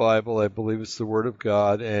believe in the Bible. I believe it's the Word of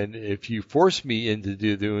God, and if you force me into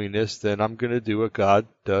doing this, then I'm going to do what God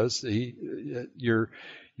does. Your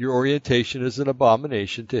orientation is an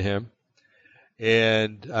abomination to Him,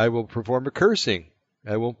 and I will perform a cursing.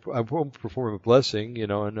 I won't perform a blessing, you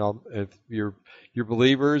know. And if you're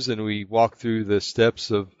believers, and we walk through the steps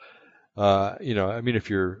of, you know, I mean, if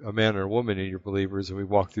you're a man or a woman and you're believers, and we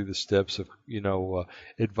walk through the steps of, you know,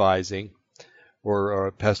 advising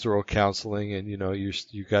or pastoral counseling, and you know, you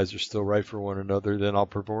guys are still right for one another, then I'll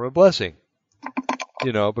perform a blessing,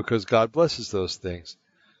 you know, because God blesses those things.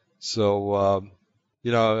 So,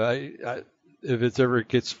 you know, I if it ever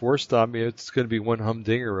gets forced on me, it's going to be one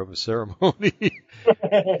humdinger of a ceremony, you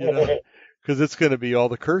know, because it's going to be all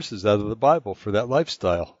the curses out of the Bible for that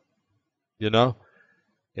lifestyle, you know,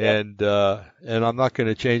 and I'm not going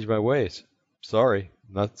to change my ways. Sorry,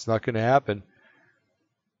 it's not going to happen.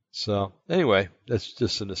 So anyway, that's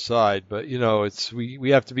just an aside, but you know,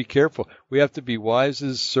 we have to be careful. We have to be wise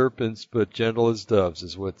as serpents, but gentle as doves,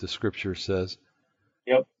 is what the scripture says.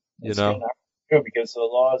 Yep. You know, good because the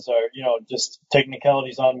laws are, you know, just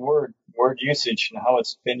technicalities on word usage and how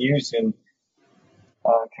it's been used, and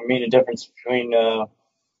can mean a difference between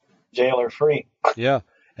jail or free. Yeah,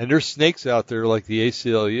 and there's snakes out there like the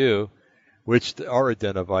ACLU, which are a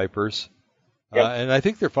den of vipers. Yep. And I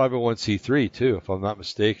think they're 501c3 too, if I'm not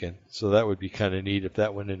mistaken. So that would be kind of neat if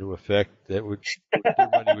that went into effect. That would their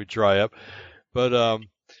money would dry up. But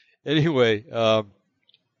anyway,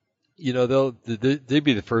 you know, they'd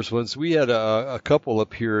be the first ones. We had a couple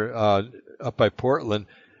up here up by Portland,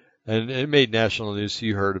 and it made national news. So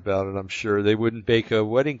you heard about it, I'm sure. They wouldn't bake a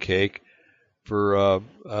wedding cake for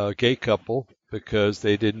a gay couple because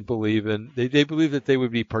they didn't believe in they believed that they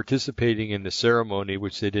would be participating in the ceremony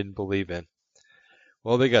which they didn't believe in.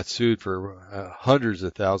 Well, they got sued for hundreds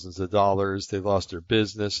of thousands of dollars. They lost their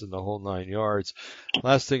business and the whole 9 yards.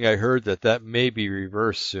 Last thing I heard that may be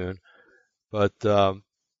reversed soon, but the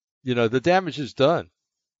damage is done.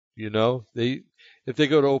 If they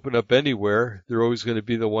go to open up anywhere, they're always going to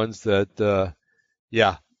be the ones that they're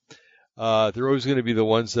always going to be the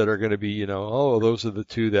ones that are going to be, oh, those are the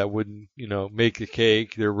two that wouldn't, make the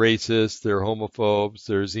cake. They're racist, they're homophobes,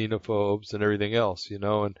 they're xenophobes, and everything else,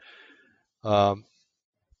 and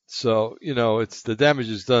so it's the damage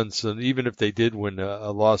is done. So even if they did win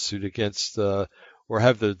a lawsuit against or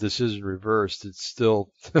have the decision reversed, it's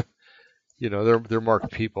still, they're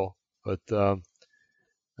marked people. But I'm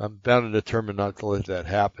bound and determined not to let that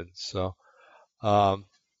happen. So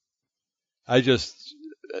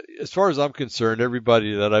as far as I'm concerned,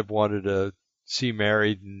 everybody that I've wanted to see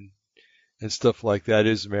married and stuff like that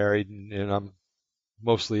is married, and I'm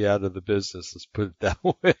mostly out of the business. Let's put it that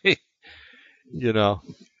way,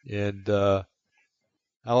 and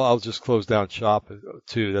I'll just close down shop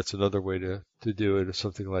too. That's another way to do it if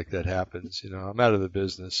something like that happens. I'm out of the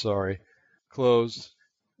business. Sorry, closed.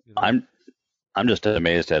 I'm just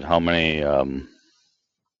amazed at how many.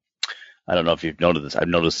 I don't know if you've noticed this. I've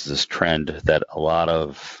noticed this trend that a lot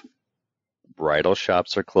of bridal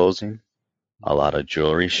shops are closing, a lot of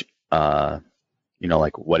jewelry,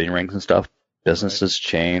 like wedding rings and stuff. Businesses, right.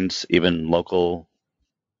 Chains, even local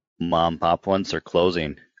mom pop ones are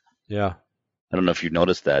closing. Yeah. I don't know if you've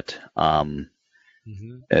noticed that.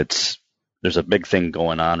 There's a big thing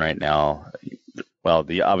going on right now. Well,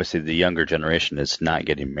 obviously the younger generation is not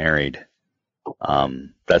getting married.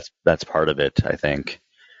 That's part of it, I think.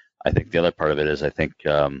 I think the other part of it is I think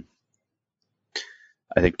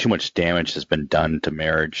too much damage has been done to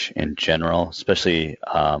marriage in general, especially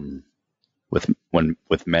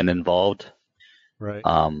with men involved. Right.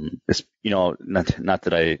 It's not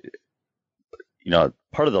that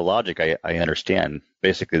part of the logic I understand.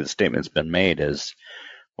 Basically, the statement's been made is,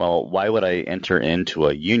 well, why would I enter into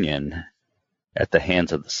a union at the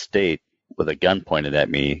hands of the state with a gun pointed at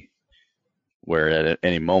me, where at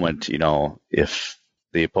any moment, if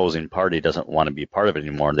the opposing party doesn't want to be part of it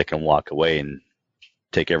anymore, they can walk away and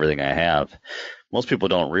take everything I have. Most people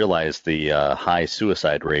don't realize the high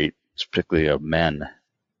suicide rate, particularly of men,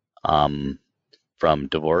 from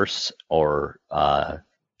divorce or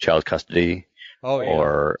child custody,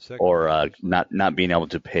 or not being able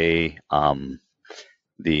to pay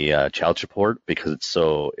the child support because it's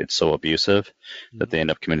so abusive that they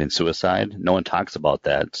end up committing suicide. No one talks about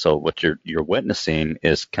that. So what you're witnessing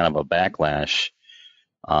is kind of a backlash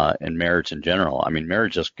in marriage in general. I mean,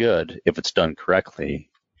 marriage is good if it's done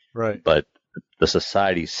correctly, right? But the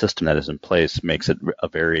society system that is in place makes it a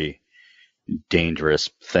very dangerous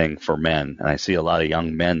thing for men. And I see a lot of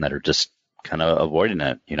young men that are just kind of avoiding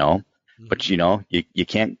it, Mm-hmm. But you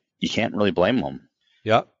can't really blame them.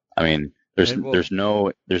 Yeah. I mean, there's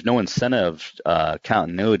no incentive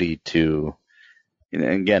continuity to. And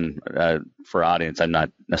again, for audience, I'm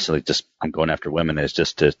not necessarily I'm going after women. It's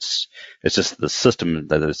just the system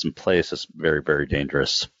that is in place is very, very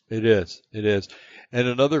dangerous. It is. And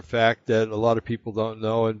another fact that a lot of people don't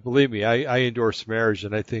know, and believe me, I endorse marriage,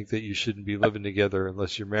 and I think that you shouldn't be living together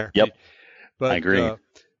unless you're married. Yep. But I agree.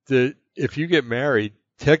 If you get married,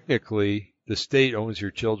 technically the state owns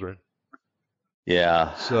your children.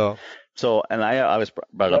 Yeah. So, and I always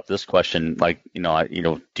brought up this question, like,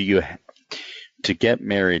 to get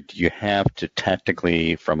married, do you have to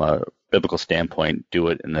technically, from a biblical standpoint, do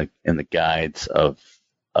it in the guides of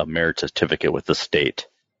a marriage certificate with the state?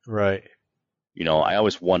 Right. I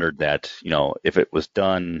always wondered that, if it was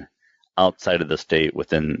done outside of the state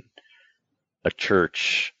within a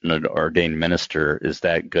church, an ordained minister, is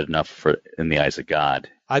that good enough in the eyes of God?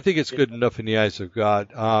 I think it's good enough in the eyes of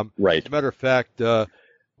God. Right. As a matter of fact,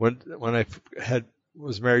 when I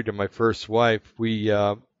was married to my first wife, we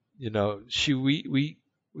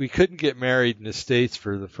couldn't get married in the States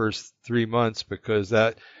for the first 3 months because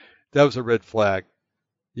that was a red flag.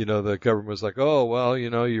 The government was like, oh, well,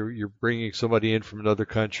 you're bringing somebody in from another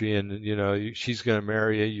country and, she's going to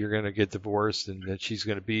marry you, you're going to get divorced and then she's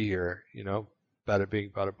going to be here, bada bing,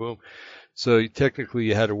 bada boom. So technically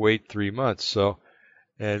you had to wait 3 months. So,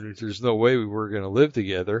 and there's no way we were going to live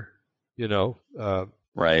together,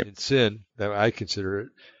 right. in sin, that I consider it,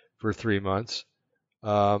 for 3 months.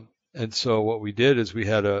 And so what we did is we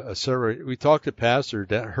had a ceremony. We talked to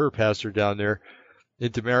her pastor down there,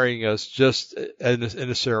 into marrying us just in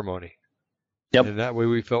a ceremony. Yep. And that way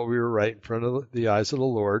we felt we were right in front of the eyes of the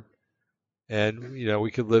Lord. And, we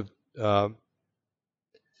could live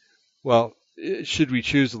well, should we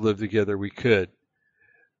choose to live together, we could.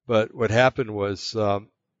 But what happened was, I'm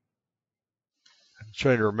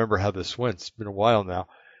trying to remember how this went. It's been a while now.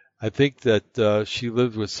 I think that she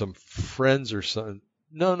lived with some friends or something.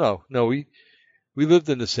 No. We lived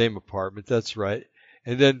in the same apartment. That's right.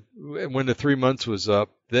 And then when the 3 months was up,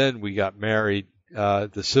 then we got married.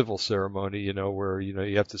 The civil ceremony, where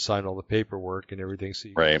you have to sign all the paperwork and everything, so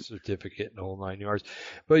you get a certificate and the whole 9 yards.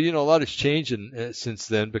 But a lot has changed since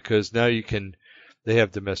then, because now they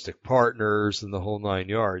have domestic partners and the whole 9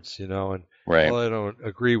 yards, and while I don't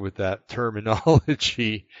agree with that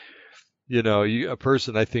terminology, a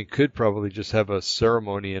person, I think, could probably just have a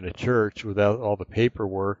ceremony in a church without all the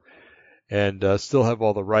paperwork and still have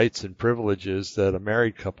all the rights and privileges that a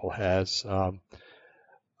married couple has.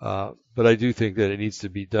 But I do think that it needs to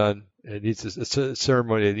be done. It's a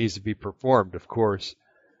ceremony that needs to be performed, of course,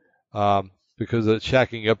 because of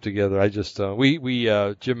shacking up together. I just we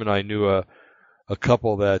Jim and I knew a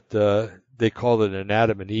couple that they called it an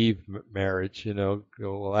Adam and Eve marriage.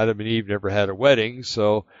 Well, Adam and Eve never had a wedding,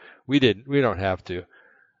 so we didn't. We don't have to,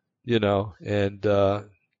 And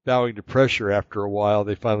bowing to pressure, after a while,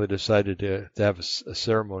 they finally decided to have a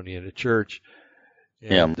ceremony in a church.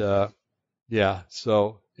 And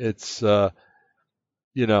so it's but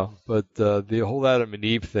the whole Adam and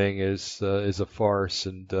Eve thing is a farce,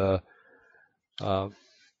 and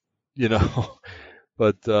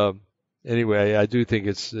but anyway, I do think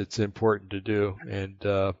it's important to do, and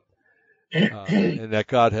that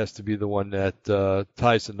God has to be the one that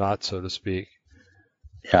ties the knot, so to speak.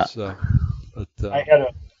 Yeah. So, but I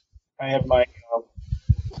had my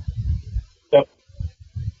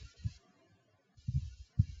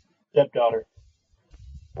stepdaughter,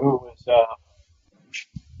 who was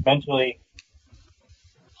mentally,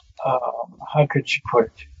 how could you put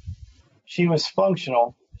it? She was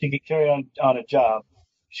functional. She could carry on a job.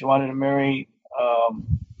 She wanted to marry a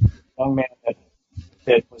young man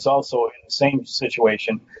that was also in the same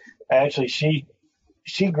situation. Actually, she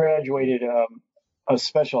graduated a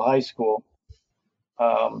special high school,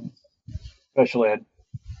 special ed,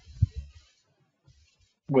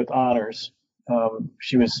 with honors.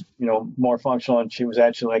 She was, more functional, and she was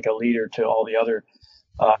actually like a leader to all the other,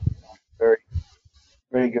 very,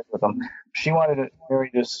 very good with them. She wanted to marry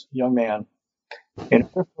this young man. In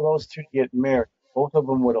order for those two to get married, both of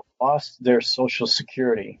them would have lost their Social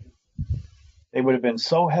Security. They would have been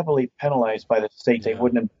so heavily penalized by the state, they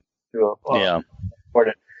wouldn't have afford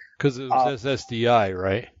it. Because it was SSDI,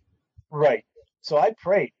 right? Right. So I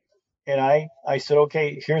prayed, and I said,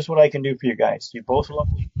 okay, here's what I can do for you guys. You both love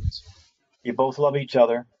Jesus. You both love each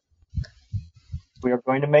other. We are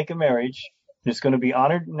going to make a marriage. It's going to be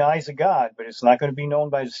honored in the eyes of God, but it's not going to be known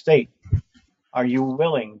by the state. Are you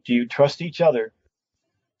willing? Do you trust each other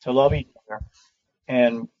to love each other?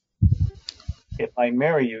 And if I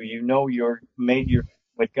marry you, you're made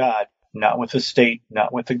with God, not with the state,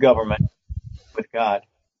 not with the government, with God.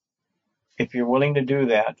 If you're willing to do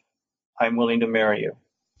that, I'm willing to marry you.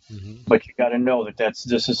 Mm-hmm. But you got to know that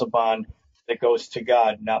this is a bond that goes to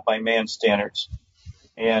God, not by man's standards.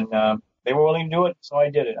 And they were willing to do it, so I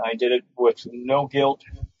did it. I did it with no guilt.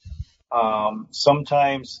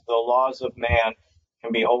 Sometimes the laws of man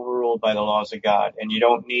can be overruled by the laws of God, and you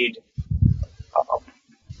don't need, I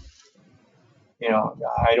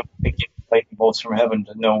don't think you need lightning bolts from heaven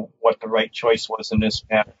to know what the right choice was in this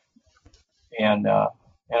matter. And I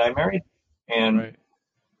married, and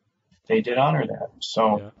they did honor that.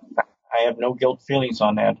 So I have no guilt feelings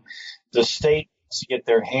on that. The state has to get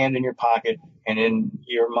their hand in your pocket and in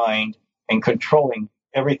your mind and controlling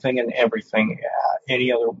everything and everything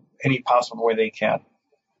any possible way they can.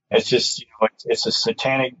 It's just, it's a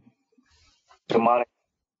satanic, demonic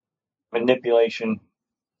manipulation,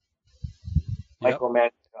 micromanaging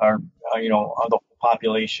of the whole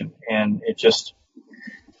population. And it just,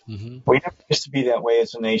 we never used to be that way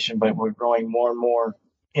as a nation, but we're growing more and more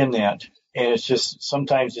in that. And it's just,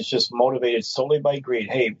 sometimes it's just motivated solely by greed.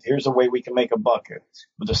 Hey, here's a way we can make a buck.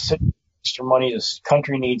 With the city needs extra money, the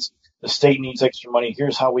country needs, the state needs extra money.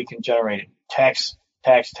 Here's how we can generate it. Tax.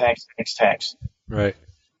 Right.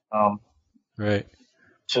 Right.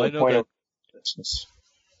 To the point of business.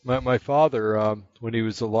 My father, when he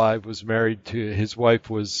was alive, was married to his wife.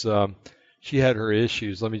 She had her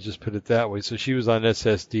issues. Let me just put it that way. So she was on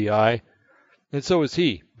SSDI, and so was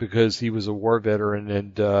he, because he was a war veteran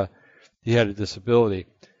and he had a disability.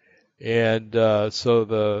 And so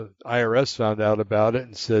the IRS found out about it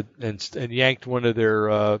and said and yanked one of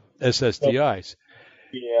their SSDIs.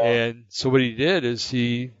 Yeah. And so what he did is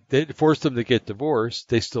they forced them to get divorced.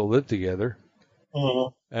 They still lived together,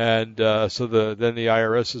 Mhm. And so then the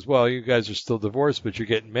IRS says, well, you guys are still divorced, but you're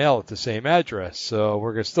getting mail at the same address, so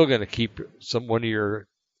we're still going to keep one of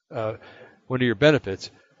your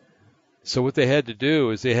benefits. So what they had to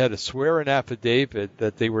do is they had to swear an affidavit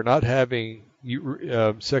that they were not having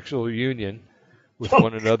sexual union with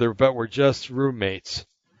one another, but were just roommates.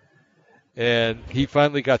 And he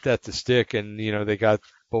finally got that to stick, and they got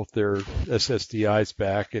both their SSDIs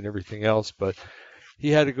back and everything else, but they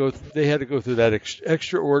had to go through that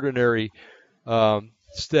extraordinary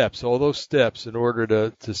steps, all those steps, in order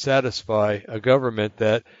to satisfy a government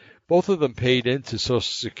that both of them paid into Social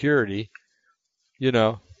Security,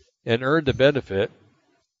 and earned a benefit,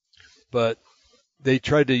 but they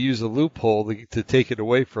tried to use a loophole to take it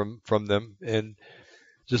away from them, and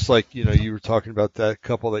just like you were talking about that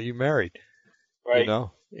couple that you married, Right.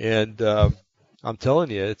 and I'm telling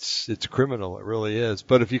you, it's criminal. It really is.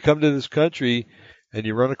 But if you come to this country and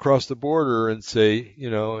you run across the border and say,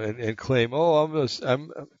 and claim, oh, I'm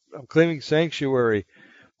claiming sanctuary,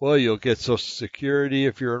 well, you'll get Social Security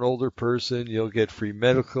if you're an older person. You'll get free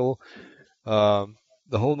medical, the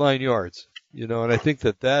whole 9 yards. And I think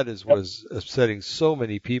that was upsetting so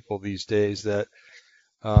many people these days that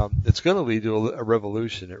it's going to lead to a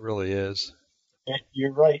revolution. It really is.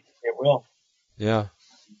 You're right. It will. Yeah.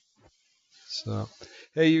 So,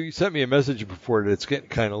 hey, you sent me a message before that it's getting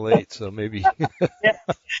kind of late, so maybe. Yeah,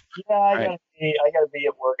 I gotta be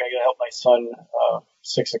at work. I gotta help my son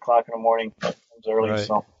 6 o'clock in the morning. It comes early, Right.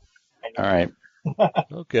 so. All right.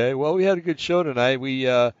 Okay. Well, we had a good show tonight.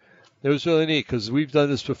 It was really neat because we've done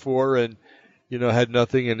this before and had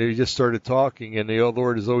nothing, and we just started talking, and the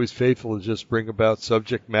Lord is always faithful to just bring about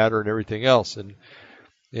subject matter and everything else, and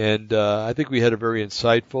I think we had a very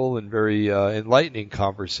insightful and very enlightening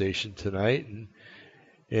conversation tonight.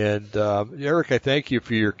 And Eric, I thank you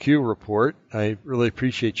for your Q report. I really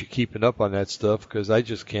appreciate you keeping up on that stuff because I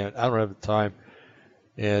just can't. I don't have the time.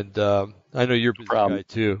 And I know you're a busy guy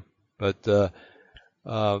too, but and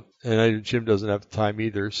I know Jim doesn't have the time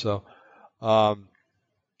either. So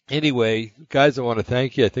anyway, guys, I want to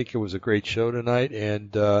thank you. I think it was a great show tonight,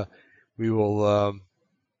 and we will.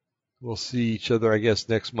 We'll see each other, I guess,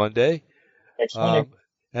 next Monday.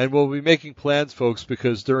 And we'll be making plans, folks,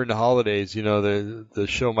 because during the holidays, the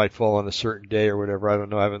show might fall on a certain day or whatever. I don't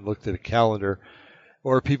know. I haven't looked at a calendar.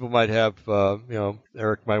 Or people might have,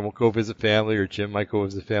 Eric might go visit family, or Jim might go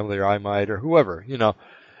visit family, or I might, or whoever,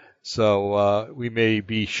 So we may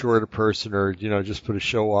be short a person, or just put a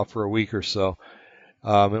show off for a week or so,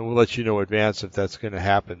 and we'll let you know in advance if that's going to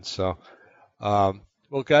happen. So.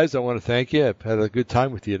 Well, guys, I want to thank you. I've had a good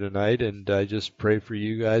time with you tonight, and I just pray for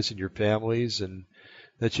you guys and your families, and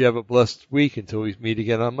that you have a blessed week until we meet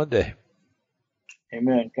again on Monday.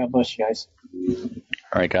 Amen. God bless you guys.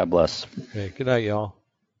 All right. God bless. Okay. Good night, y'all.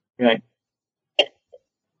 Good night.